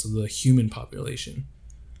destroyed most of the human population.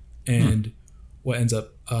 And what ends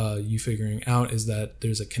up you figuring out is that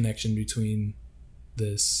there's a connection between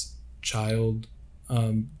this child's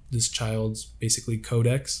basically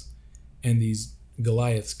codex and these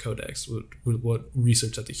Goliath's codex, what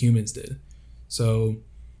research that the humans did. So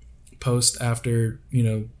after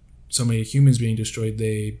so many humans being destroyed,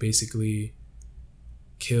 they basically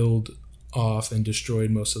killed off and destroyed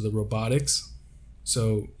most of the robotics.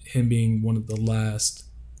 So him being one of the last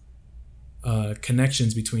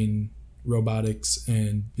connections between robotics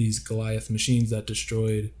and these Goliath machines that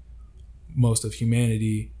destroyed most of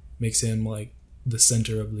humanity makes him like the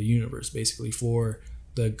center of the universe, basically, for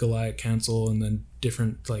the Goliath Council and then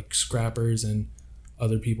different like scrappers and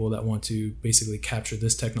other people that want to basically capture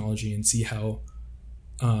this technology and see how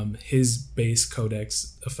his base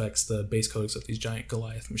codex affects the base codex of these giant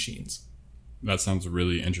Goliath machines. That sounds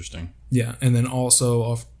really interesting. Yeah, and then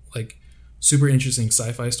also like super interesting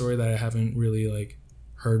sci-fi story that I haven't really like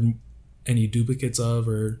heard any duplicates of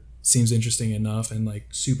or seems interesting enough, and like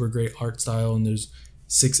super great art style, and there's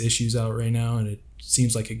 6 issues out right now, and it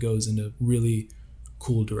seems like it goes in a really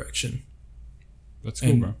cool direction. That's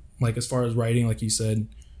cool, bro. Like as far as writing, like you said,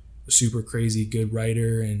 a super crazy good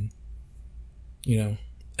writer, and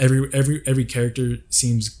every character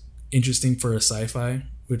seems interesting for a sci-fi,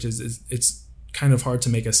 which is it's kind of hard to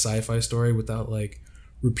make a sci-fi story without like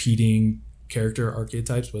repeating character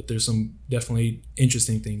archetypes, but there's some definitely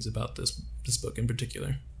interesting things about this book in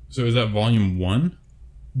particular. So is that volume 1?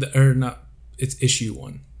 It's issue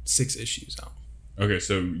 1. 6 issues out. Okay,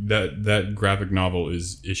 so that graphic novel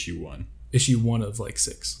is issue 1. Issue 1 of like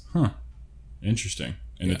 6. Huh. Interesting.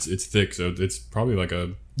 And it's thick, so it's probably like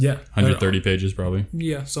 130 pages probably.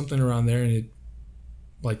 Yeah, something around there, and it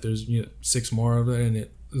like there's 6 more of it, and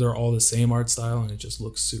they're all the same art style, and it just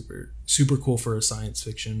looks super super cool for a science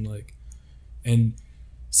fiction like. And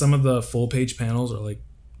some of the full page panels are like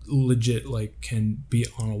legit, like can be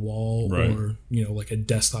on a wall, right, or like a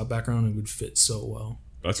desktop background, and would fit so well.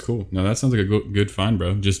 That's cool. No, that sounds like a good find,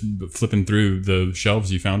 bro. Just flipping through the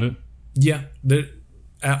shelves, you found it? Yeah,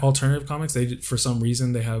 at Alternative Comics, for some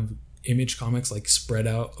reason they have Image Comics like spread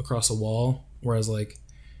out across a wall, whereas like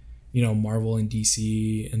Marvel and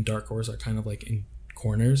DC and Dark Horse are kind of like in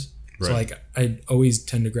corners. Right. So like I always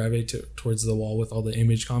tend to gravitate towards the wall with all the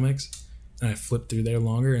Image Comics, and I flip through there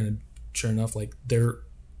longer, and sure enough, like their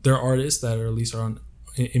artists that are at least are on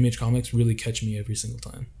Image Comics really catch me every single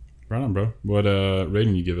time. Right on, bro. What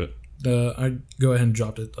rating you give it? I'd go ahead and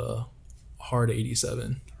dropped it hard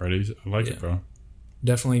 87. Hard 87. I like it, bro.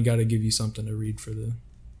 Definitely got to give you something to read for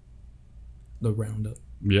the roundup.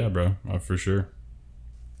 Yeah, bro. For sure.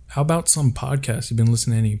 How about some podcasts? You been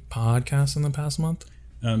listening to any podcasts in the past month?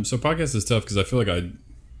 So podcasts is tough because I feel like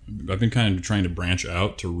I've been kind of trying to branch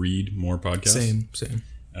out to read more podcasts. Same.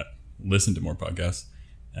 Listen to more podcasts.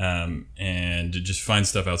 And to just find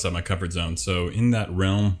stuff outside my comfort zone. So in that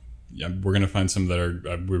realm, we're going to find some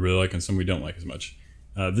that we really like and some we don't like as much.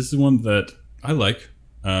 This is one that I like.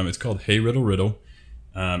 It's called Hey Riddle Riddle.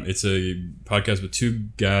 It's a podcast with 2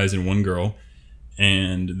 guys and 1 girl.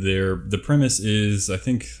 And the premise is, I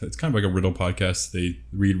think it's kind of like a riddle podcast. They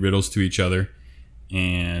read riddles to each other,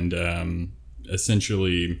 and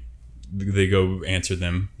essentially they go answer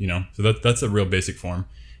them, So that's a real basic form.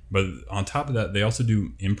 But on top of that, they also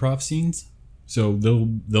do improv scenes. So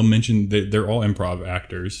they'll mention they're all improv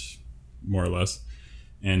actors, more or less.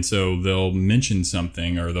 And so they'll mention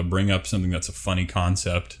something, or they'll bring up something that's a funny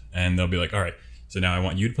concept, and they'll be like, all right, so now I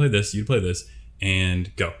want you to play this,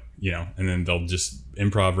 and go, and then they'll just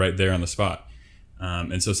improv right there on the spot.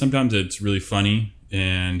 And so sometimes it's really funny,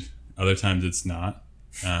 and other times it's not.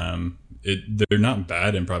 They're not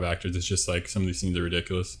bad improv actors. It's just like some of these scenes are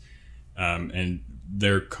ridiculous. And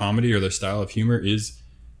their comedy or their style of humor is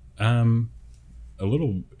a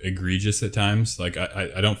little egregious at times. Like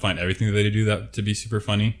I don't find everything that they do that to be super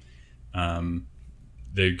funny.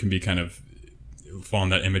 They can be kind of fall in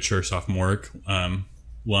that immature sophomoric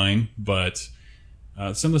line, but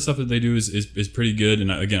some of the stuff that they do is pretty good.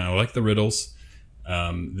 And again, I like the riddles.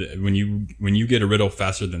 When you get a riddle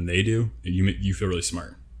faster than they do, you feel really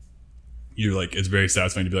smart. You're like, it's very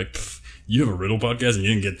satisfying to be like, you have a riddle podcast and you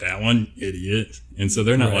didn't get that one, idiot. And so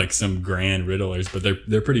they're not like some grand riddlers, but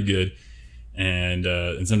they're pretty good. And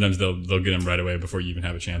sometimes they'll get them right away before you even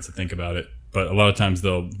have a chance to think about it. But a lot of times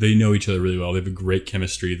they know each other really well. They have a great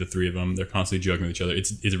chemistry, the 3 of them. They're constantly joking with each other.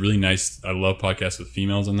 It's really nice. I love podcasts with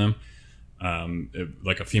females in them.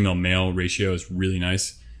 Like a female male ratio is really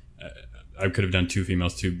nice. I could have done 2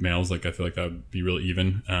 females, 2 males. Like I feel like that would be really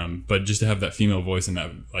even. But just to have that female voice and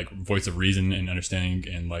that like voice of reason and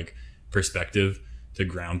understanding and like perspective to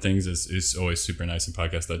ground things is always super nice in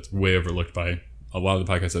podcasts. That's way overlooked by a lot of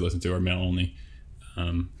the podcasts I listen to are male only.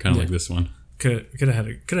 kind of like this one. Could have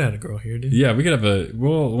had a girl here, dude. Yeah, we could have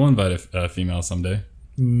we'll invite a female someday.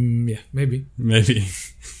 Yeah, maybe.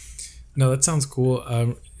 No, that sounds cool.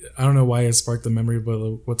 I don't know why it sparked the memory, but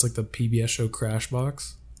what's like the PBS show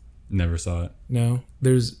Crashbox? Never saw it. No,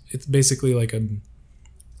 it's basically like a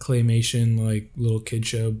claymation, like little kid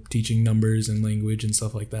show teaching numbers and language and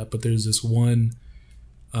stuff like that. But there's this one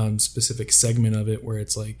specific segment of it where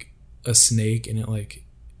it's like a snake and it like,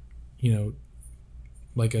 you know,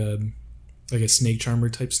 like a snake charmer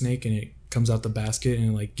type snake, and it comes out the basket and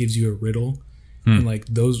it like gives you a riddle. And like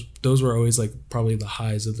those were always like probably the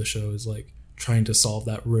highs of the show, is like trying to solve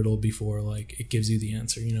that riddle before like it gives you the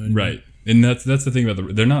answer, you know what I mean? Right. And that's the thing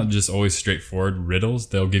about they're not just always straightforward riddles.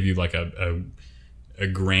 They'll give you like a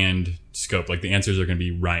grand scope. Like the answers are going to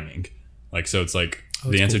be rhyming. Like, so it's like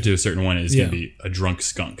the answer to a certain one is going to be a drunk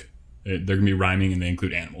skunk. They're going to be rhyming and they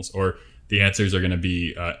include animals. Or the answers are going to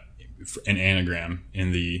be an anagram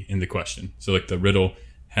in the question. So like the riddle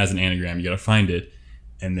has an anagram, you got to find it,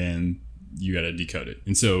 and then you got to decode it.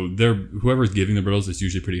 And so whoever's giving the riddles is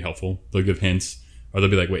usually pretty helpful. They'll give hints, or they'll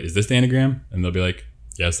be like, wait, is this the anagram? And they'll be like,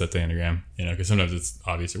 yes, that's the anagram. You know, because sometimes it's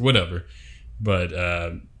obvious or whatever. But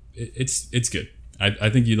it's good. I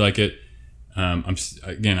think you'd like it.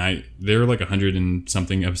 They're like 100 and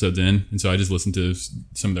something episodes in, and so I just listened to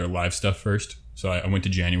some of their live stuff first. So I went to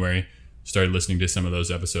January, started listening to some of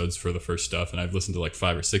those episodes for the first stuff, and I've listened to like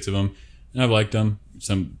 5 or 6 of them, and I've liked them.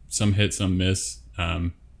 Some hit, some miss.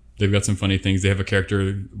 They've got some funny things. They have a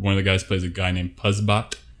character. One of the guys plays a guy named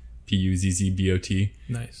Puzzbot, Puzzbot.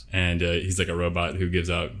 Nice. And he's like a robot who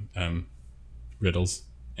gives out riddles,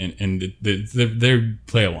 and they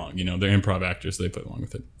play along. You know, they're improv actors, so they play along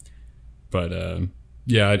with it. But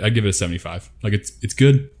yeah, I'd give it a 75. Like it's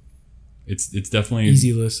good. It's definitely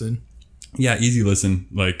easy listen. Yeah, easy listen.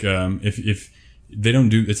 Like if they don't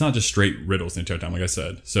do, it's not just straight riddles the entire time. Like I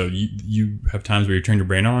said, so you have times where you turn your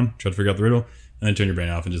brain on, try to figure out the riddle, and then turn your brain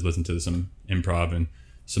off and just listen to some improv and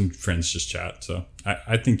some friends just chat. So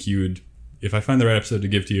I think you would, if I find the right episode to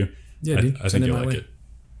give to you, I think you'll like it.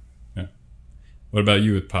 Yeah. What about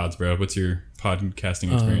you with pods, bro? What's your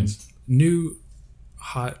podcasting experience? New,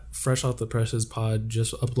 hot, fresh off the presses pod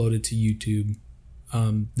just uploaded to YouTube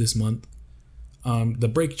this month. The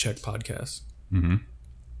Break Check podcast,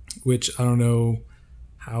 which I don't know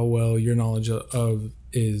how well your knowledge of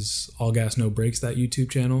is All Gas No Breaks, that YouTube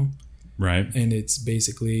channel. Right. And it's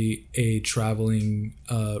basically a traveling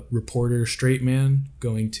reporter, straight man,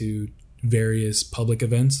 going to various public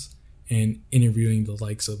events and interviewing the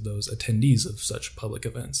likes of those attendees of such public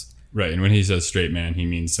events. Right. And when he says straight man, he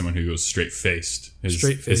means someone who goes straight-faced.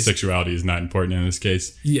 His sexuality is not important in this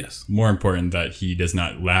case. Yes. More important that he does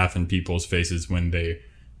not laugh in people's faces when they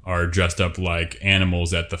are dressed up like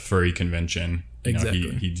animals at the furry convention. You know,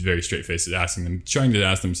 exactly. He's very straight-faced, trying to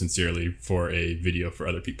ask them sincerely for a video for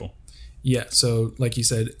other people. Yeah, so like you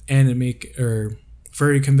said, anime or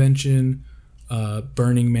furry convention,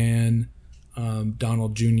 Burning Man,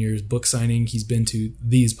 Donald Jr.'s book signing. He's been to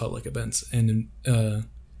these public events and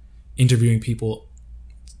interviewing people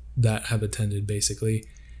that have attended, basically.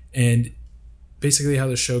 And basically how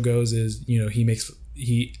the show goes is, you know,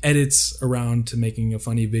 he edits around to making a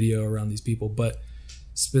funny video around these people, but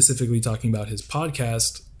specifically talking about his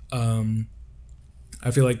podcast, I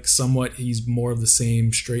feel like somewhat he's more of the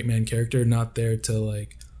same straight man character, not there to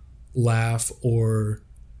like laugh or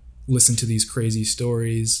listen to these crazy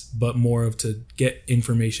stories, but more of to get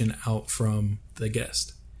information out from the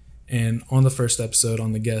guest. And on the first episode,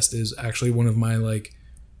 on the guest is actually one of my like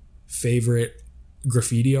favorite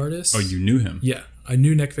graffiti artists. Oh, you knew him? Yeah, I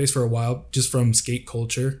knew Neckface for a while, just from skate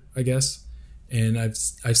culture, I guess. And I've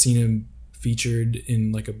seen him featured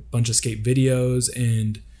in like a bunch of skate videos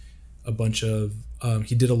and a bunch of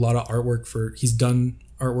he did a lot of artwork he's done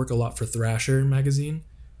artwork a lot for Thrasher magazine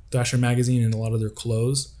and a lot of their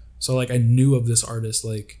clothes. So like I knew of this artist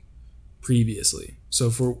like previously.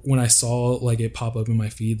 So for when I saw like it pop up in my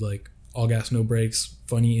feed, like All Gas No Breaks,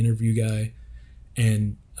 funny interview guy,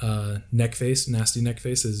 and Neckface, Nasty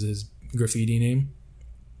Neckface is his graffiti name.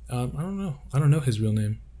 I don't know his real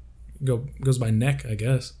name. Goes by Neck, I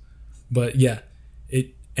guess. But yeah,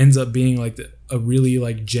 it ends up being like a really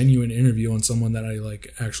like genuine interview on someone that I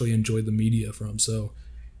like actually enjoyed the media from. So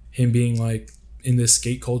him being like in this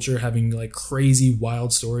skate culture, having like crazy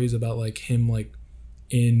wild stories about like him like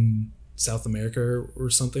in South America or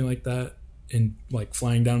something like that, and like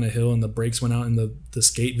flying down a hill and the brakes went out in the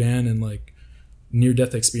skate van and like near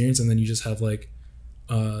death experience. And then you just have like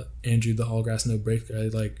Andrew the All Gas No Break guy,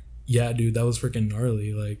 like, yeah dude, that was freaking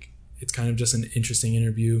gnarly. Like it's kind of just an interesting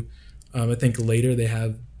interview. I think later they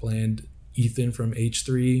have planned Ethan from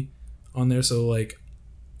H3 on there. So like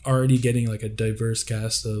already getting like a diverse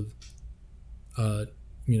cast of,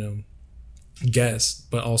 guests,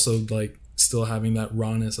 but also like still having that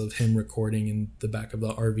rawness of him recording in the back of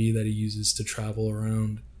the RV that he uses to travel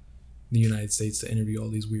around the United States to interview all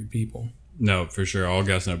these weird people. No, for sure. All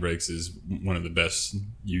Gas No Breaks is one of the best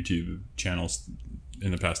YouTube channels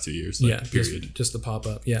in the past 2 years. Period. Just to pop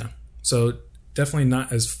up. Yeah. So definitely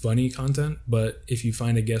not as funny content, but if you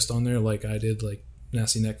find a guest on there like I did, like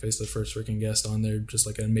Nasty Neckface, the first freaking guest on there, just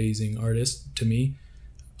like an amazing artist to me.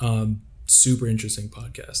 Super interesting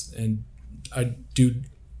podcast. And I do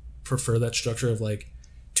prefer that structure of like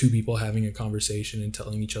two people having a conversation and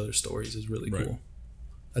telling each other stories is really cool.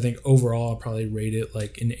 I think overall I'll probably rate it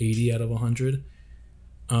like an 80 out of 100.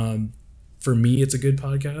 For me, it's a good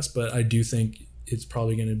podcast, but I do think it's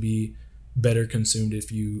probably going to be better consumed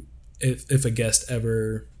if a guest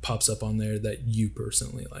ever pops up on there that you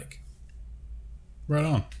personally like. Right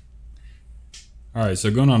on. All right,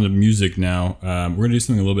 so going on to music now. We're going to do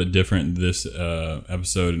something a little bit different this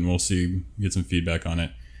episode, and we'll get some feedback on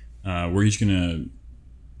it. We're each going to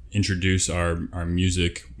introduce our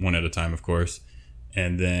music one at a time, of course,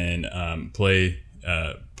 and then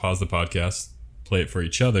pause the podcast, play it for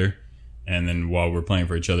each other, and then while we're playing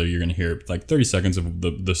for each other, you're going to hear like 30 seconds of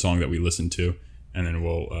the song that we listened to, and then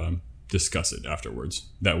we'll discuss it afterwards.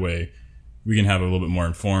 That way we can have a little bit more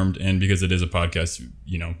informed, and because it is a podcast,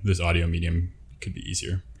 this audio medium could be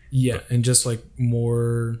easier. Yeah, and just like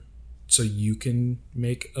more so you can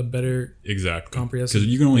make a better comprehensive.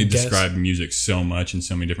 Because you can only describe music so much in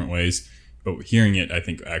so many different ways, but hearing it, I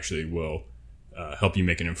think, actually will help you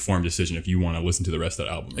make an informed decision if you want to listen to the rest of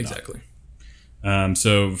that album. Exactly.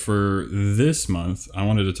 So for this month, I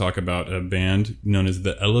wanted to talk about a band known as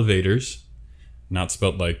The Elevators, not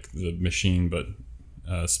spelled like the machine, but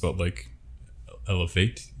spelled like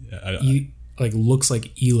elevate. Looks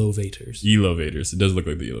like Elovators. Elovators. It does look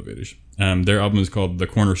like the Elevators. Their album is called The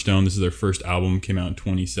Cornerstone. This is their first album. Came out in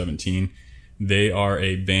 2017. They are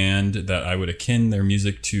a band that I would akin their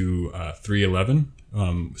music to 311.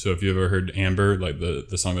 So if you ever heard Amber, like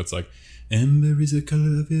the song that's like, Amber is the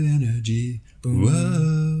color of your energy.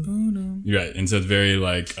 Whoa. You're right. And so it's very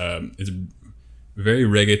like, it's very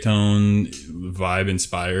reggaeton vibe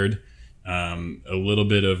inspired. A little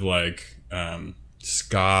bit of like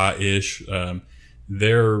ska-ish.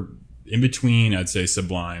 They're in between, I'd say,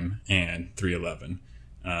 Sublime and 311.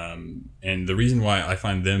 And the reason why I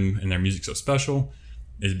find them and their music so special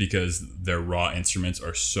is because their raw instruments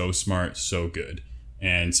are so smart, so good.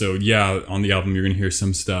 And so, yeah, on the album, you're going to hear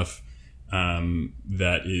some stuff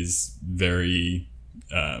that is very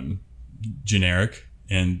generic.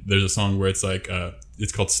 And there's a song where it's like,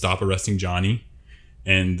 it's called Stop Arresting Johnny.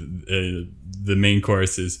 And the main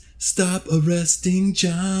chorus is, Stop arresting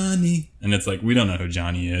Johnny. And it's like, we don't know who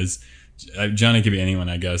Johnny is. Johnny could be anyone,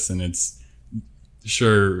 I guess. And it's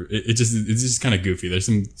just kind of goofy. There's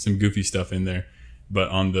some goofy stuff in there. But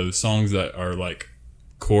on the songs that are like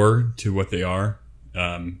core to what they are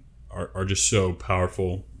just so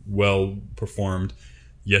powerful, well performed.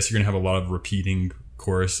 Yes, you're going to have a lot of repeating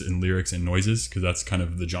chorus and lyrics and noises because that's kind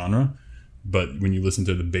of the genre. But when you listen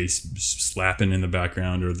to the bass slapping in the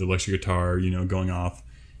background or the electric guitar, going off,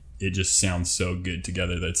 it just sounds so good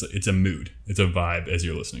together that it's a mood. It's a vibe as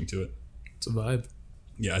you're listening to it. It's a vibe.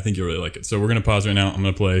 Yeah, I think you'll really like it. So we're going to pause right now. I'm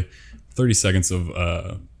going to play 30 seconds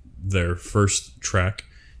of their first track,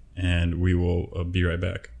 and we will be right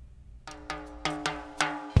back.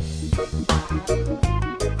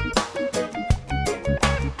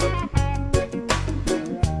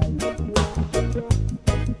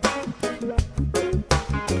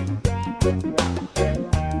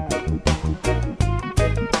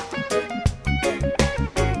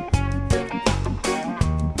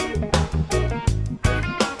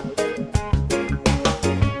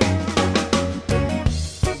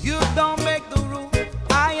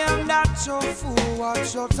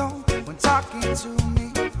 When talking to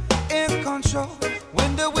me, in control.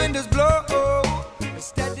 When the wind is blow,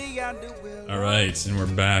 steady on the wheel. All right, and we're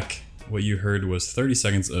back. What you heard was 30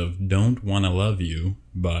 seconds of "Don't Wanna Love You"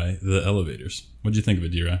 by The Elevators. What'd you think of it,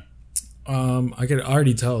 D-Ray? I could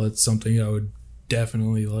already tell it's something I would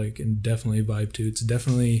definitely like and definitely vibe to. It's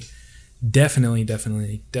definitely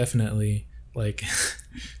like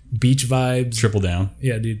beach vibes. Triple down.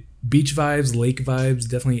 Yeah, dude. Beach vibes, lake vibes,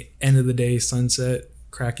 definitely end of the day, sunset,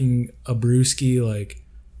 cracking a brewski, like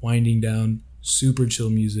winding down, super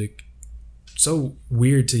chill music. So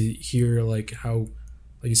weird to hear like how,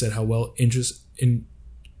 like you said, how well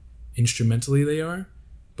instrumentally they are,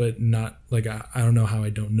 but not like, I don't know how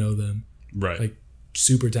I don't know them. Right. Like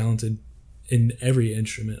super talented in every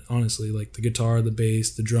instrument, honestly. Like the guitar, the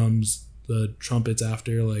bass, the drums, the trumpets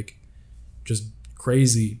after, like just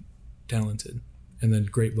crazy talented. And then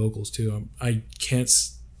great vocals too. I can't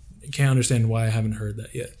understand why I haven't heard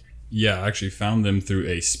that yet. Yeah, I actually found them through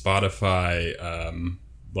a Spotify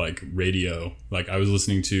like radio. Like I was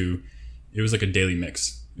listening to, it was like a daily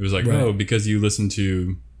mix. It was like, Right. oh, because you listen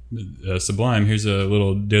to Sublime, here's a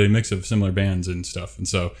little daily mix of similar bands and stuff. And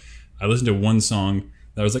so I listened to one song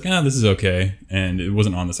that I was like, this is okay. And it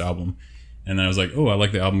wasn't on this album. And then I was like, oh, I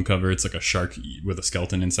like the album cover. It's like a shark with a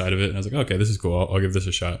skeleton inside of it. And I was like, okay, this is cool. I'll give this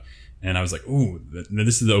a shot. And I was like, oh,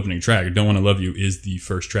 this is the opening track. Don't Want to Love You is the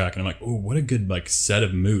first track. And I'm like, oh, what a good like set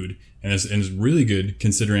of mood. And it's really good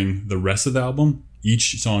considering the rest of the album.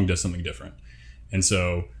 Each song does something different. And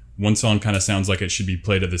so one song kind of sounds like it should be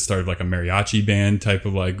played at the start of like a mariachi band type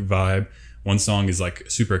of like vibe. One song is like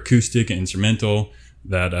super acoustic and instrumental.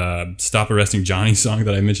 That Stop Arresting Johnny song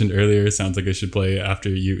that I mentioned earlier sounds like it should play after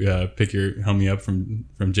you pick your homie up from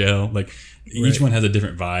jail. Like each Right. one has a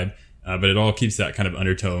different vibe. But it all keeps that kind of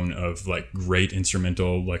undertone of like great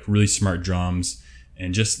instrumental, like really smart drums,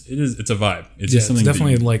 and just it's a vibe. It's just something it's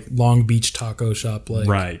definitely that like Long Beach taco shop. Like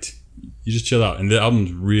right. You just chill out, and the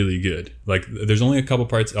album's really good. Like there's only a couple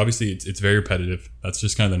parts. Obviously, it's very repetitive. That's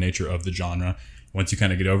just kind of the nature of the genre. Once you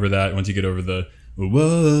kind of get over that, once you get over the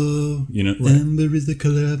whoa, amber is the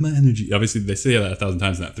color of my energy. Obviously, they say that 1,000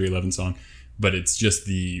 times in that 311 song, but it's just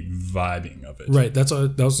the vibing of it. Right. That's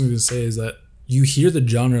what I was going to say, is that you hear the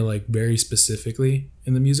genre like very specifically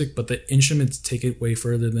in the music, but the instruments take it way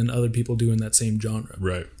further than other people do in that same genre.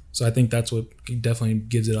 Right. So I think that's what definitely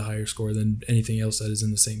gives it a higher score than anything else that is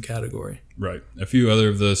in the same category. Right. A few other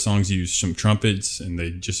of the songs use some trumpets, and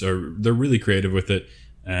they're really creative with it.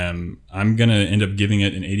 I'm gonna end up giving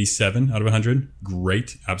it an 87 out of 100.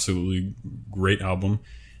 Great, absolutely great album.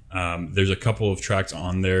 There's a couple of tracks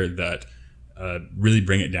on there that really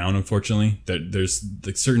bring it down. Unfortunately, that there's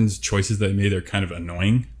like certain choices that they made are kind of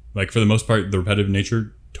annoying. Like for the most part, the repetitive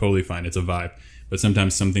nature, totally fine. It's a vibe. But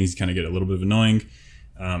sometimes some things kind of get a little bit annoying.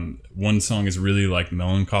 One song is really like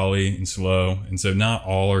melancholy and slow, and so not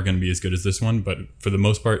all are going to be as good as this one. But for the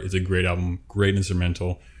most part, it's a great album, great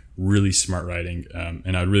instrumental. Really smart writing,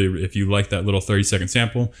 and I'd really, if you like that little 30-second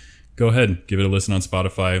sample, go ahead, give it a listen on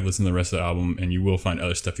Spotify, listen to the rest of the album, and you will find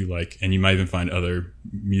other stuff you like, and you might even find other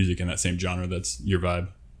music in that same genre that's your vibe.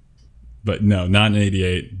 But no, not an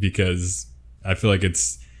 88, because I feel like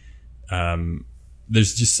it's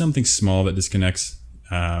there's just something small that disconnects.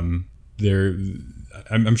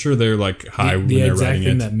 I'm sure they're like high when The they're exact writing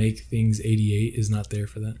thing it. that makes things 88 is not there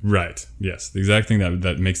for that. Right. Yes. The exact thing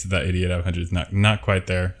that makes it that 88 out of 100 is not quite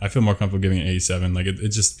there. I feel more comfortable giving it 87. Like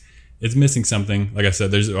it's missing something. Like I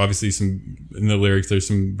said, there's obviously some in the lyrics. There's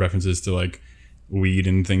some references to like weed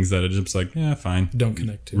and things that are just like, yeah, fine. Don't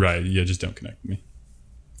connect to. Right. Yeah. Just don't connect with me.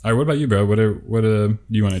 All right. What about you, bro? What do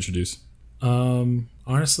you want to introduce?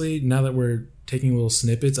 Honestly, now that we're taking little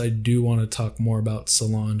snippets, I do want to talk more about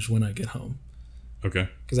Solange when I get home. Okay.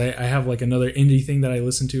 Because I have like another indie thing that I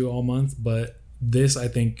listen to all month, but this, I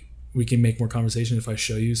think we can make more conversation if I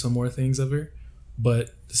show you some more things of her.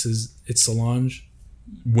 But it's Solange.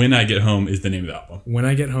 When I Get Home is the name of the album. When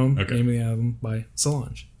I Get Home, Okay. name of the album by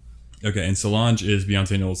Solange. Okay. And Solange is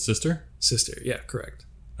Beyonce Knowles' sister. Sister, yeah, correct.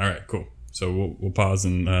 All right. Cool. So we'll pause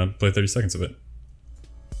and play 30 seconds of it.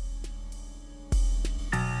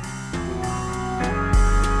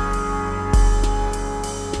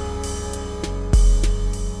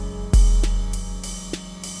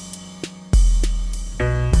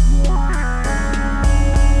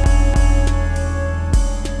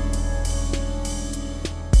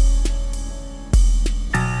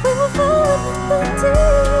 We were falling in the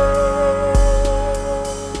deep.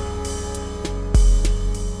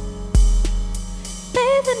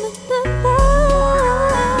 Bathing in the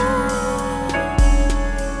light.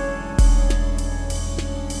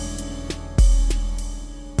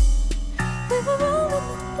 We were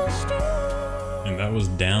rolling in the street. And that was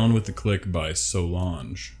Down with the Click by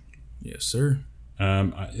Solange. Yes, sir.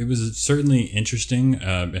 It was certainly interesting.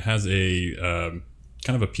 It has a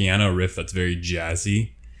kind of a piano riff that's very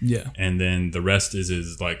jazzy, Yeah. and then the rest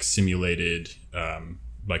is like simulated,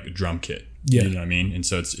 like a drum kit. Yeah. You know what I mean? And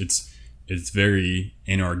so it's very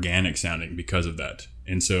inorganic sounding because of that.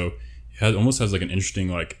 And so it almost has like an interesting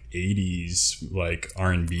like 80s like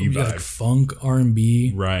R&B vibe. Like funk,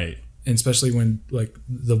 R&B, Right. and especially when like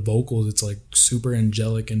the vocals, it's like super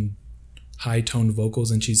angelic and high toned vocals,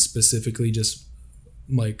 and she's specifically just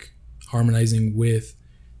like harmonizing with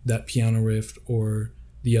that piano riff or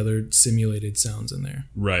the other simulated sounds in there.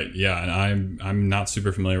 Right. Yeah. And I'm not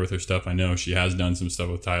super familiar with her stuff. I know she has done some stuff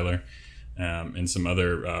with Tyler. and some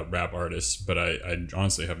other rap artists, but I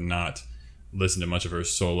honestly have not listened to much of her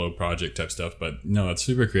solo project type stuff. But no, it's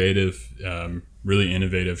super creative, really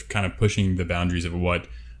innovative, kind of pushing the boundaries of what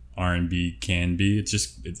R&B can be. It's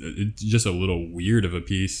just a little weird of a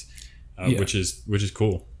piece, which is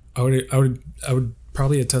cool. I would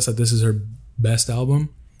probably attest that this is her best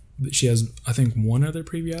album. She has, I think, one other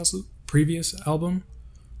previous album,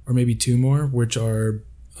 or maybe two more, which are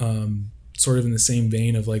sort of in the same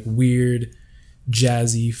vein of like weird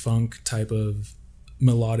jazzy funk type of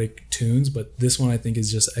melodic tunes. But this one I think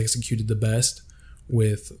is just executed the best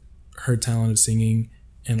with her talent of singing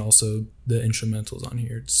and also the instrumentals on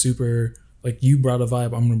here. It's super, like you brought a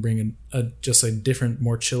vibe. I'm gonna bring just a different,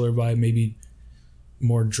 more chiller vibe, maybe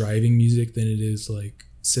more driving music than it is like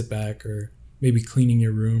sit back or maybe cleaning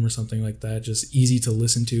your room or something like that. Just easy to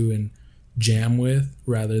listen to and jam with,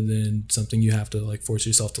 rather than something you have to like force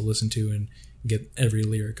yourself to listen to and get every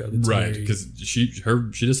lyric of. It's right, because she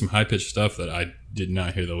does some high pitched stuff that I did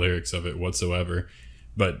not hear the lyrics of it whatsoever.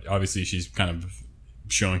 But obviously she's kind of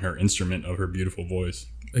showing her instrument of her beautiful voice.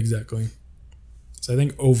 Exactly. So I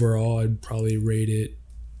think overall I'd probably rate it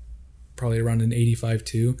probably around an 85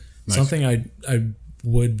 too. Nice. Something I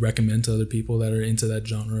would recommend to other people that are into that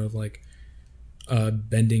genre of like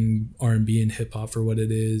bending R&B and hip hop for what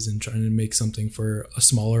it is and trying to make something for a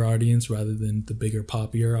smaller audience rather than the bigger,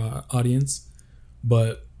 poppier audience.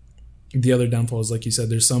 But the other downfall is, like you said,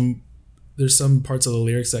 there's some parts of the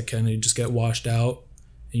lyrics that kind of just get washed out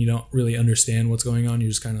and you don't really understand what's going on. You're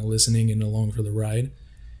just kind of listening and along for the ride.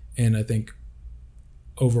 And I think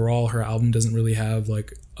overall her album doesn't really have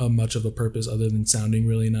like much of a purpose other than sounding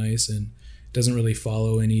really nice, and doesn't really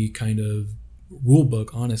follow any kind of rule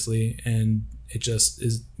book, honestly. And it just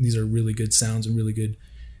is, these are really good sounds and really good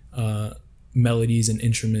melodies and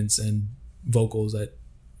instruments and vocals that,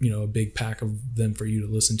 you know, a big pack of them for you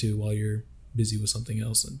to listen to while you're busy with something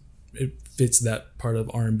else. And it fits that part of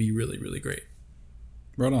R&B really, really great.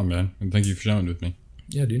 Right on, man. And thank you for showing it with me.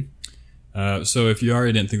 Yeah, dude. So if you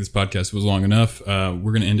already didn't think this podcast was long enough,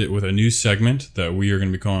 we're going to end it with a new segment that we are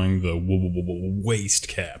going to be calling the Waste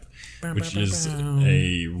Cap, which is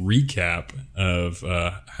a recap of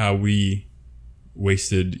how we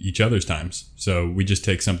wasted each other's times. So we just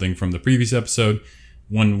take something from the previous episode,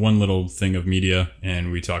 one little thing of media,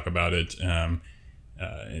 and we talk about it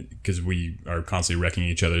because we are constantly wrecking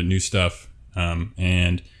each other new stuff.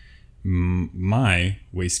 And my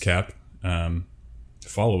waste cap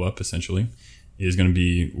follow-up essentially is going to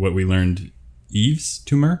be what we learned Yves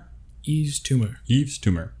Tumor,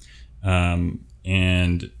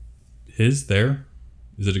 and his there.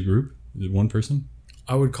 Is it a group? Is it one person?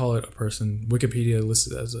 I would call it a person. Wikipedia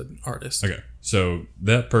listed as an artist. Okay, so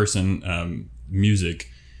that person, music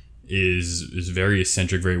is very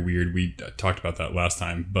eccentric, very weird. We talked about that last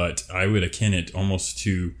time, but I would akin it almost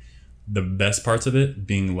to the best parts of it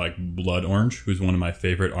being like Blood Orange, who's one of my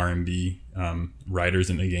favorite R&B writers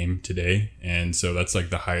in the game today, and so that's like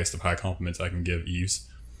the highest of high compliments I can give Yves.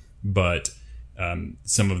 But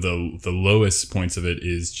some of the lowest points of it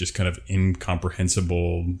is just kind of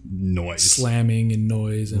incomprehensible noise, slamming and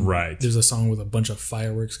noise, and right. There's a song with a bunch of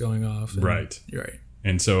fireworks going off, and right. You're right.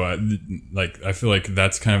 And so I feel like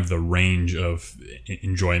that's kind of the range of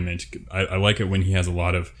enjoyment. I like it when he has a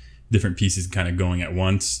lot of different pieces kind of going at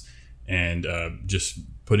once, and just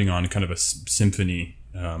putting on kind of a symphony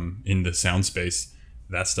in the sound space.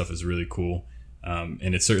 That stuff is really cool.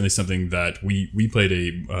 And it's certainly something that we played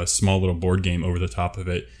a small little board game over the top of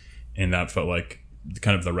it, and that felt like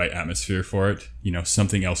kind of the right atmosphere for it. You know,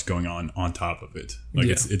 something else going on top of it. Like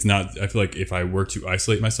it's not. I feel like if I were to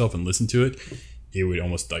isolate myself and listen to it, it would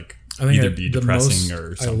almost like either be depressing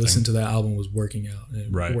or something. I listened to that album was working out, and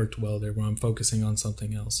it right. worked well there. Where I'm focusing on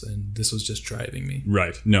something else, and this was just driving me.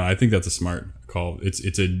 Right. No, I think that's a smart call. It's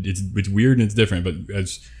weird and it's different, but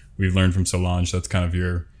as we've learned from Solange, that's kind of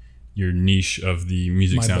your niche of the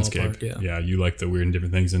music My soundscape. ballpark, yeah, you like the weird and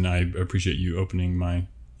different things, and I appreciate you opening my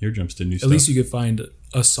eardrums to new stuff. At least you could find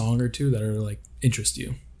a song or two that are like interest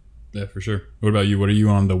you. Yeah, for sure. What about you? What are you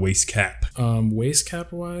on the waist cap? Waist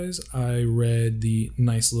cap wise, I read the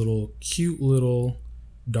nice little, cute little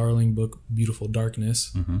darling book, Beautiful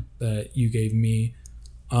Darkness, that you gave me.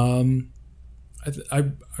 I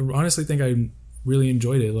honestly think I really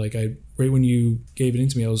enjoyed it. Like right when you gave it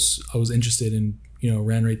into me, I was interested and, you know,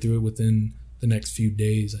 ran right through it within the next few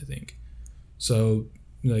days, I think. So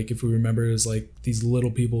like if we remember, it's like these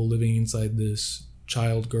little people living inside this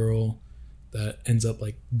child girl that ends up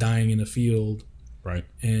like dying in a field, right?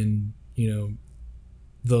 And you know,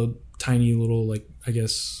 the tiny little, like, I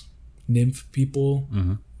guess nymph people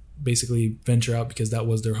basically venture out because that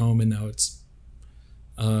was their home, and now it's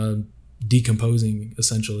decomposing.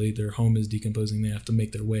 Essentially, their home is decomposing. They have to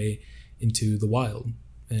make their way into the wild,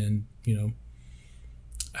 and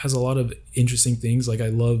has a lot of interesting things. Like I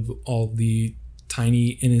love all the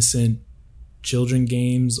tiny innocent children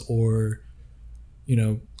games, or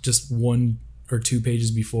just 1 or 2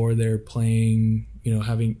 pages before they're playing,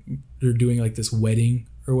 they're doing like this wedding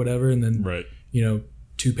or whatever, and then Right.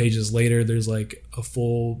 2 pages later there's like a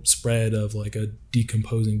full spread of like a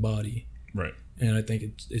decomposing body. Right. And I think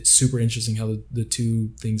it's super interesting how the two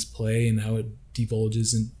things play and how it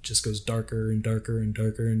divulges and just goes darker and darker and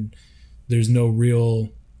darker, and there's no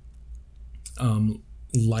real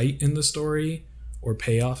light in the story or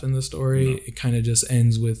payoff in the story. No. It kind of just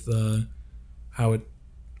ends with how it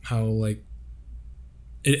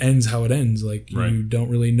ends. Like right. You don't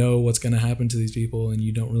really know what's going to happen to these people, and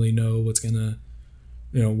you don't really know what's going to,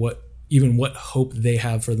 what hope they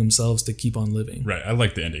have for themselves to keep on living. Right. I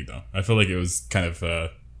like the ending though. I feel like it was kind of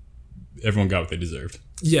everyone got what they deserved.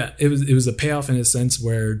 Yeah, it was a payoff in a sense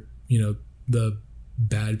where the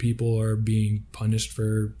bad people are being punished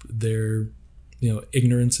for their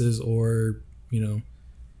ignorances or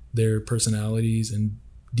their personalities and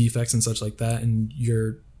defects and such like that, and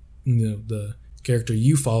the character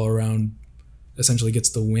you follow around essentially gets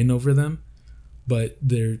the win over them, but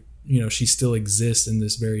they're she still exists in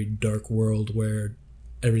this very dark world where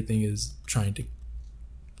everything is trying to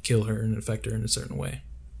kill her and affect her in a certain way.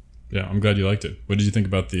 Yeah, I'm glad you liked it. What did you think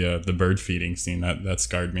about the bird feeding scene? That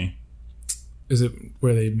scarred me. Is it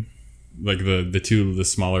where they like the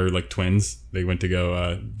smaller like twins? They went to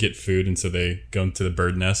go get food, and so they go into the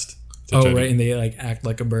bird nest. Oh, right, and they like act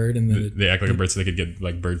like a bird, and then they act like a bird so they could get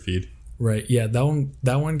like bird feed. Right. Yeah, that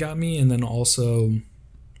one got me, and then also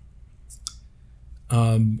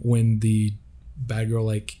when the bad girl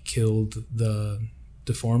like killed the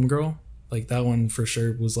deformed girl, like that one for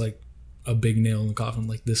sure was like a big nail in the coffin.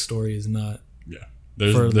 Like this story is not. Yeah,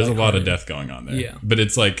 there's a lot of death going on there. Yeah, but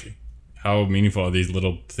it's like how meaningful are these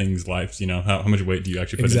little things' lives? How much weight do you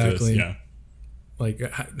actually put into this? Yeah, like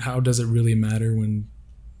how does it really matter when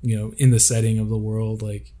in the setting of the world?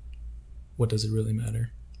 Like, what does it really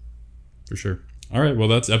matter? For sure. All right, well,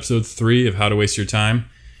 that's episode 3 of How to Waste Your Time.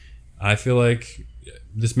 I feel like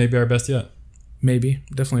this may be our best yet. Maybe.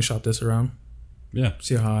 Definitely shop this around. Yeah.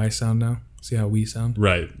 See how I sound now. See how we sound.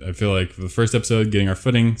 Right. I feel like for the first episode, getting our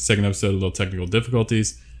footing. Second episode, a little technical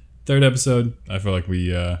difficulties. Third episode, I feel like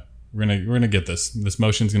we're gonna get this. This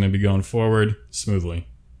motion's gonna be going forward smoothly.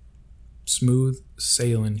 Smooth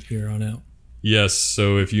sailing here on out. Yes.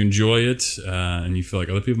 So if you enjoy it and you feel like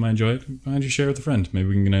other people might enjoy it, why don't you share it with a friend? Maybe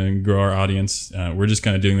we can grow our audience. We're just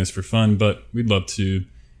kind of doing this for fun, but we'd love to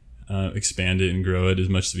expand it and grow it as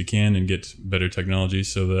much as we can and get better technology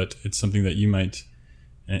so that it's something that you might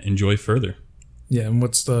enjoy further. Yeah, and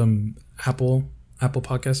what's the Apple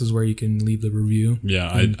Podcast is where you can leave the review. Yeah,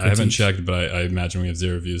 I haven't checked, but I imagine we have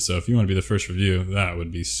 0 reviews. So if you want to be the first review, that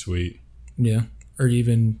would be sweet. Yeah, or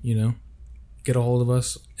even get a hold of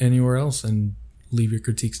us anywhere else and leave your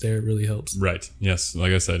critiques there. It really helps. Right. Yes.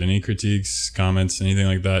 Like I said, any critiques, comments, anything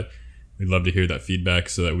like that, we'd love to hear that feedback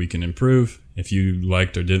so that we can improve. If you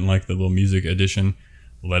liked or didn't like the little music addition,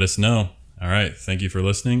 let us know. All right. Thank you for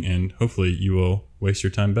listening, and hopefully you will waste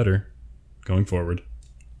your time better going forward.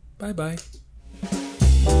 Bye-bye.